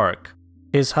Emmanuel Park,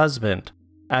 his husband,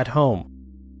 at home.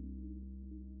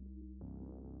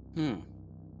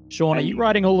 Sean, are you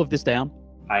writing all of this down?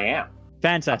 I am.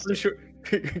 Fantastic.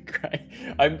 Great.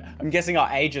 I'm guessing our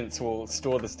agents will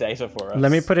store this data for us.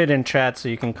 Let me put it in chat so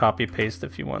you can copy paste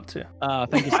if you want to.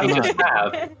 Thank you so I much. just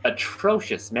have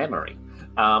atrocious memory.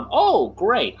 Oh,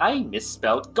 great! I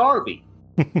misspelled Garvey.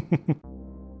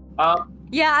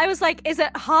 Yeah, I was like, is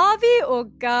it Harvey or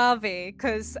Garvey?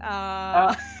 Because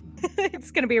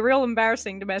it's going to be real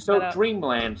embarrassing to mess So that up.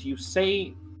 Dreamland, you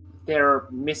say they're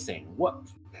missing.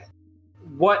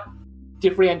 What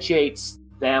differentiates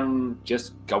them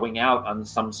just going out on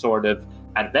some sort of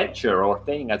adventure or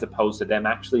thing as opposed to them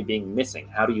actually being missing?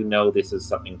 How do you know this is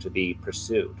something to be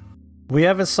pursued? We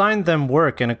have assigned them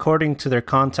work, and according to their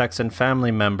contacts and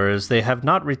family members, they have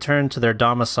not returned to their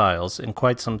domiciles in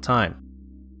quite some time.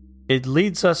 It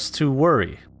leads us to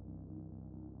worry.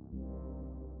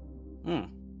 It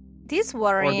is Or the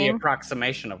worrying.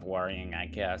 approximation of worrying, I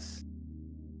guess.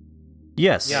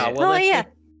 Yes. Yeah, well, Oh, they yeah.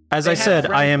 should- As they I have said, I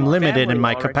friends am or limited in family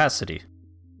my already. capacity.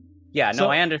 Yeah, no, So-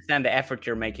 I understand the effort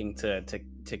you're making to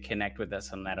connect with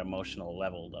us on that emotional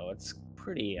level, though. It's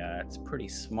pretty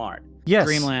smart. Yes.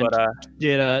 Dreamland, But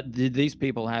did these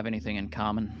people have anything in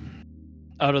common?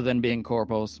 Other than being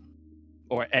corpos.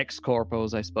 Or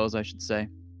ex-corpos, I suppose I should say.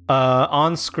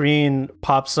 On screen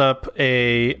pops up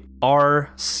a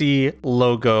RC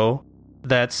logo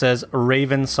that says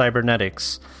Raven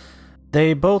Cybernetics.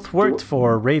 They both worked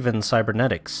for Raven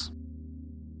Cybernetics.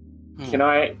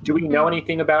 Do we know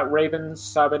anything about Raven's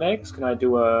Cybernetics? Can I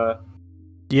do a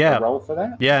Yeah. roll for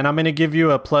that? Yeah, and I'm going to give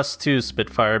you a +2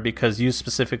 Spitfire because you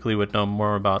specifically would know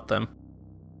more about them.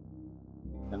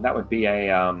 And that would be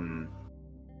a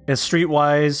Is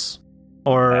Streetwise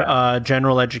or Yeah.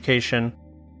 general education?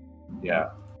 yeah.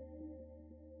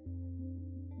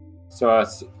 So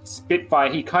Spitfire,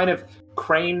 he kind of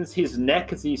cranes his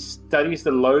neck as he studies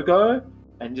the logo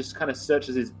and just kind of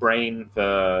searches his brain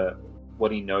for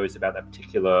what he knows about that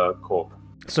particular corp.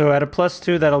 So at a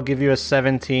 +2, that'll give you a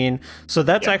 17. So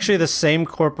that's Yeah. actually the same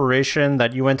corporation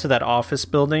that you went to that office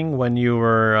building when you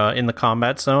were in the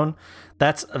combat zone.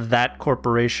 That's that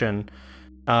corporation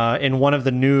in one of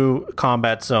the new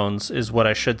combat zones, is what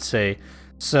I should say.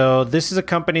 So this is a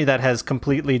company that has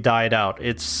completely died out.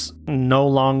 It's no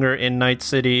longer in Night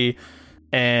City.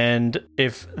 And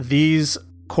if these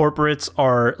corporates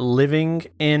are living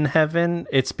in heaven,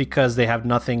 it's because they have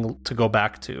nothing to go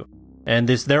back to. And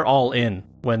they're all in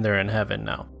when they're in heaven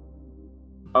now.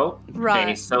 Oh, okay.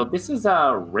 Right. So this is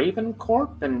Raven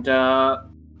Corp, and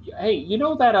hey, you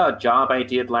know that job I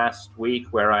did last week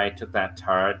where I took that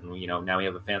turret, and now we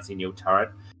have a fancy new turret.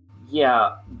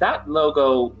 Yeah, that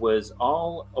logo was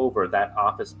all over that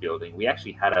office building. We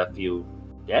actually had a few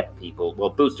dead people. Well,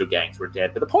 booster gangs were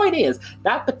dead, but the point is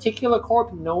that particular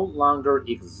corp no longer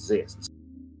exists.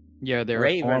 Yeah, they're a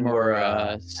Raven former were. Am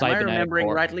I cybernetic remembering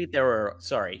corp. rightly? They were.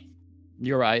 Sorry.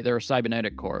 You're right, they're a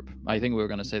cybernetic corp. I think we were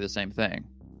going to say the same thing.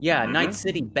 Yeah, Mhm. Night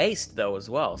City based though as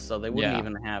well, so they wouldn't Yeah.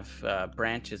 even have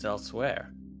branches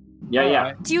elsewhere.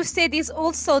 Yeah. You said it's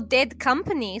also dead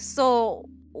company, so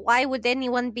why would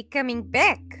anyone be coming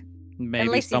back? Maybe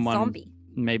Unless it's someone, zombie.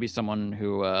 maybe someone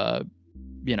who,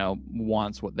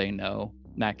 wants what they know.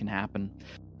 That can happen.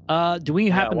 Do we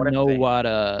happen what to if know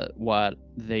they- what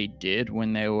they did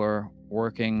when they were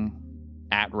working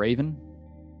at Raven?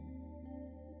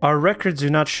 Our records do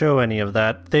not show any of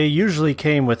that. They usually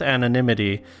came with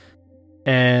anonymity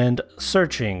and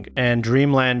searching, and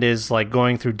Dreamland is like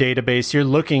going through database. You're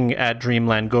looking at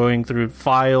Dreamland going through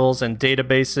files and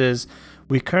databases.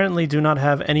 We currently do not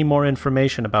have any more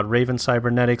information about Raven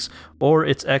Cybernetics or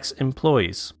its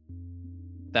ex-employees.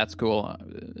 That's cool.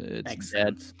 It's Makes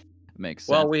dead. sense. Makes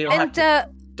sense. Well, we'll have And to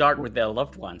start with their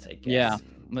loved ones, I guess. yeah,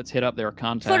 let's hit up their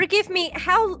contact. forgive me,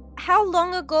 how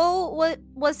long ago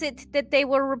was it that they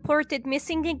were reported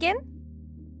missing again?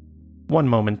 One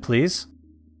moment, please.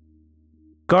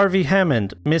 Garvey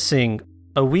Hammond, missing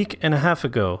a week and a half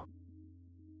ago.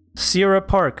 Sierra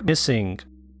Park, missing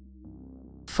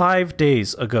 5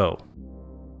 days ago.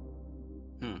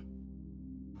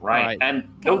 Right. Right. And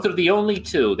those are the only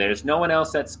two. There's no one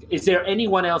else is there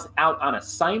anyone else out on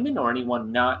assignment or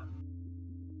anyone not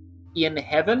in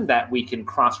heaven that we can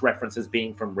cross-reference as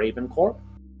being from Raven Corp?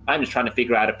 I'm just trying to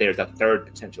figure out if there's a third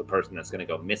potential person that's going to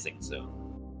go missing soon.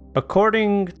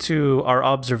 According to our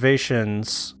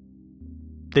observations,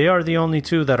 they are the only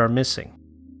two that are missing.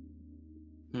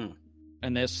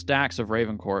 And there's stacks of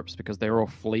Raven Corps because they're all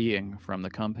fleeing from the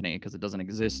company because it doesn't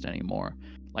exist anymore.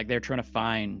 Like they're trying to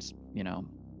find,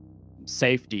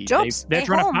 safety. Jobs, They're stay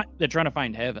trying home. to they're trying to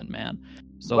find heaven, man.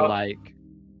 So Well,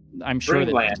 I'm sure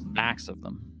that there's Dreamland. stacks of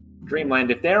them. Dreamland,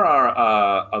 if there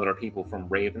are other people from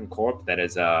Raven Corp that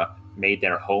has made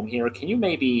their home here, can you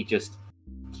maybe just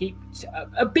keep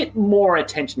a bit more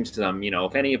attention to them.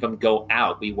 If any of them go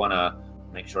out, we want to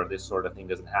make sure this sort of thing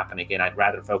doesn't happen again. I'd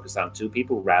rather focus on 2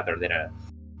 people rather than a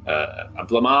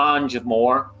blancmange of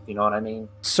more. You know what I mean?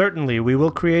 Certainly, we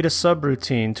will create a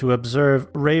subroutine to observe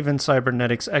Raven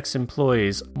Cybernetics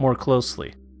ex-employees more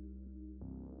closely.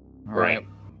 All right.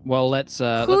 Well, let's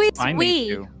Who is find we?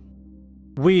 these 2.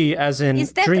 We, as in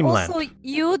Is that Dreamland. also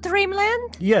you,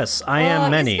 Dreamland? Yes, I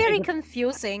am many. It's very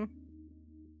confusing.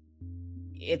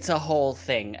 It's a whole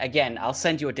thing. Again, I'll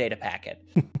send you a data packet.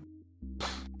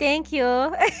 Thank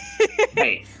you.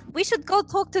 Hey, We should go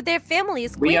talk to their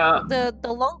families. We, Quick.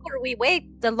 The longer we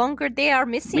wait, the longer they are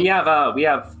missing. we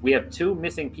have 2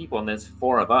 missing people, and there's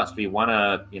 4 of us. We want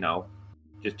to,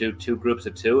 just do 2 groups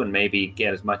of 2 and maybe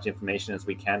get as much information as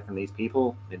we can from these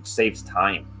people. It saves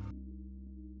time.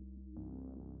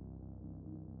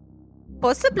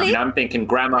 Possibly. I'm thinking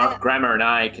Grammar and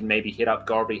I can maybe hit up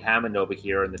Garvey Hammond over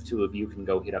here, and the 2 of you can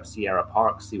go hit up Sierra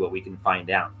Park, see what we can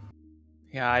find out.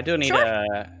 Yeah, I do need Sure.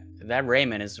 that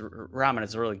ramen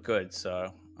is really good. So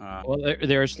Well,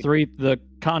 there's 3. The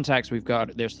contacts we've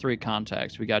got. There's 3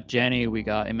 contacts. We got Jenny, we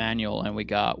got Emmanuel, and we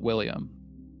got William.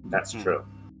 That's true.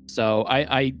 So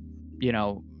I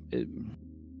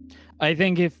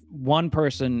think if one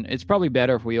person, it's probably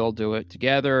better if we all do it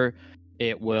together.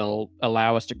 It will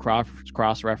allow us to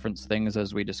cross-reference things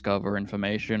as we discover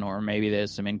information, or maybe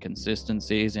there's some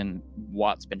inconsistencies in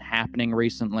what's been happening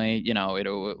recently.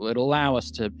 It'll allow us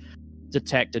to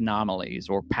detect anomalies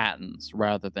or patterns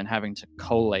rather than having to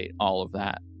collate all of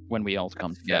that when we all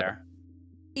come together.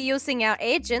 Using our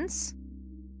agents.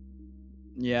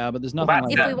 Yeah, but there's Well,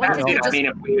 nothing If we like wanted to I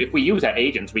mean, if we use our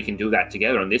agents, we can do that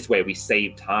together, and this way we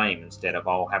save time instead of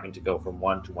all having to go from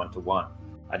 1 to 1 to 1.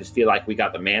 I just feel like we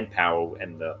got the manpower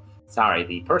and the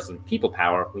people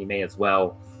power. We may as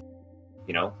well,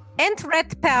 And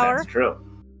threat power. That's true.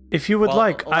 If you would Well,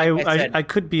 like, like I said- I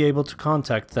could be able to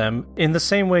contact them in the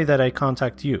same way that I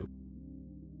contact you,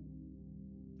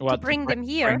 what, bring them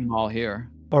here. Bring them all here.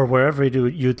 or wherever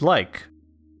you'd like.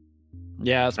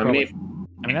 Yeah, that's I mean, probably.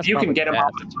 if that's you can probably get them all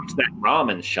best. to come to that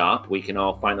ramen shop, we can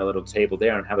all find a little table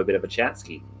there and have a bit of a chat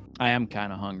ski. I am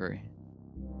kind of hungry.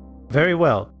 Very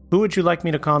well. Who would you like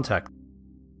me to contact?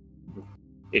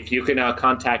 If you can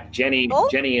contact Jenny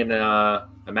and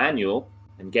Emmanuel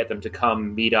and get them to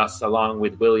come meet us along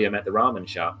with William at the ramen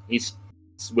shop. Is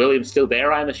William still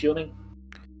there, I'm assuming?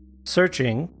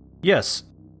 Searching. Yes.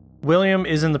 William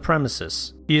is in the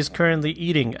premises. He is currently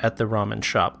eating at the ramen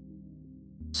shop.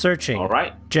 Searching. All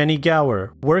right. Jenny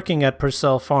Gower, working at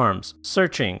Purcell Farms.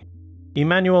 Searching.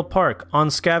 Emmanuel Park, on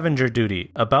scavenger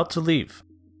duty, about to leave.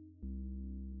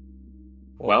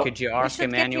 Well, could you ask should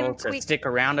get Emmanuel him to quick. stick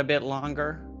around a bit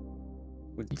longer?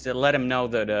 To let him know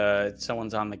that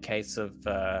someone's on the case of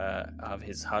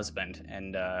his husband,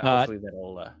 and hopefully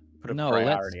that'll put a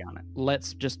priority on it.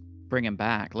 Let's just bring him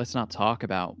back. Let's not talk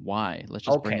about why. Let's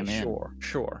just bring him in.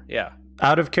 Sure, yeah.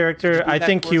 Out of character, Could you do I that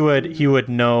think for us? he would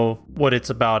know what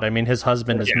it's about. I mean, his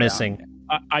husband is Yeah. missing.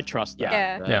 I trust that.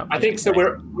 Yeah. Yeah. I think so.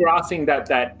 We're asking that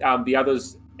the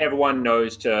others, everyone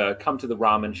knows to come to the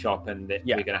ramen shop, and that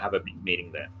Yeah. we're going to have a big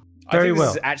meeting there. Very I think well.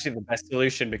 this is actually the best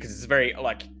solution because it's very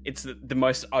it's the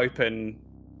most open,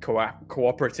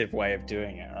 cooperative way of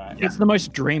doing it, right? It's the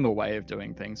most dreamer way of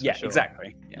doing things. For Yeah, sure.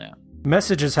 exactly. Yeah.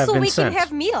 Messages have So been we sent. can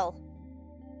have meal.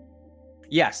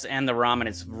 Yes, and the ramen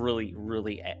is really,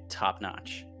 really top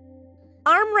notch.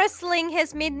 Arm wrestling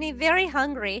has made me very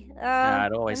hungry.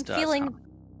 It always I'm does. feeling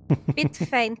a bit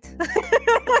faint.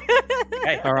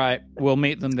 Hey, All right, we'll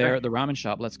meet them there at the ramen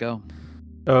shop. Let's go.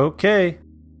 Okay.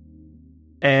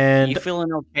 And you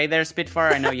feeling okay there,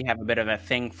 Spitfire? I know you have a bit of a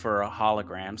thing for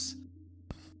holograms.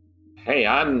 Hey,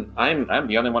 I'm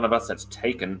the only one of us that's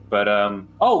taken, but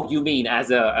oh, you mean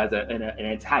as an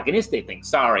antagonistic thing?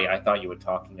 Sorry, I thought you were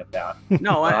talking about.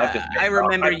 No, I've just I made it off-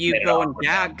 remember I've you made it going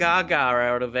off. gaga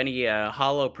out of any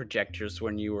holo projectors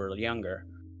when you were younger.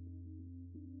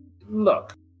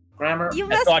 Look, Grammar, You I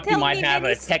must thought you tell might me have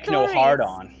many a techno stories. hard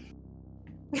on.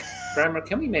 Grammar,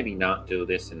 can we maybe not do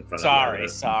this in front of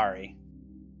Sorry.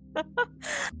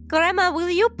 Grandma, will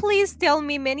you please tell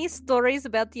me many stories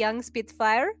about young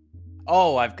Spitfire?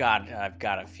 Oh, I've got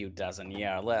a few dozen.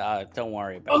 Yeah, don't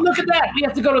worry about Oh, look at that! We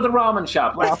have to go to the ramen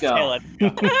shop. Let's Okay, go. let's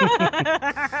go.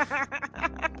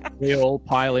 We all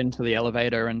pile into the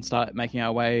elevator and start making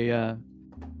our way.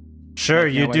 sure,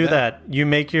 Making you our way do there. that. You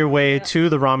make your way to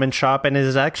the ramen shop, and it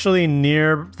is actually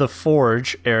near the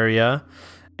forge area.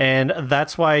 And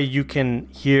that's why you can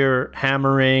hear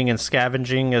hammering and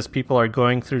scavenging as people are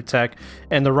going through tech.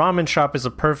 And the ramen shop is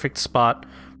a perfect spot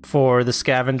for the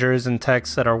scavengers and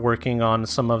techs that are working on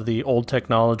some of the old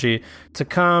technology to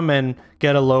come and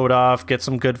get a load off, get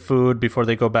some good food before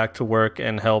they go back to work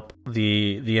and help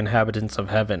the inhabitants of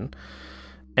heaven.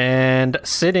 And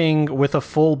sitting with a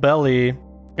full belly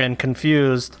and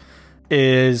confused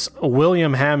is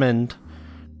William Hammond,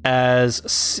 as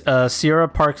Sierra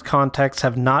Park's contacts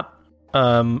have not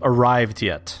arrived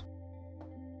yet.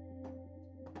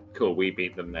 Cool, we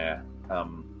beat them there.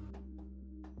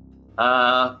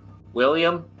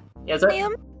 William? Is it?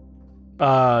 William?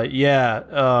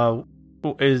 Yeah.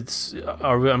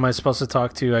 Am I supposed to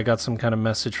talk to you? I got some kind of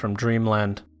message from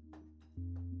Dreamland.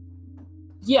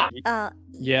 Yeah.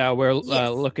 Yeah, we're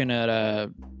Yes. looking at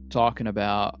talking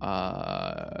about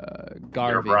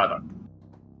Garvey. Your brother.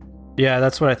 Yeah,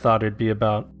 that's what I thought it'd be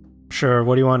about. Sure,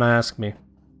 what do you want to ask me?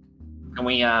 Can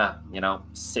we,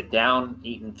 sit down,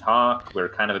 eat and talk? We're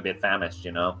kind of a bit famished,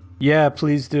 you know? Yeah,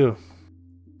 please do.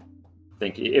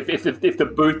 Think if the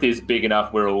booth is big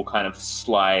enough, we'll all kind of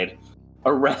slide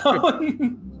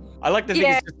around. I like to think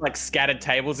Yeah. it's just like scattered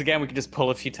tables again. We can just pull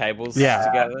a few tables Yeah.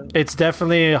 together. It's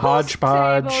definitely a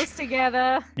hodgepodge. Tables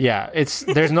together. Yeah,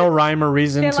 there's no rhyme or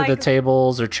reason They're to the like-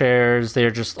 tables or chairs. They're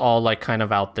just all like kind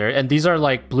of out there. And these are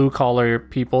like blue collar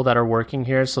people that are working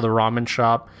here. So the ramen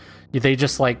shop, they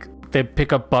just like they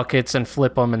pick up buckets and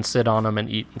flip them and sit on them and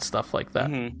eat and stuff like that.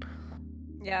 Mhm.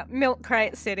 Yeah, Milk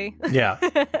Crate City. Yeah.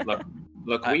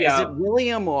 Look, Is it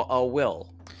William or Will?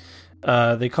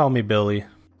 They call me Billy.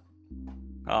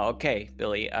 Oh, okay,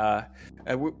 Billy.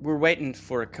 We're waiting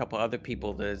for a couple other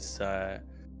people. There's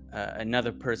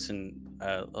another person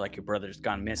like your brother's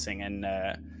gone missing, and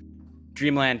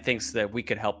Dreamland thinks that we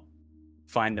could help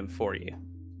find them for you,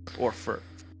 or for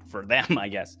them, I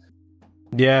guess.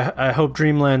 Yeah, I hope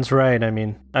Dreamland's right. I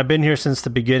mean, I've been here since the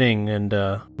beginning, and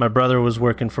my brother was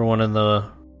working for one of the,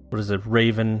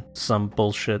 Raven, some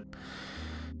bullshit.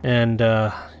 And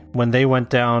when they went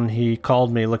down, he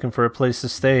called me looking for a place to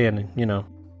stay, and,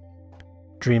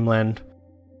 Dreamland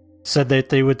said that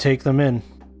they would take them in.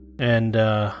 And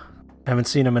haven't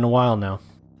seen them in a while now.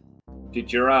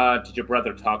 Did your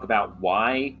brother talk about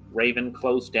why Raven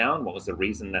closed down? What was the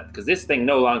reason that? Because this thing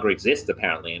no longer exists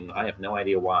apparently, and I have no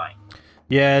idea why.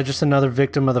 Yeah, just another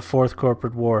victim of the Fourth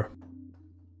Corporate War.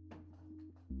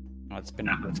 Well, it's been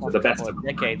For the best couple of of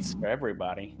decades for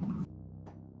everybody.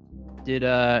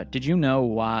 Did you know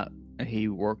what he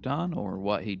worked on or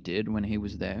what he did when he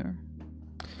was there?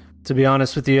 To be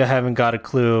honest with you, I haven't got a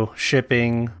clue.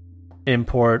 Shipping,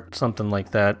 import, something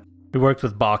like that. We worked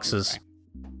with boxes.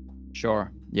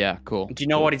 Sure. Yeah, cool. Do you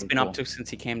know Cool, what he's cool, been cool. up to since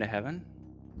he came to heaven?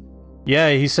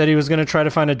 Yeah, he said he was going to try to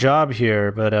find a job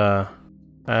here, but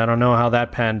I don't know how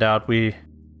that panned out. We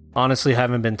honestly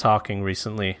haven't been talking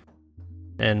recently,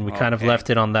 and we kind of Okay. left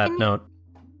it on that Can you- note.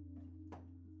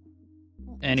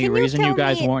 Any Can you reason you tell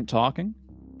guys me- weren't talking?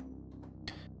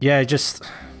 Yeah,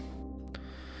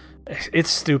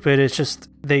 it's stupid. It's just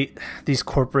these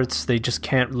corporates, they just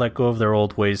can't let go of their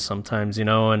old ways sometimes,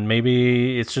 and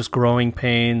maybe it's just growing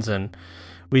pains, and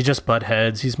we just butt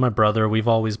heads. He's my brother. We've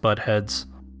always butt heads.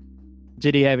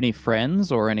 Did he have any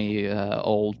friends or any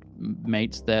old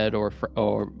mates that or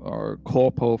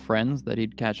corpo friends that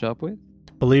he'd catch up with?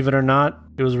 Believe it or not,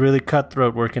 it was really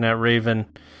cutthroat working at Raven.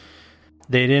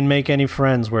 They didn't make any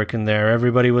friends working there.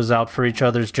 Everybody was out for each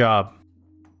other's job.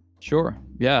 Sure.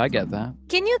 Yeah, I get that.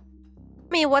 Can you tell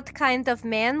me what kind of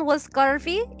man was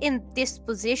Garvey in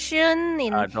disposition,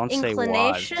 in Don't say was,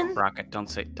 inclination? Rocket. Don't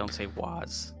say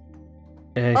was.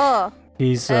 Oh,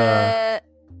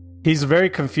 He's very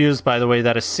confused by the way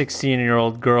that a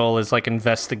 16-year-old girl is like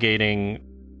investigating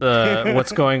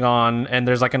what's going on, and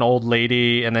there's like an old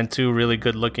lady and then two really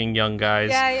good-looking young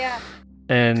guys. yeah.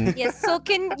 And Yes, so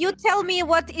can you tell me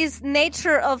what is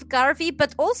nature of Garvey,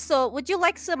 but also, would you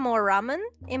like some more ramen?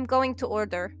 I'm going to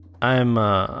order.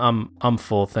 I'm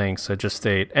full, thanks. I just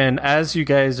ate. And as you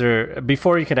guys are,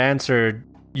 before you could answer,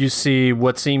 you see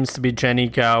what seems to be Jenny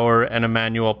Gower and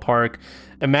Emmanuel Park.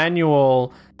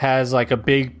 Emmanuel has like a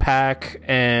big pack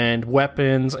and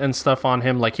weapons and stuff on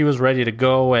him, like he was ready to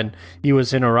go, and he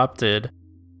was interrupted.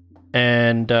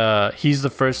 And he's the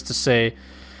first to say,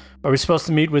 "Are we supposed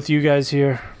to meet with you guys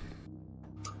here?"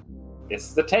 This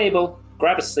is the table.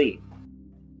 Grab a seat.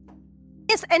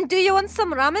 Yes, and do you want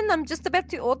some ramen? I'm just about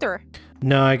to order.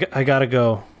 No, I gotta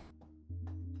go.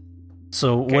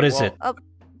 So what is well- it?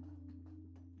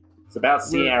 It's about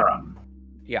Sierra.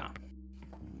 Yeah.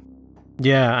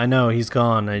 Yeah, I know, he's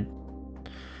gone.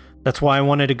 That's why I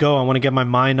wanted to go. I want to get my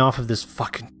mind off of this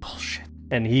fucking bullshit.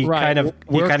 And he Right,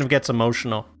 kind of gets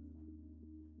emotional.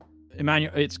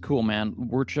 Emmanuel, it's cool, man.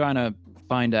 We're trying to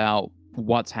find out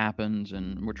what's happened,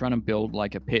 and we're trying to build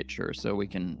like a picture so we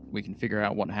can figure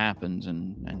out what happens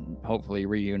and hopefully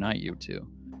reunite you two.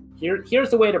 Here's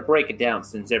the way to break it down,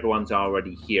 since everyone's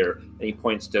already here. And he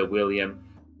points to William.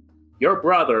 Your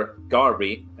brother,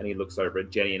 Garvey, and he looks over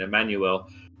at Jenny and Emmanuel,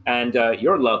 and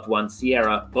your loved one,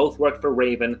 Sierra, both worked for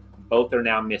Raven. Both are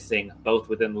now missing, both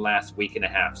within the last week and a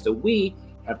half. So we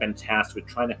have been tasked with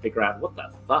trying to figure out what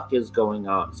the fuck is going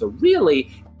on. So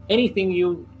really, anything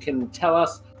you can tell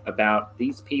us about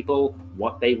these people,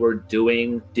 what they were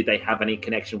doing, did they have any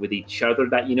connection with each other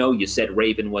that you know? You said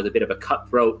Raven was a bit of a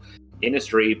cutthroat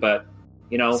industry, but,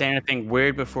 you know... Say anything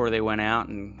weird before they went out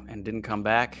and didn't come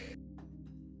back?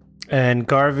 And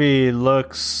Garvey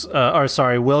looks,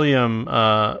 William,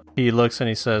 he looks and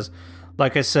he says,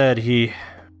 like I said, I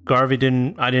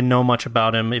didn't know much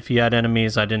about him. If he had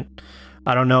enemies, I don't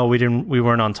know. We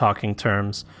weren't on talking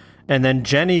terms. And then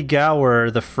Jenny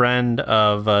Gower, the friend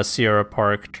of Sierra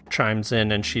Park, chimes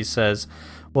in and she says,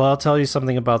 well, I'll tell you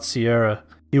something about Sierra.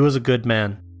 He was a good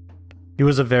man. He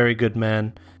was a very good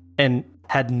man and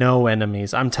had no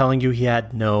enemies. I'm telling you, he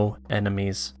had no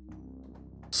enemies.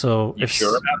 So, you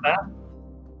sure about that?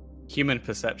 Human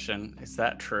perception, is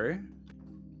that true?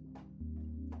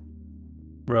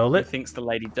 Roll it. He thinks the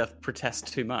lady doth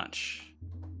protest too much.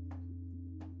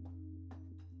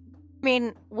 I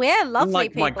mean, we're lovely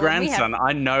Unlike people. my grandson,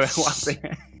 I know what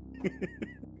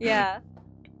Yeah.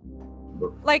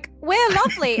 Like, we're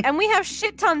lovely, and we have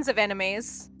shit tons of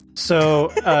enemies.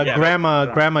 So,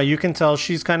 Grandma, you can tell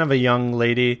she's kind of a young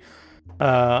lady,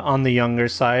 on the younger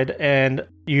side, and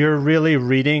you're really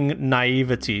reading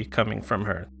naivety coming from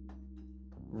her.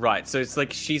 Right, so it's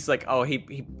like she's like, oh,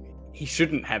 he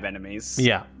shouldn't have enemies.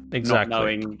 Yeah, exactly. Not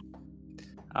knowing.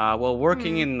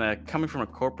 Coming from a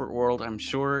corporate world, I'm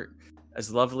sure,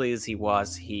 as lovely as he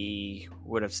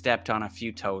would have stepped on a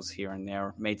few toes here and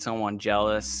there, made someone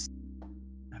jealous,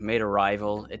 made a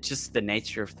rival. It's just the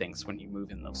nature of things when you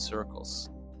move in those circles.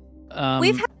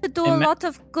 We've had to do a lot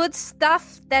of good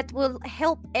stuff that will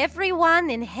help everyone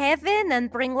in heaven and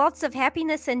bring lots of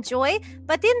happiness and joy.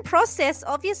 But in process,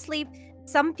 obviously,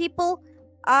 some people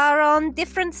are on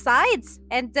different sides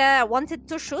and wanted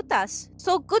to shoot us.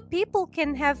 So good people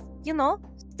can have,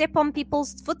 step on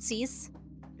people's footsies.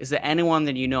 Is there anyone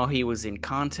that you know he was in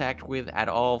contact with at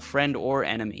all, friend or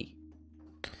enemy?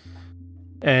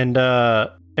 And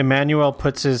Emmanuel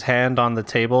puts his hand on the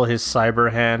table, his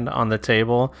cyber hand on the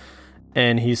table,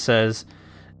 and he says,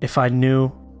 if I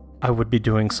knew, I would be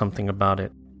doing something about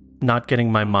it. Not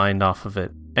getting my mind off of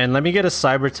it. And let me get a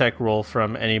cyber tech roll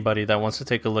from anybody that wants to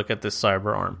take a look at this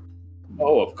cyber arm.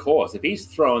 Oh, of course. If he's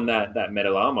throwing that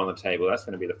metal arm on the table, that's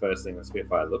going to be the first thing that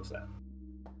Spitfire looks at.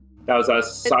 That was a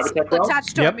cyber tech roll? It's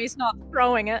attached to him, he's not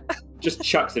throwing it. Just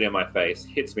chucks it in my face,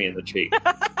 hits me in the cheek.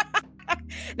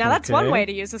 Now that's one way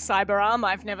to use a cyber arm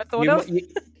I've never thought of.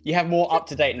 You have more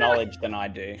up-to-date knowledge than I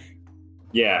do.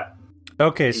 Yeah.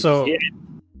 Okay, so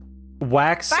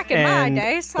Wax Back in my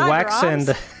day,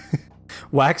 cyber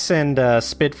Wax and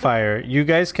Spitfire, you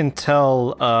guys can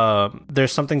tell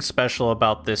there's something special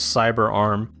about this cyber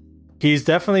arm. He's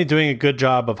definitely doing a good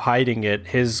job of hiding it.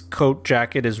 His coat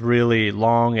jacket is really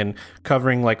long and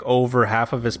covering like over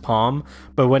half of his palm,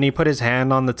 but when he put his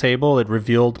hand on the table, it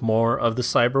revealed more of the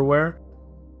cyberware.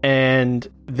 And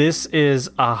this is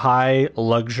a high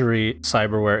luxury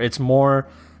cyberware. It's more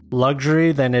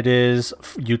luxury than it is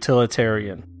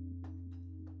utilitarian.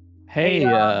 Hey,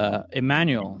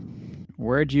 Emmanuel,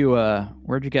 where'd you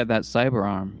get that cyber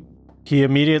arm? He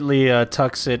immediately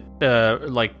tucks it,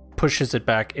 pushes it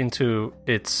back into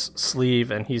its sleeve,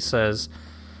 and he says,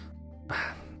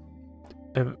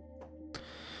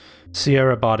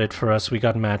 Sierra bought it for us. We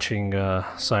got matching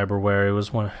cyberware.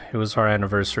 It was our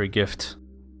anniversary gift.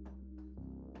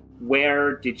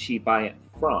 Where did she buy it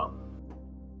from?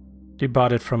 She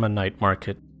bought it from a night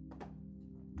market.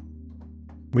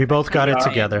 We both got it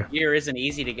together. Gear isn't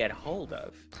easy to get hold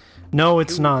of. No,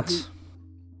 it's not.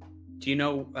 Do you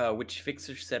know which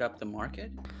fixer set up the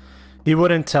market? He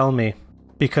wouldn't tell me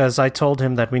because I told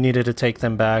him that we needed to take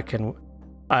them back, and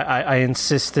I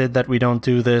insisted that we don't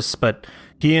do this, but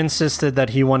he insisted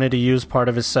that he wanted to use part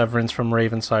of his severance from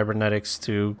Raven Cybernetics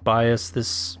to buy us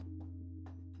this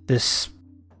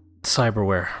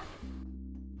cyberware.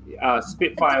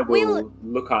 Spitfire will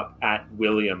look up at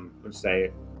William and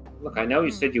say, look, I know you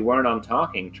said you weren't on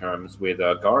talking terms with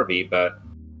Garvey, but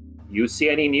you see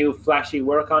any new flashy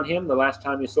work on him the last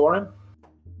time you saw him?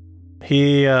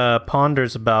 He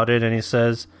ponders about it and he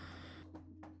says,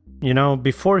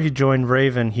 before he joined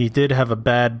Raven, he did have a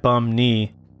bad bum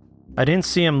knee. I didn't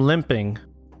see him limping.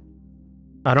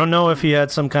 I don't know if he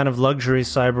had some kind of luxury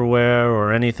cyberware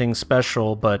or anything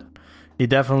special, but he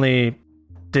definitely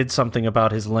did something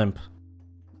about his limp.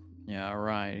 Yeah, all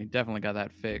right. He definitely got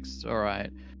that fixed. All right.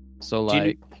 So, Do you-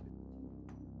 like,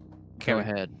 Can go we-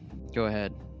 ahead. Go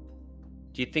ahead.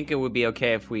 Do you think it would be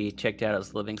okay if we checked out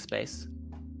his living space?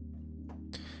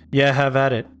 Yeah, have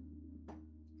at it.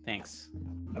 Thanks.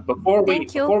 Before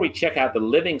Thank you. we check out the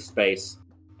living space,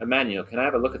 Emmanuel, can I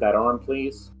have a look at that arm,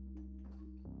 please?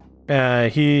 Yeah, Why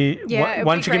it'd don't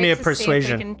be you give me a great to see if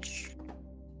we persuasion?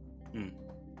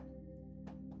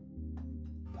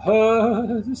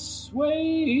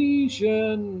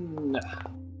 Persuasion.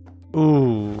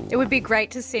 Ooh. It would be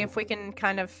great to see if we can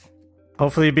kind of.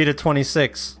 Hopefully you beat a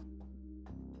 26.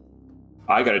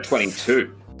 I got a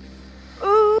 22.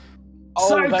 Ooh,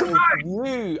 So that good!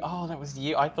 was you. Oh, that was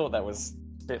you. I thought that was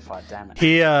Spitfire. Damn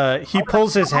it. He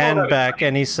pulls his hand that was back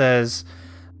and he says,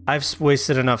 "I've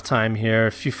wasted enough time here.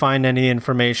 If you find any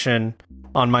information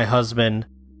on my husband,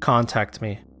 contact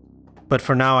me. But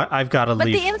for now, I've got to but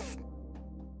leave."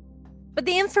 but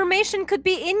the information could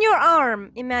be in your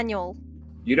arm, Emmanuel.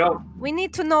 You don't We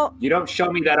need to know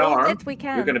show me that all arm. that we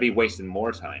can. You're going to be wasting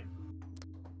more time.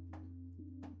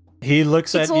 He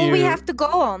looks It's at all you. we have to go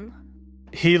on.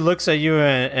 He looks at you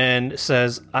and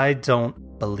says, "I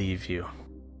don't believe you.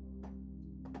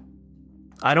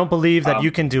 I don't believe that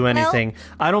you can do anything.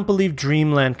 I don't believe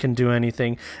Dreamland can do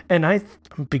anything. And I'm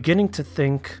beginning to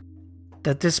think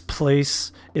that this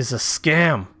place is a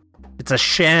scam. It's a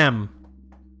sham."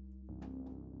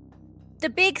 The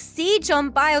big siege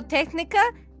on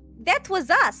Biotechnica, that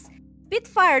was us.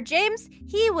 Spitfire James,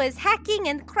 he was hacking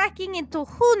and cracking into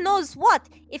who knows what.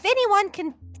 If anyone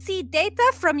can see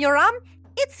data from your arm,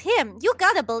 it's him. You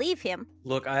gotta believe him.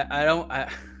 Look, I don't.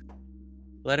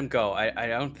 Let him go. I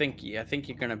don't think. I think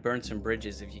you're gonna burn some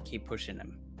bridges if you keep pushing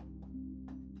him.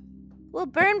 We'll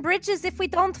burn bridges if we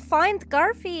don't find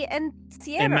Garfy and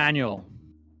Sierra. Emmanuel,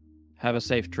 have a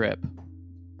safe trip.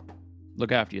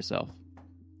 Look after yourself.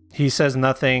 He says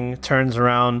nothing, turns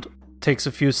around, takes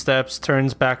a few steps,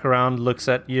 turns back around, looks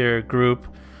at your group,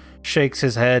 shakes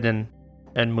his head,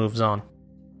 and moves on.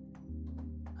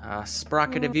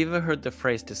 Sprocket, have you ever heard the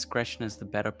phrase "discretion is the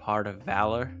better part of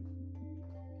valor"?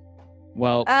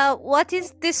 Well, What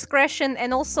is discretion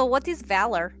and also what is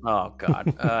valor? Oh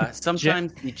God.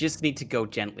 Sometimes you just need to go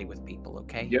gently with people,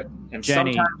 okay? Yep. And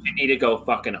Jenny. sometimes you need to go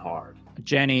fucking hard.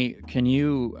 Jenny, can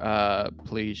you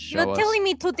please show You're us? telling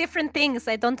me two different things.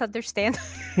 I don't understand.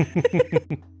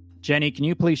 Jenny, can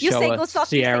you please You show say go us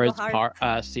soft, you say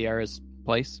go Sierra's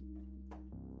place?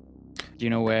 Do you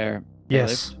know where? they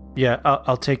Yes. lived? Yeah,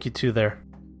 I'll take you to there.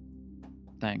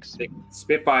 Thanks.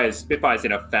 Spitfire's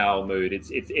in a foul mood.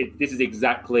 This is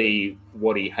exactly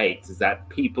what he hates, is that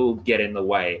people get in the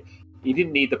way. He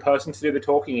didn't need the person to do the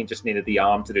talking, he just needed the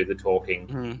arm to do the talking.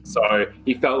 Mhm. So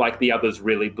he felt like the others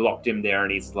really blocked him there,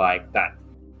 and he's like,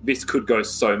 this could go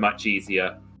so much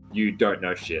easier. You don't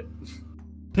know shit.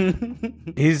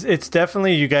 It's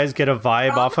definitely, you guys get a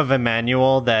vibe off of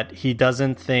Emmanuel that he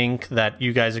doesn't think that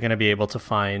you guys are going to be able to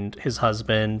find his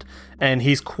husband, and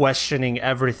he's questioning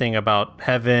everything about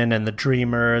heaven and the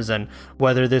dreamers and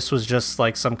whether this was just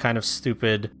like some kind of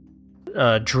stupid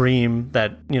dream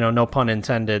that, no pun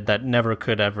intended, that never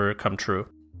could ever come true.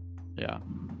 Yeah.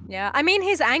 Yeah, I mean,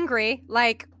 he's angry.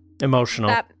 Like, Emotional.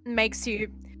 that makes you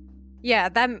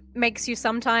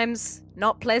sometimes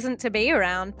not pleasant to be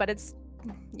around, but it's,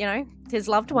 his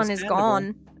loved one is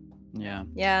gone. Yeah.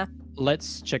 Yeah.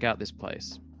 Let's check out this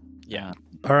place. Yeah.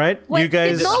 All right, Wait, you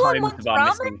guys. did no one Homes want of our ramen?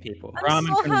 missing people. I'm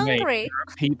Ramen so can wait. hungry.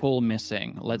 People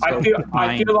missing. Let's I go feel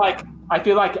find.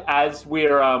 as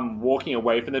we're walking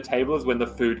away from the table is when the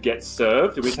food gets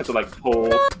served, and we just have to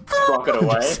pull Sprocket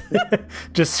away.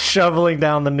 Just shoveling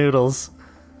down the noodles.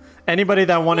 Anybody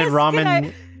that wanted Yes, ramen, can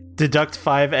I- deduct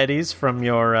 5 eddies from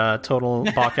your total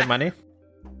pocket money.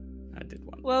 I did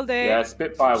one. Well, there. Yeah,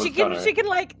 Spitfire was she can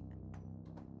gonna.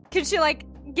 can she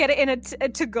get it in a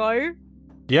to go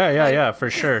Yeah, for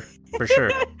sure. For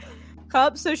sure.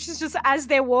 cup? So she's just, as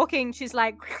they're walking, she's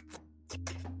like,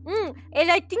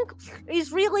 and I think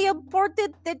it's really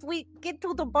important that we get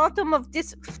to the bottom of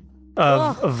this.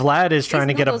 Vlad is trying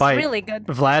to These get a noodles bite. really good.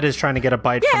 Vlad is trying to get a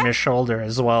bite Yeah. from your shoulder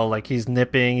as well. Like he's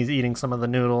nipping, he's eating some of the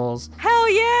noodles. Hell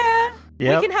yeah!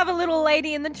 Yep. We can have a little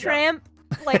lady in the tramp,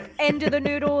 end of the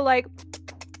noodle,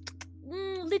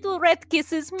 little red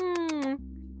kisses.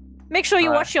 Make sure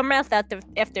you wash your mouth after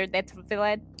that,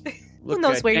 Vlad. Who Look,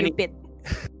 knows where Jenny, you bit?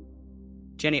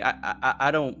 Jenny,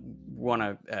 I don't want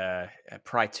to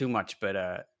pry too much,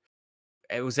 but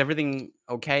was everything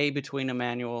okay between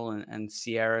Emmanuel and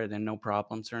Sierra? Then no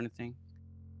problems or anything?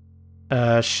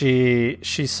 She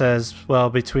says, well,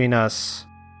 between us,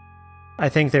 I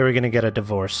think they were going to get a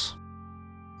divorce.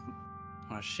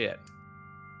 Oh shit.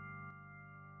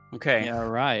 Okay. Yeah,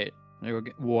 right.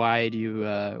 Why do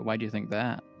you think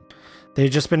that? They've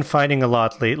just been fighting a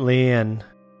lot lately, and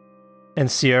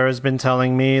Sierra's been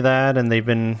telling me that, and they've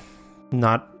been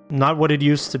not what it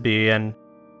used to be, and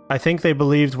I think they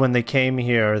believed when they came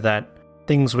here that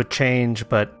things would change,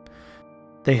 but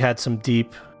they had some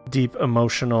deep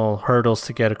emotional hurdles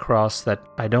to get across that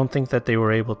I don't think that they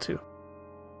were able to.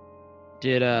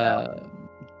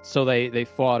 So they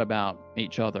fought about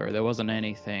each other. There wasn't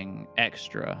anything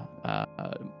extra,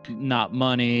 not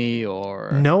money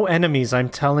or No enemies, I'm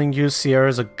telling you,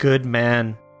 Sierra's a good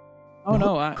man. Oh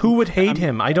no! Who would hate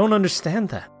him? I don't understand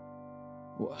that.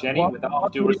 Jenny, with all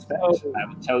due respect, I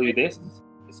will tell you this.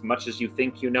 As much as you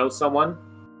think you know someone,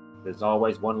 there's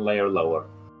always one layer lower.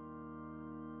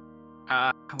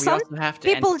 We Some also have to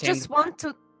People entertain just want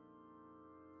to.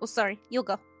 Oh, sorry. You'll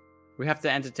go. We have to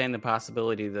entertain the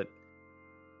possibility that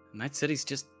Night City's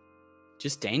just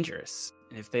dangerous.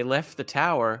 And if they left the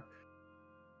tower,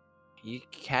 you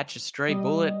could catch a stray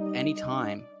bullet any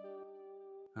time.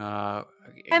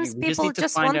 Sometimes we people need to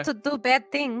just find want out- to do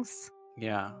bad things.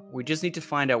 Yeah, we just need to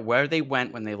find out where they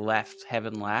went when they left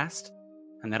Heaven last,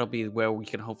 and that'll be where we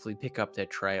can hopefully pick up their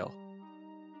trail.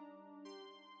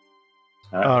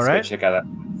 All Let's go right. check out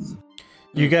that.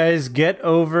 You guys get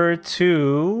over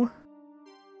to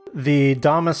the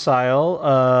domicile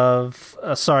of...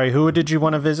 sorry, who did you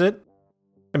want to visit?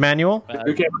 Emmanuel?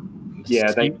 Who gave?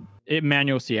 Yeah, they.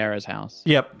 Emmanuel Sierra's house.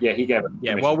 Yep. Yeah, he gave it.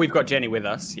 Yeah, permission. well, we've got Jenny with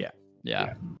us. Yeah.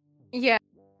 Yeah. Yeah.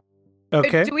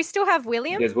 Okay. Do we still have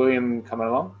William? Is William coming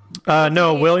along? No,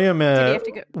 Did he- William. did he have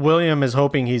to go? William is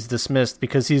hoping he's dismissed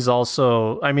because he's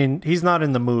also. I mean, he's not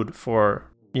in the mood for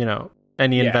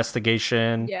any Yeah.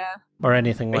 investigation Yeah. or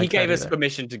anything like He that. gave us either.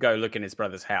 permission to go look in his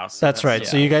brother's house. That's right.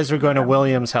 So yeah. you guys were going to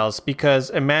William's house because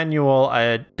Emmanuel,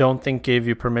 I don't think, gave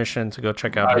you permission to go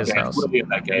check out his Okay, house. William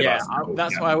that gave Yeah, us.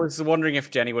 that's why I was wondering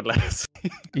if Jenny would let us.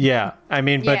 Yeah, I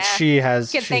mean, but Yeah. she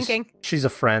has. Good she's, thinking. she's a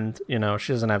friend. She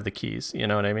doesn't have the keys. You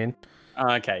know what I mean?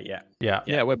 Okay, yeah. Yeah.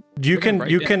 Yeah, You we're can gonna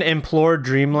you break can implore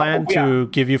Dreamland Oh, yeah. to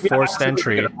give you Yeah, forced absolutely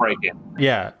entry. gonna break in.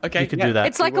 Yeah. Okay, You could yeah. do that.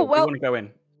 It's like we a want to go in.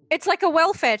 It's like a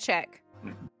welfare check.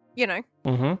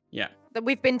 Mm-hmm. That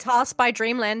we've been tasked by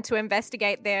Dreamland to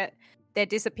investigate their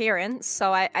disappearance.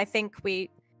 So I think we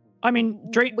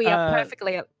we are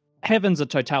perfectly. Heaven's a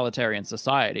totalitarian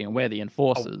society, and we're the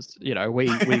enforcers.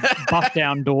 We bust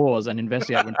down doors and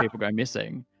investigate when people go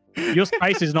missing. Your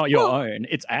space is not your own;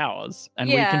 it's ours, and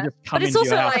we Yeah, can just come but it's into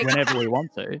your also house like- whenever we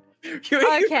want to. You're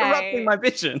Okay. corrupting my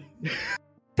vision.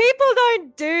 People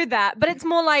don't do that, but it's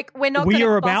more like we're not We going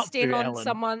are to about bust in to, on Ellen.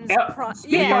 someone's. Yeah.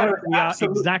 Yeah. We are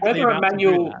exactly whether about to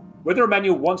do that. Whether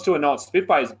Emmanuel wants to or not,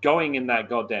 Spitfire is going in that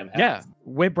goddamn house. Yeah,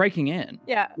 we're breaking in.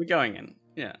 Yeah. We're going in.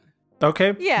 Yeah.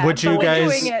 Okay. Yeah. Would but you we're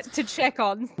guys? doing it to check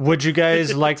on. Would you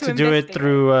guys like To to do it investigate.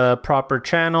 through proper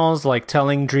channels, like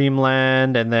telling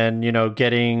Dreamland, and then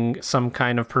getting some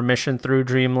kind of permission through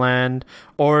Dreamland,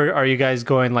 or are you guys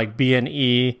going like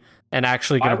B&E and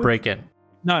actually going I to would- break in?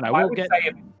 No, I we'll would get.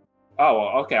 say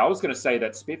okay. I was going to say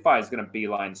that Spitfire is going to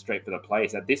beeline straight for the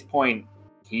place. At this point,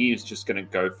 he's just going to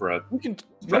go for a. We can.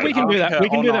 Well, we can do that. We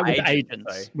can do that with agents.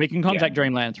 agents. We can contact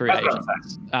Dreamland through That's what I'm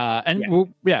agents, and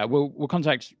Yeah. we'll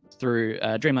contact through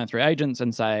Dreamland through agents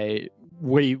and say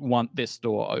we want this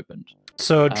store opened.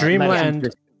 So let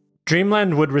us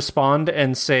Dreamland would respond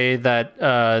and say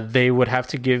that they would have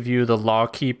to give you the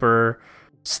lawkeeper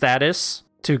status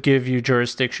to give you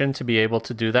jurisdiction to be able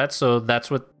to do that. So that's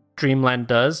what Dreamland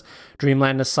does.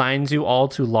 Dreamland assigns you all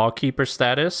to lawkeeper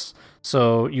status.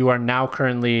 So you are now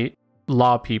currently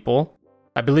law people.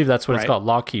 I believe that's what it's Right. called,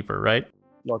 lawkeeper, right?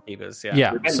 Lawkeepers, yeah.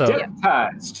 Yeah. And So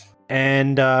deputized.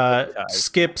 and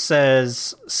Skip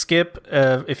says,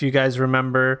 if you guys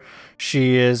remember,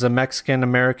 she is a Mexican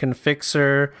American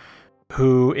fixer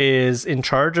who is in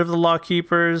charge of the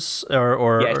lawkeepers,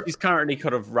 or Yeah, she's currently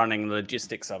kind of running the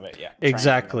logistics of it, yeah.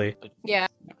 Exactly. Yeah.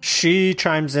 she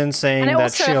chimes in saying And I that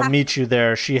also she'll have- meet you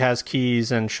there. She has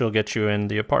keys and she'll get you in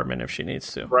the apartment if she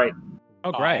needs to. Right.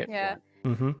 Oh, great! Yeah.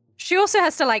 Mm-hmm. She also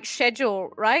has to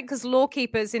schedule, right? Because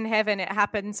lawkeepers in heaven, it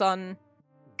happens on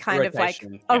kind of like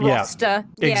Rotation, a yeah. roster.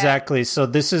 Yeah. Exactly. So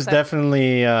this is So-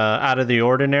 definitely out of the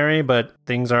ordinary, but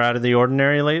things are out of the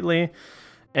ordinary lately.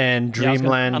 And Yeah, I was gonna-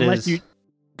 Dreamland unless is. you-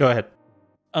 Go ahead.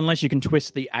 Unless you can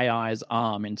twist the AI's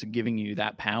arm into giving you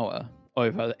that power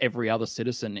over every other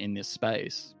citizen in this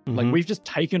space. Like Mhm. we've just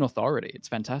taken authority. It's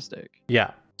fantastic.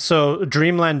 Yeah. So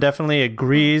Dreamland definitely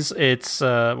agrees. It's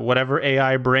whatever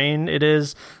AI brain it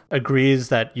is agrees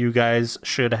that you guys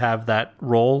should have that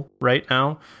role right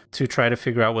now to try to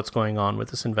figure out what's going on with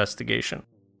this investigation.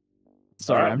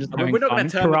 Sorry, Alright. I'm just I mean, having we're not fun. going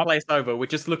to turn the place over. We're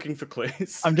just looking for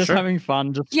clues. I'm just Sure. having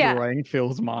fun destroying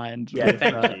Phil's mind. Yeah, with,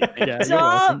 thank you. Thank you. Yeah, you're Stop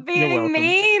welcome. You're being welcome.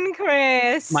 mean,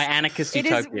 Chris. My anarchist It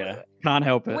is- utopia. Can't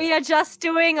help it. We are just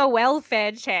doing a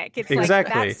welfare check. It's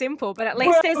Exactly. like that simple, but at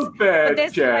least there's. Welfare but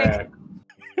there's, check.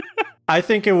 I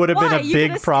think it would have been Why? a You gonna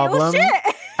big steal problem.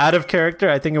 shit? Out of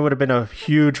character, I think it would have been a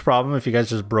huge problem if you guys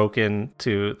just broke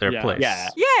into their Yeah. place. Yeah.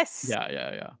 Yes.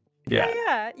 Yeah.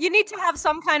 Yeah. You need to have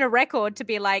some kind of record to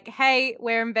be like, hey,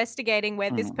 we're investigating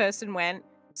where this person went,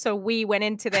 so we went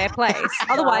into their place.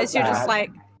 Otherwise, you're just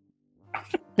like,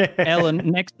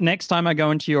 Ellen, next time I go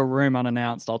into your room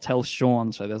unannounced, I'll tell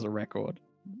Sean so there's a record.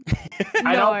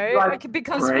 I no, don't like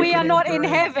because we breaking are not in into-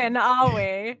 heaven, are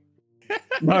we?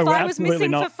 No, If we're I was absolutely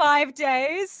missing not. for 5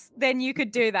 days, then you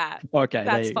could do that. Okay, there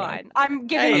That's you go. fine. I'm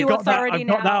giving I've you got that, authority I've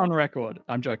now. got that on record.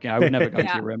 I'm joking. I would never go into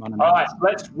Yeah. your room All right, unannounced.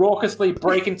 let's raucously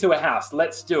break into a house.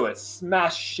 Let's do it.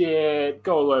 Smash shit.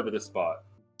 Go all over the spot.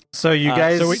 So you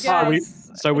guys, so we- Yes,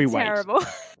 so we it's wait. Terrible.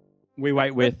 We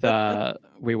wait with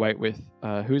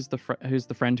who's the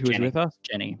friend who was Jenny. with us?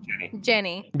 Jenny.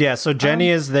 Jenny. yeah. So Jenny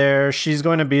is there. She's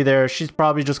going to be there. She's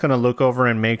probably just going to look over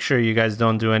and make sure you guys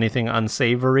don't do anything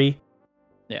unsavory.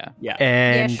 Yeah. Yeah.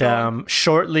 And sure.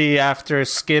 shortly after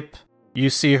Skip, you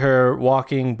see her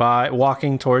walking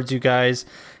towards you guys,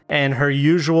 and her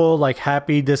usual like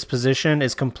happy disposition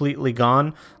is completely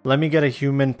gone. Let me get a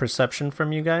human perception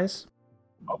from you guys.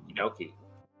 Okie dokie.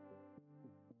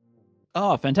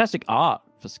 Oh, fantastic art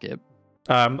for Skip.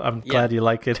 I'm glad you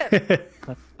like it.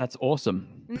 That's awesome.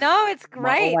 No, it's All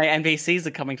great. my NPCs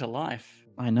are coming to life.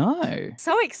 I know.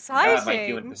 So My human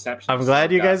exciting. perception I'm is glad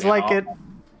so you guys goddamn like it. awful.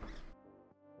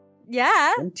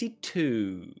 Yeah.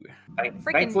 22. Freaking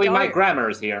Thankfully, my dope. grammar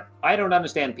is here. I don't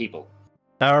understand people.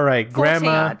 All right, 14.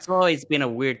 Grandma, It's always been a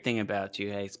weird thing about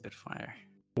you, hey, Spitfire.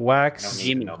 Wax. No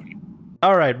need to know people.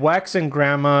 All right, Wax and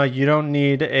Grandma, you don't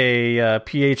need a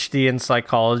PhD in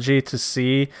psychology to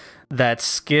see that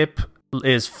Skip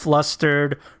is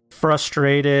flustered,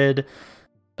 frustrated,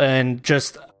 and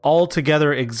just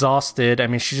altogether exhausted. I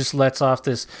mean, she just lets off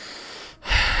this,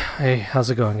 hey, how's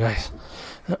it going, guys?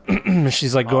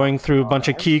 She's like going through a bunch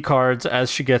of key cards as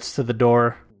she gets to the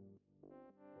door.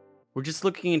 We're just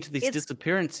looking into these It's-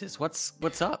 disappearances.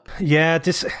 What's up? Yeah,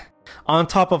 this on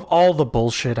top of all the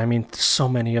bullshit. I mean, so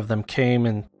many of them came,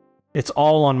 and it's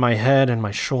all on my head and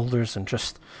my shoulders. And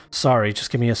just sorry, just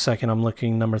give me a second. I'm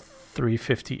looking number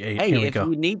 358. Hey, Here we if go.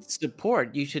 you need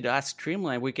support, you should ask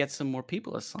Streamline. We get some more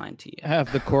people assigned to you.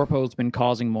 Have the corpos been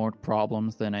causing more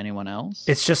problems than anyone else?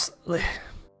 It's just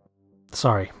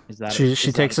sorry. Is that She is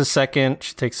that takes a second.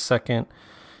 She takes a second.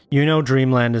 You know,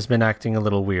 Dreamland has been acting a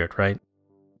little weird, right?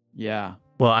 Yeah.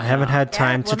 Well, I haven't had Yeah,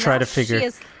 time to well, try now to figure. she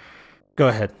is- Go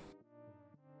ahead.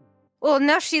 Well,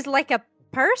 now she's like a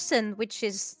person, which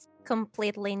is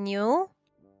completely new.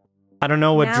 I don't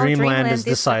know what Now Dreamland has is a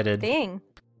decided. thing.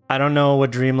 I don't know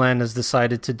what Dreamland has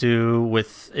decided to do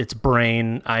with its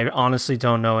brain. I honestly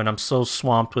don't know, and I'm so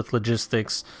swamped with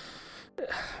logistics.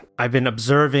 I've been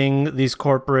observing these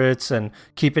corporates and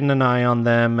keeping an eye on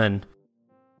them, and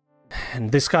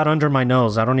this got under my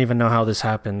nose. I don't even know how this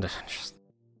happened. Just,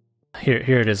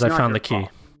 here it is. It's I not found your the key. fault.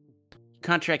 You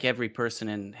can't track every person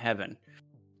in heaven.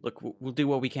 Look, we'll do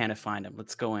what we can to find them.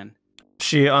 Let's go in.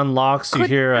 She unlocks. You Could-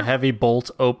 hear a heavy bolt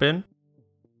open.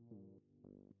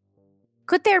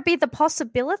 Could there be the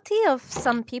possibility of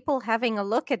some people having a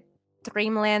look at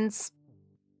Dreamland's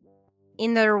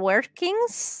inner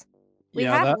workings? We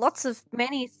Yeah, have that- lots of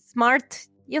many smart,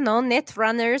 net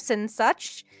runners and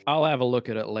such. I'll have a look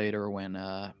at it later when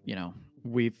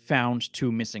we've found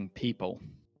 2 missing people.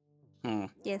 Hmm.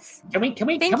 Yes. Can we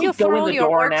Thank you go for in all the your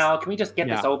door work. now? Can we just get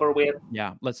this Yeah. over with?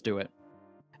 Yeah, let's do it.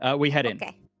 We head in.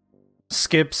 Okay.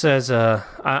 Skip says,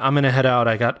 I'm gonna head out.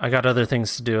 I got other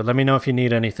things to do. Let me know if you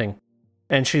need anything."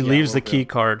 And she Yeah, leaves will the key do.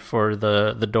 card for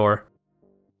the door,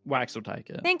 Wax will take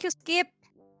it. Thank you, Skip.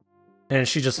 and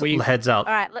she just We- heads out.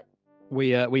 All right.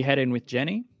 We head in with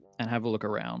Jenny and have a look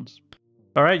around.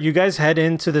 All right, you guys head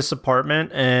into this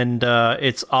apartment, and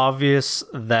it's obvious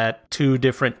that 2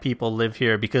 different people live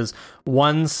here because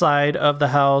one side of the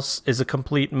house is a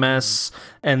complete mess,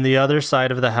 and the other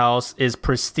side of the house is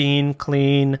pristine,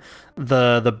 clean.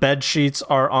 The bed sheets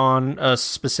are on a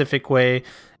specific way,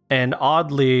 and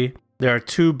oddly, there are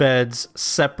 2 beds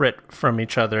separate from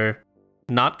each other,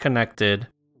 not connected.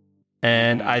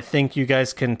 And I think you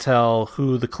guys can tell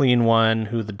who the clean one,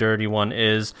 who the dirty one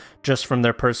is, just from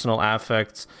their personal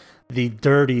affects. The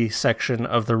dirty section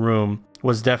of the room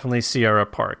was definitely Sierra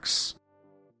Parks.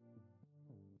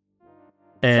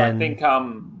 So I And think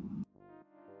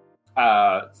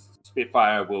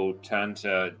Spitfire will turn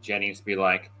to Jenny to be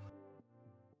like,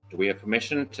 Do we have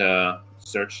permission to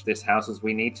search this house as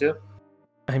we need to?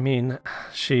 I mean,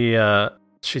 she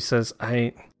says,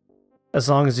 as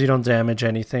long as you don't damage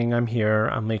anything, I'm here.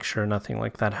 I'll make sure nothing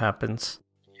like that happens.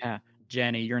 Yeah,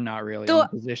 Jenny, you're not really in a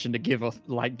position to give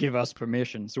us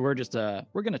permission, so we're just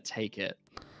we're gonna take it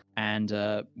and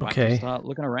Okay. start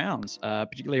looking around,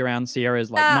 particularly around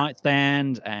Sierra's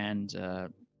nightstand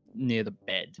and near the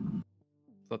bed.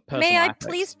 For May I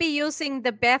personal please be using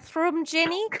the bathroom,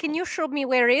 Jenny? Can you show me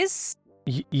where it is?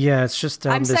 Yeah, it's just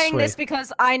down I'm this saying way. this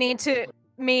because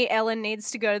Ellen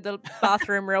needs to go to the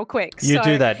bathroom real quick. You so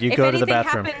do that. You go to the if anything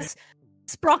bathroom. happens,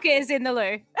 Sprocket is in the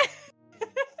loo.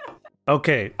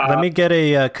 Okay, let me get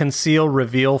a conceal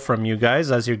reveal from you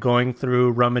guys as you're going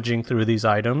through, rummaging through these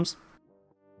items.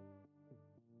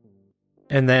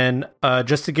 And then,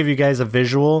 just to give you guys a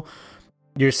visual,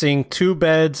 you're seeing 2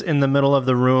 beds in the middle of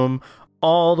the room,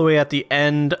 all the way at the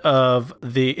end of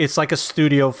it's like a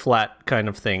studio flat kind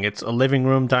of thing. It's a living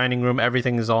room, dining room,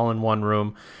 everything is all in one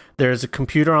room. There's a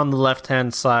computer on the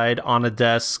left-hand side on a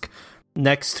desk.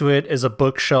 Next to it is a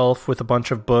bookshelf with a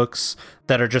bunch of books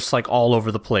that are just like all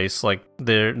over the place. Like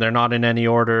they're not in any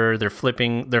order. They're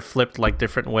flipped like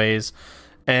different ways.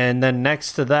 And then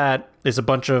next to that is a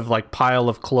bunch of like pile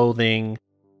of clothing,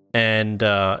 and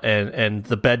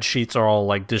the bed sheets are all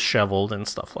like disheveled and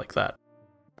stuff like that.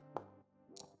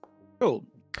 Cool.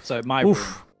 So my room.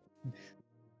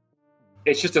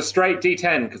 It's just a straight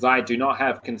D10 because I do not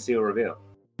have conceal reveal.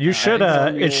 You should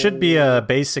it should be a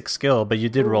basic skill, but you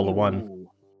did roll a 1.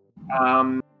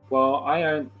 Well, I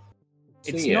don't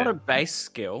see It's it. not a base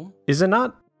skill. Is it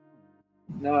not?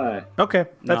 No. Okay,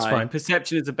 that's No, fine.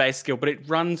 Perception is a base skill, but it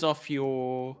runs off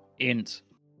your Int.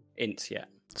 yeah.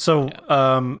 So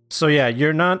yeah,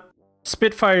 you're not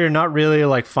Spitfire, you're not really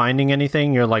like finding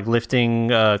anything. You're like lifting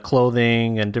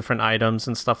clothing and different items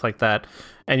and stuff like that,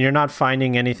 and you're not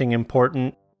finding anything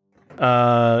important.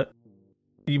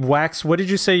 Wax, what did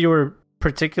you say you were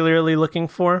particularly looking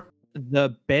for?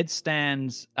 The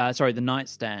bedstand, the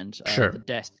nightstand. Sure. The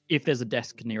desk, if there's a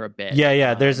desk near a bed.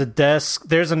 Yeah, there's a desk.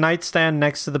 There's a nightstand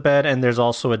next to the bed, and there's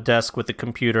also a desk with a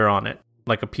computer on it,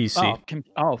 like a PC.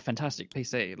 Oh, fantastic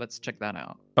PC. Let's check that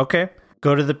out. Okay,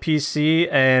 go to the PC,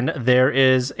 and there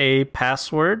is a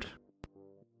password.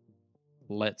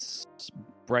 Let's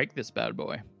break this bad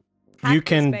boy. You Hack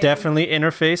can this, baby. definitely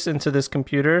interface into this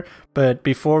computer, but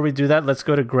before we do that, let's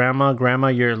go to Grandma. Grandma,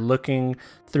 you're looking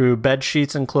through bed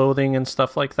sheets and clothing and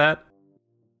stuff like that.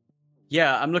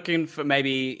 Yeah, I'm looking for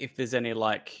maybe if there's any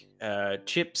like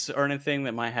chips or anything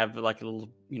that might have like a little,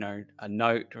 a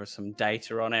note or some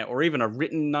data on it, or even a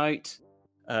written note,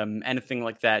 anything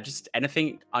like that. Just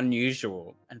anything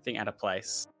unusual, anything out of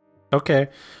place. Okay.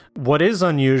 What is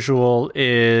unusual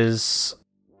is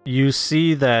you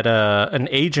see that an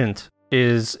agent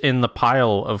is in the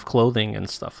pile of clothing and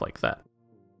stuff like that.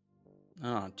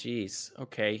 Oh, geez.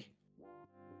 Okay.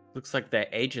 Looks like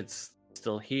the agent's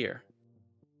still here.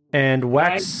 And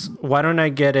Wax, why don't I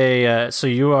get a... so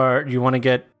you want to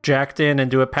get jacked in and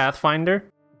do a Pathfinder?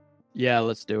 Yeah,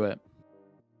 let's do it.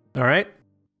 All right.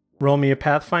 Roll me a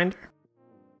Pathfinder.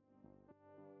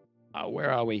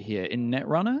 Where are we here? In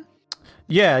Netrunner?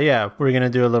 Yeah. We're going to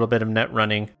do a little bit of net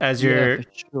running as you're Yeah, for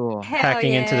sure. Hell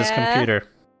hacking into this yeah. computer.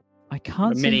 I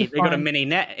can't seem They to got a find mini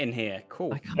net in here.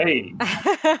 Cool. I can't Hey.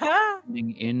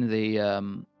 find in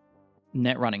the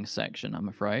net running section, I'm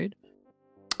afraid.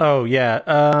 Oh,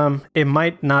 yeah. It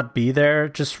might not be there.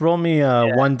 Just roll me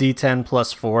 1d10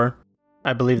 plus 4.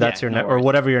 I believe that's Yeah, your no net, or worries.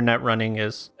 whatever your net running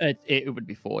is. It would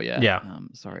be 4, yeah. Yeah.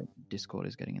 Sorry, Discord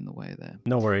is getting in the way there.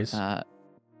 No worries.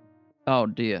 Oh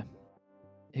dear.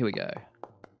 Here we go.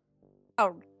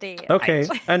 Oh dear. Okay,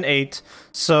 an 8.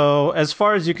 So, as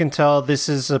far as you can tell, this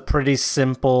is a pretty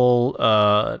simple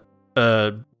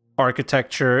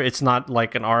architecture. It's not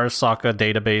like an Arasaka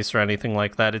database or anything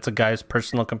like that. It's a guy's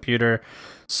personal computer.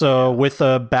 So, with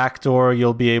a backdoor,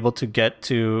 you'll be able to get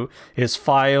to his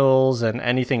files and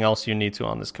anything else you need to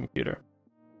on this computer.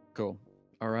 Cool.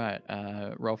 All right.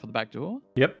 Roll for the back door.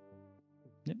 Yep.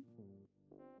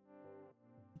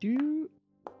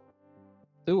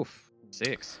 Oof.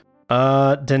 6.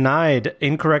 Denied.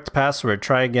 Incorrect password.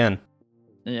 Try again.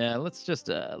 Yeah, let's just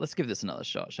let's give this another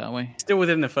shot, shall we? Still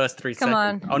within the first 3 Come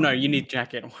seconds. on. Oh no, you need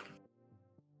jacket.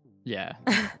 Yeah,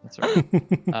 that's right.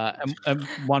 And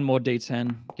one more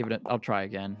D10. Give it. I'll try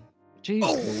again.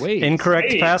 Jeez Louise.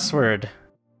 Incorrect Hey. password.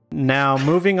 Now,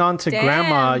 moving on to Damn,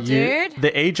 Grandma, dude.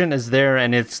 the agent is there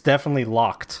and it's definitely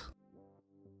locked.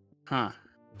 Huh.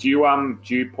 Do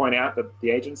you point out that the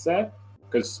agent's there?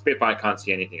 Because Spitfire can't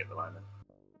see anything at the moment.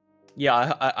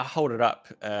 Yeah, I hold it up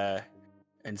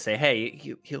and say, hey,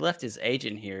 he left his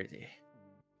agent here.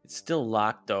 It's still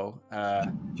locked though.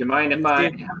 Do you mind if I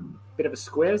have a bit of a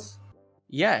squiz?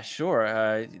 Yeah, sure.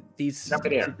 Chuck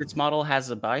it in. This model has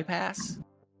a bypass.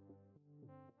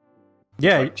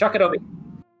 Yeah, Chuck it over.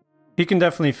 he can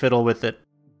definitely fiddle with it.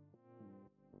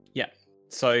 Yeah.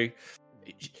 So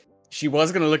she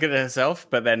was going to look at it herself,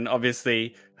 but then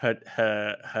obviously her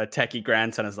techie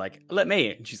grandson is like, "Let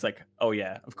me," and she's like, "Oh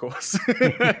yeah, of course."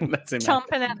 That's him.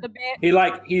 Chomping at the bit. He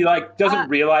doesn't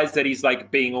realize that he's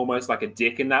like being almost like a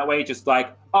dick in that way. Just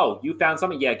like, oh, you found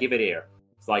something? Yeah, give it here.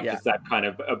 It's like just that kind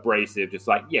of abrasive. Just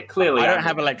like, yeah, clearly. I don't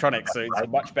have electronics, so it's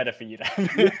much better for you to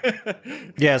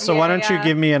have. Yeah, so why don't you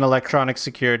give me an electronic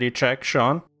security check,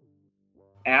 Sean?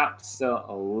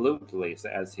 Absolutely. So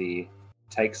as he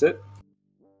takes it.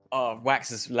 Oh, Wax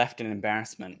is left in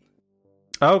embarrassment.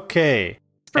 Okay.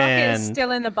 Sprocket is still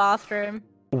in the bathroom.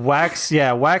 Wax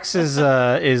is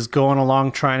going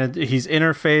along he's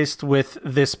interfaced with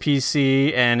this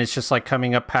PC and it's just like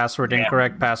coming up password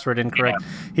incorrect.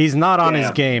 He's not on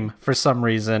his game for some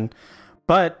reason.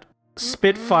 But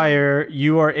Spitfire,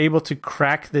 you are able to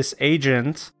crack this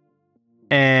agent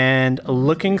and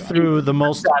looking through the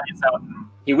most...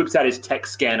 He whips out his tech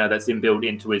scanner that's inbuilt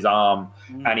into his arm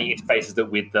and he interfaces it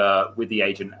with the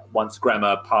agent. Once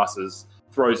Grammar passes,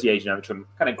 throws the agent over to him,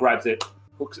 kind of grabs it,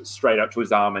 hooks it straight up to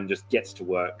his arm and just gets to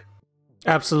work.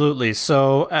 Absolutely.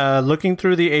 So looking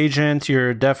through the agent,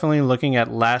 you're definitely looking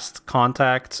at last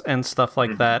contacts and stuff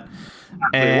like that.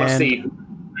 And we want to see who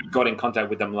got in contact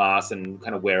with them last and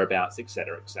kind of whereabouts,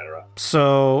 etc., etc.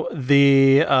 So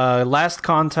the last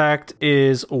contact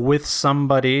is with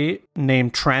somebody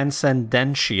named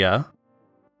Transcendentia.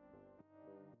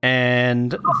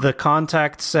 And the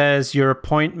contact says your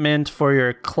appointment for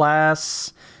your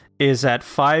class is at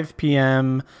 5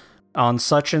 p.m. on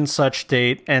such and such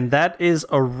date, and that is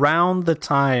around the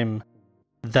time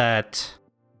that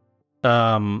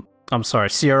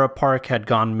Sierra Park had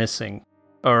gone missing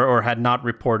or had not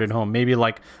reported home. Maybe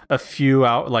like a few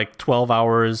out, like 12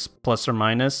 hours plus or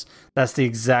minus. That's the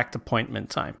exact appointment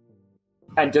time.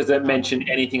 And does it mention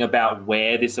anything about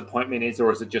where this appointment is,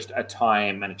 or is it just a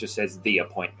time and it just says the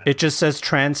appointment? It just says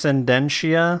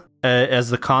Transcendentia as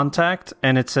the contact,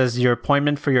 and it says your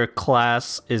appointment for your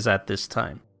class is at this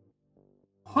time.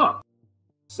 Huh.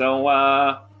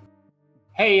 So,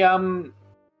 hey,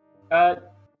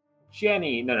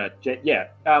 Jenny,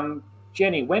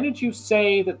 Jenny, when did you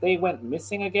say that they went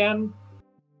missing again?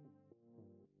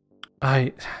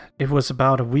 It was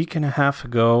about a week and a half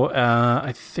ago.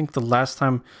 I think the last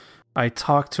time I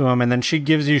talked to him, and then she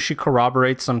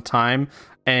corroborates some time,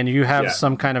 and you have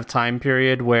some kind of time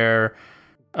period where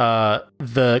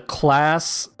the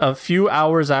class, a few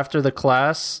hours after the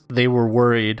class, they were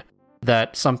worried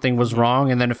that something was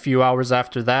wrong, and then a few hours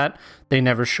after that, they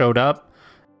never showed up,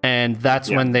 and that's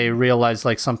when they realized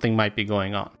like something might be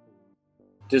going on.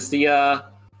 Does the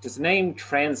name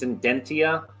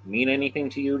Transcendentia mean anything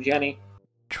to you, Jenny?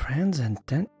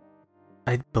 Transcendent?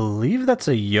 I believe that's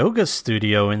a yoga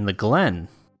studio in the Glen.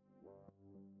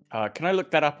 Can I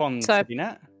look that up on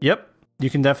CityNet? Yep, you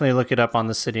can definitely look it up on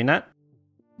the CityNet.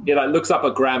 Yeah, like looks up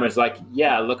a grammar. It's like,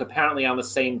 yeah, look, apparently on the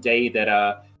same day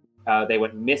that they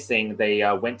went missing, they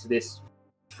went to this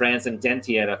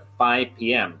Transcendentia at 5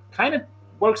 p.m. Kind of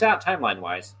works out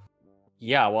timeline-wise.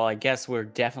 Yeah, well, I guess we're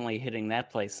definitely hitting that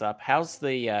place up. How's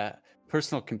the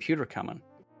personal computer coming?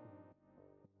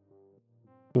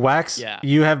 Wax,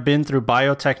 you have been through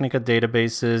Biotechnica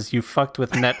databases, you fucked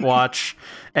with NetWatch,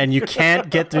 and you can't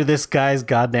get through this guy's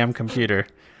goddamn computer.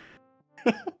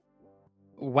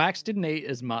 Wax didn't eat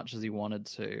as much as he wanted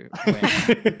to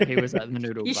when he was at the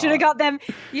noodle bar. You should have got them.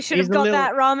 You should have got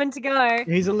that ramen to go.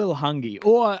 He's a little hungry.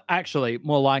 Or actually,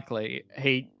 more likely,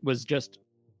 he was just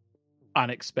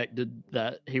unexpected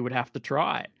that he would have to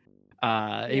try.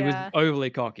 He was overly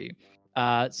cocky.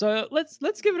 So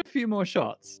let's give it a few more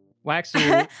shots. Wax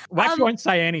won't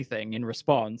say anything in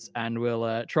response, and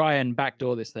we'll try and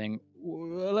backdoor this thing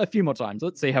a few more times.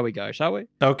 Let's see how we go, shall we?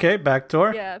 Okay,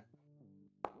 backdoor. Yeah.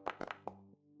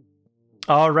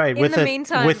 All right, with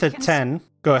a 10.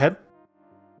 Go ahead.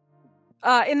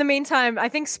 In the meantime, I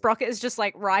think Sprocket is just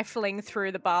like rifling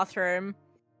through the bathroom,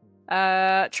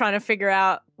 trying to figure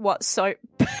out what soap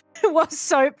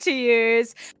to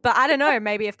use. But I don't know,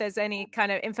 maybe if there's any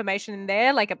kind of information in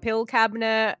there, like a pill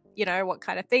cabinet, what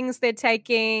kind of things they're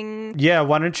taking. Yeah,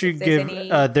 why don't you give...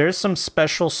 there's some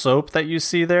special soap that you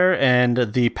see there,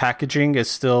 and the packaging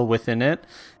is still within it.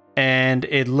 And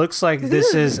it looks like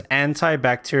this is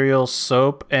antibacterial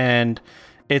soap, and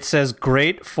it says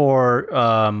great for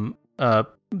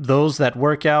those that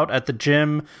work out at the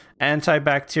gym,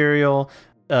 antibacterial,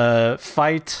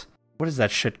 fight... What is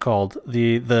that shit called?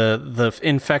 The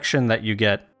infection that you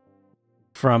get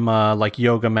from like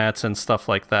yoga mats and stuff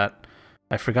like that.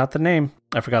 I forgot the name.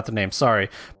 Sorry,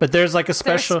 but there's like a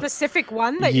special specific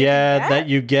one that that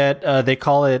you get. They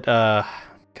call it.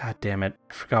 God damn it!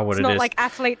 I forgot what it's it not is. like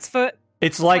athlete's foot.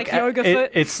 It's like yoga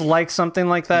foot. It's like something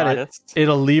like that.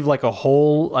 It'll leave like a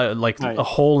hole, a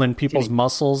hole in people's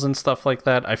muscles and stuff like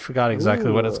that. I forgot exactly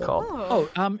what it's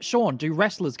called. Sean, do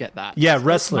wrestlers get that? Yeah,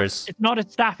 wrestlers. It's not a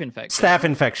staph infection. Staph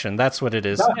infection. That's what it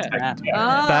is.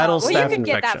 Battle staph you can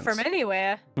get that infections. from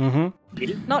anywhere.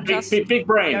 Mm-hmm. Not just big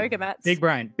brain. yoga mats. Big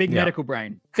medical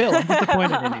brain. Phil, I'm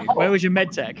disappointed in you. Where was your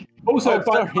med tech? Also,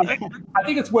 I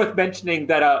think it's worth mentioning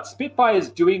that Spitfire is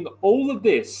doing all of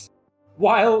this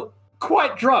while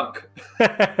quite drunk.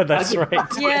 That's right.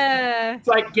 Yeah. It's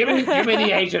like, give me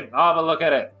the agent. I'll have a look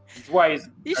at it. It's why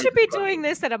you should be doing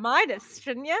this at a Midas,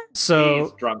 shouldn't you?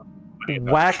 He's drunk.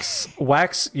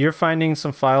 Wax, you're finding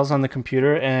some files on the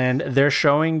computer, and they're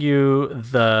showing you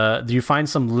you find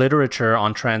some literature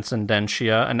on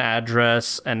Transcendentia, an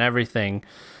address and everything,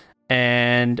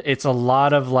 and it's a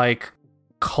lot of like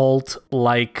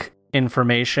cult-like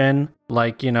information,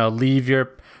 like, you know, leave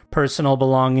your personal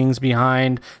belongings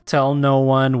behind, tell no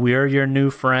one, we're your new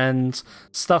friends,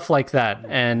 stuff like that.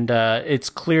 And it's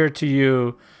clear to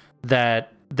you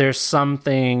that there's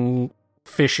something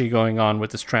fishy going on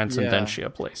with this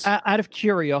Transcendentia place. Out of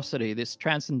curiosity, this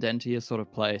Transcendentia sort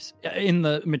of place, in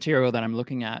the material that I'm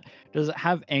looking at, does it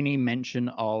have any mention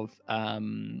of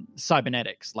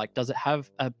cybernetics? Like, does it have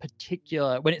a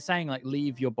particular, when it's saying like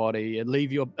leave your body and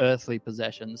leave your earthly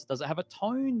possessions, does it have a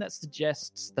tone that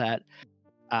suggests that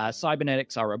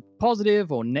cybernetics are a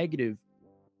positive or negative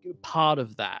part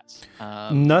of that?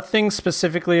 Nothing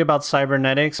specifically about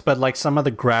cybernetics, but like some of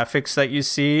the graphics that you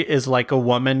see is like a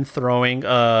woman throwing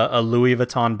a Louis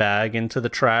Vuitton bag into the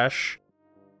trash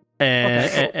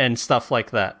and stuff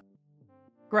like that.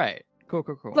 Great. Cool.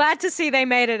 Glad to see they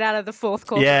made it out of the fourth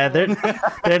quarter. Yeah, they're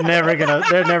never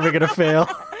gonna fail.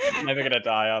 Never gonna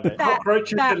die, are they?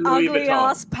 That ugly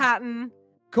ass pattern.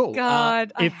 Cool.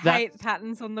 God, I hate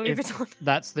patterns on Louis Vuitton.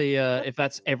 That's if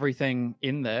that's everything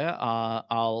in there,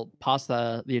 I'll pass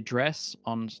the address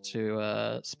on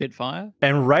to Spitfire.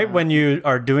 And right when you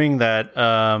are doing that,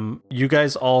 you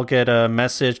guys all get a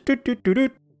message. Doot, doot, doot,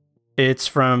 doot. It's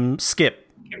from Skip.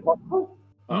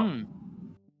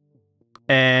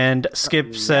 And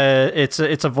Skip says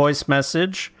it's a voice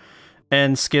message,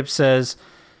 and Skip says,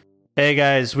 "Hey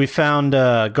guys, we found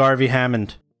Garvey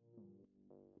Hammond."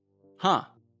 Huh.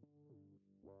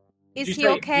 Is he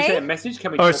okay? Did you say a message?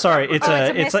 Can we sorry. It's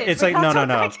it's like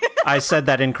no. I said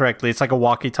that incorrectly. It's like a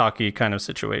walkie-talkie kind of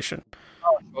situation.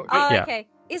 Yeah. Okay.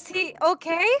 Is he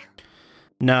okay?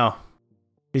 No,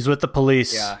 he's with the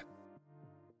police. Yeah.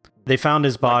 They found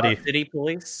his body. City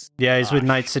police? Yeah, he's with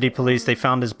Night City Police. They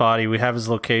found his body. We have his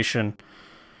location.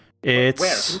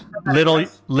 It's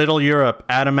Little Europe,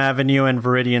 Adam Avenue and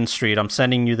Viridian Street. I'm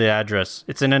sending you the address.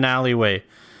 It's in an alleyway.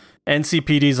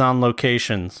 NCPD's on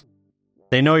locations.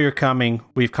 They know you're coming.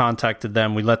 We've contacted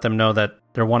them. We let them know that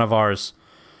they're one of ours.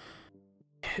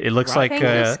 It looks like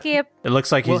Skip. it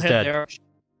looks like he's dead.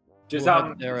 We'll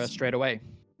head there straight away.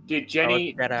 Did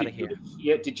Jenny get out of here?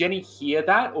 Did Jenny hear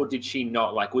that, or did she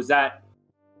not? Like, was that?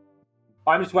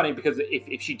 I'm just wondering because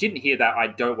if she didn't hear that, I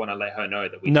don't want to let her know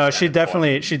that we. No, she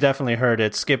definitely heard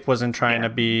it. Skip wasn't trying to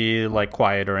be like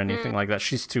quiet or anything like that.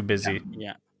 She's too busy.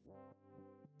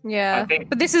 Yeah.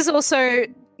 But this is also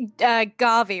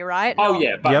Garvey, right? Oh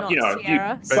yeah, but Yep. you know,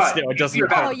 Sierra. Still, it doesn't.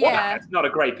 It's not a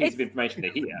great piece of information to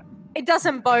hear. It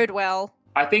doesn't bode well.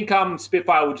 I think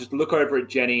Spitfire will just look over at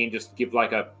Jenny and just give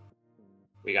like a,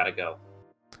 we gotta go.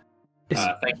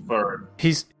 Thanks for.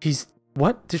 He's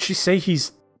what? Did she say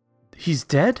he's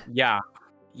dead? Yeah,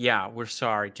 we're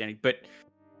sorry, Jenny, but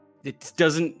it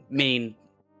doesn't mean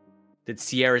that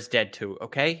Sierra's dead too,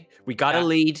 okay? We got a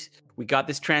lead. We got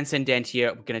this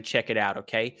Transcendentia. We're going to check it out,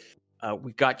 okay?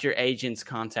 We got your agent's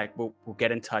contact. We'll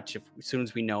get in touch as soon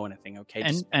as we know anything, okay?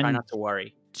 Just try not to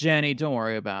worry. Jenny, don't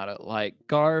worry about it. Like,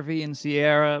 Garvey and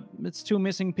Sierra, it's two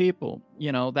missing people.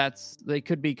 You know, they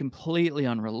could be completely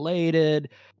unrelated.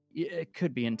 It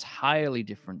could be entirely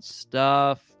different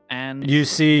stuff. And you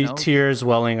see tears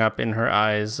welling up in her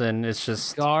eyes, and it's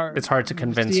just it's hard to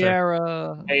convince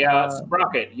her. Hey,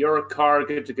 Sprocket, your car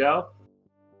good to go?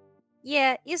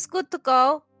 Yeah, it's good to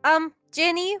go.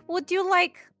 Jenny, would you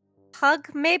like hug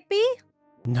maybe?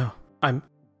 No,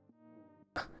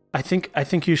 I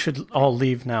think you should all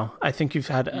leave now. I think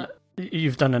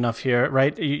you've done enough here,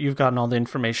 right? You've gotten all the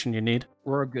information you need.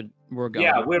 We're good. We're good.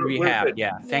 Yeah, we're good.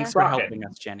 Yeah, thanks for helping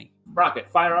us, Jenny.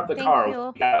 Sprocket, fire up the car.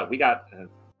 You. We got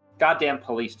goddamn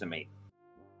police to meet.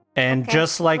 And Okay,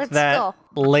 just like let's that, go.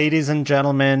 ladies and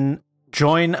gentlemen,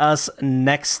 Join us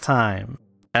next time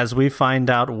as we find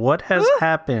out what has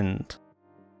happened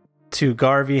to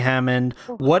Garvey Hammond,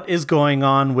 what is going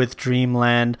on with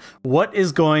Dreamland, what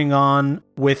is going on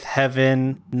with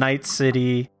Heaven, Night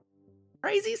City.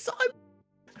 Crazy Simon.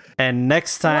 And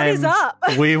next time, What is up?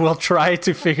 we will try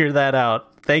to figure that out.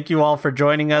 Thank you all for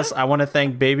joining us. I want to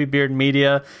thank Baby Beard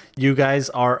Media. You guys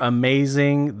are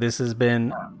amazing. This has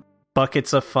been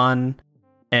buckets of fun.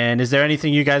 And is there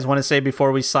anything you guys want to say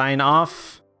before we sign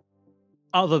off?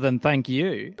 Other than thank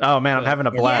you. Oh man, I'm having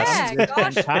a blast. Yeah,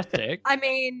 gosh. Fantastic. I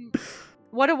mean,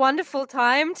 what a wonderful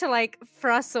time to for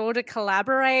us all to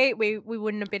collaborate. We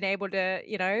wouldn't have been able to,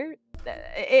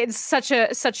 it's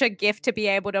such a gift to be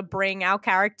able to bring our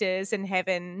characters in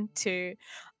Heaven to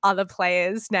other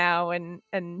players now and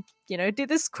do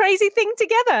this crazy thing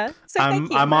together. So thank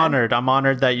you, I'm man. honored. I'm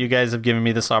honored that you guys have given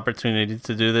me this opportunity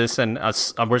to do this, and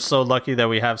we're so lucky that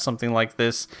we have something like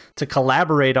this to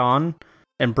collaborate on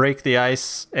and break the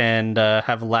ice and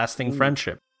have lasting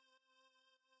friendship.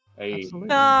 Hey. It's find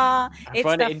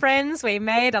the it- friends we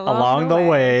made along The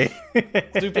way.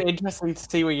 Super interesting to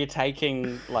see where you're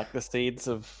taking the seeds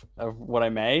of what I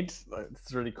made.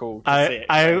 It's really cool. To see it,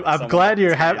 I'm glad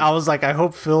you're happy. I was like, I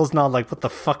hope Phil's not like, what the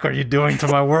fuck are you doing to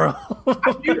my world?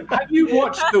 Have you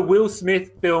watched the Will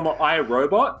Smith film I,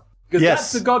 Robot? Because Yes.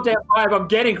 that's the goddamn vibe I'm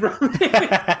getting from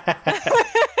it.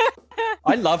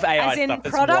 I love AI As in stuff.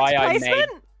 That's product why I made.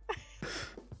 placement?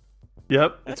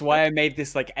 Yep. That's why I made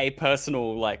this a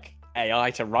personal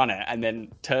AI to run it, and then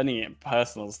turning it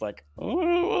personal is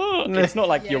it's not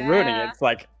like you're ruining it.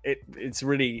 It's it's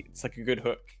really a good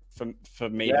hook for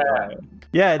me. Yeah. To run it.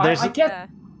 Yeah, there's I guess Yeah.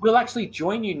 we'll actually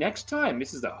join you next time.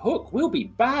 This is the hook. We'll be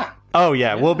back. Oh,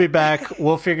 yeah, we'll be back.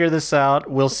 We'll figure this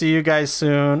out. We'll see you guys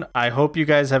soon. I hope you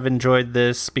guys have enjoyed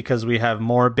this because we have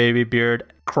more Baby Beard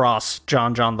cross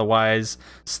John the Wise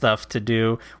stuff to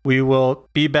do. We will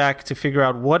be back to figure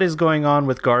out what is going on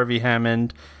with Garvey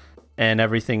Hammond and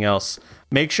everything else.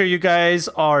 Make sure you guys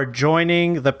are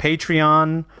joining the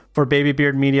Patreon for Baby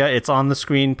Beard Media. It's on the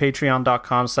screen,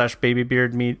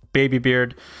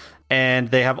 patreon.com/babybeard. And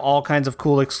they have all kinds of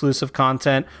cool exclusive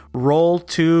content. Roll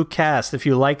to Cast. If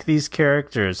you like these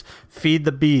characters, Feed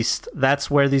the Beast. That's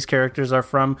where these characters are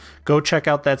from. Go check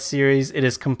out that series. It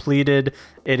is completed.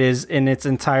 It is in its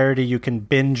entirety. You can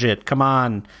binge it. Come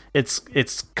on. It's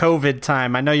COVID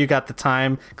time. I know you got the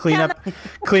time.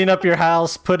 Clean up your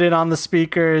house. Put it on the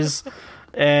speakers,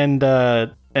 and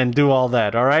do all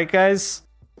that. All right, guys.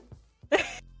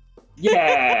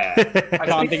 Yeah. I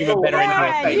can't think of a better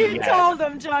Yeah, intro. you told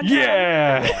them, John.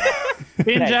 Yeah.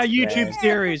 Binge our Let's YouTube go.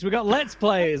 series. We got Let's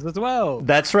Plays as well.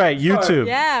 That's right. YouTube.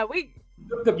 Yeah,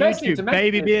 The best thing to YouTube, mention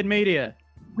Baby is, Beard Media.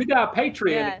 with our Patreon,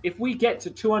 Yeah. if we get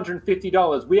to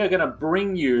 $250, we are going to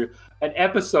bring you an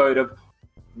episode of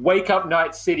Wake Up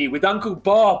Night City with Uncle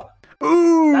Bob.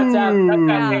 Ooh. That's our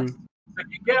next. If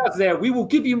you get us there, we will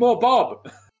give you more Bob.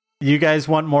 You guys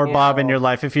want more Bob in your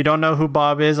life. If you don't know who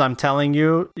Bob is, I'm telling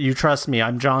you, you trust me.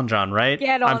 I'm John, right?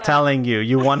 Get on I'm it. telling you,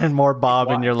 you wanted more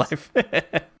Bob in your life.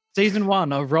 Season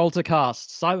 1 of Roll to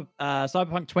Cast,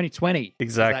 Cyberpunk 2020.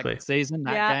 Exactly. That season,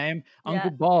 that Yeah. game. Yeah. Uncle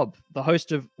Bob, the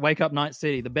host of Wake Up Night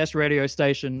City, the best radio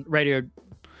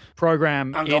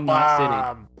program in Night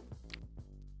City.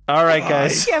 All right,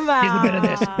 guys. come on. Here's a bit of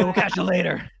this. We'll catch you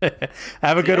later.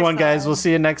 Have a good Next one, guys. time. We'll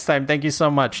see you next time. Thank you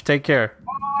so much. Take care.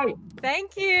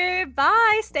 Thank you.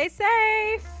 Bye. Stay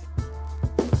safe.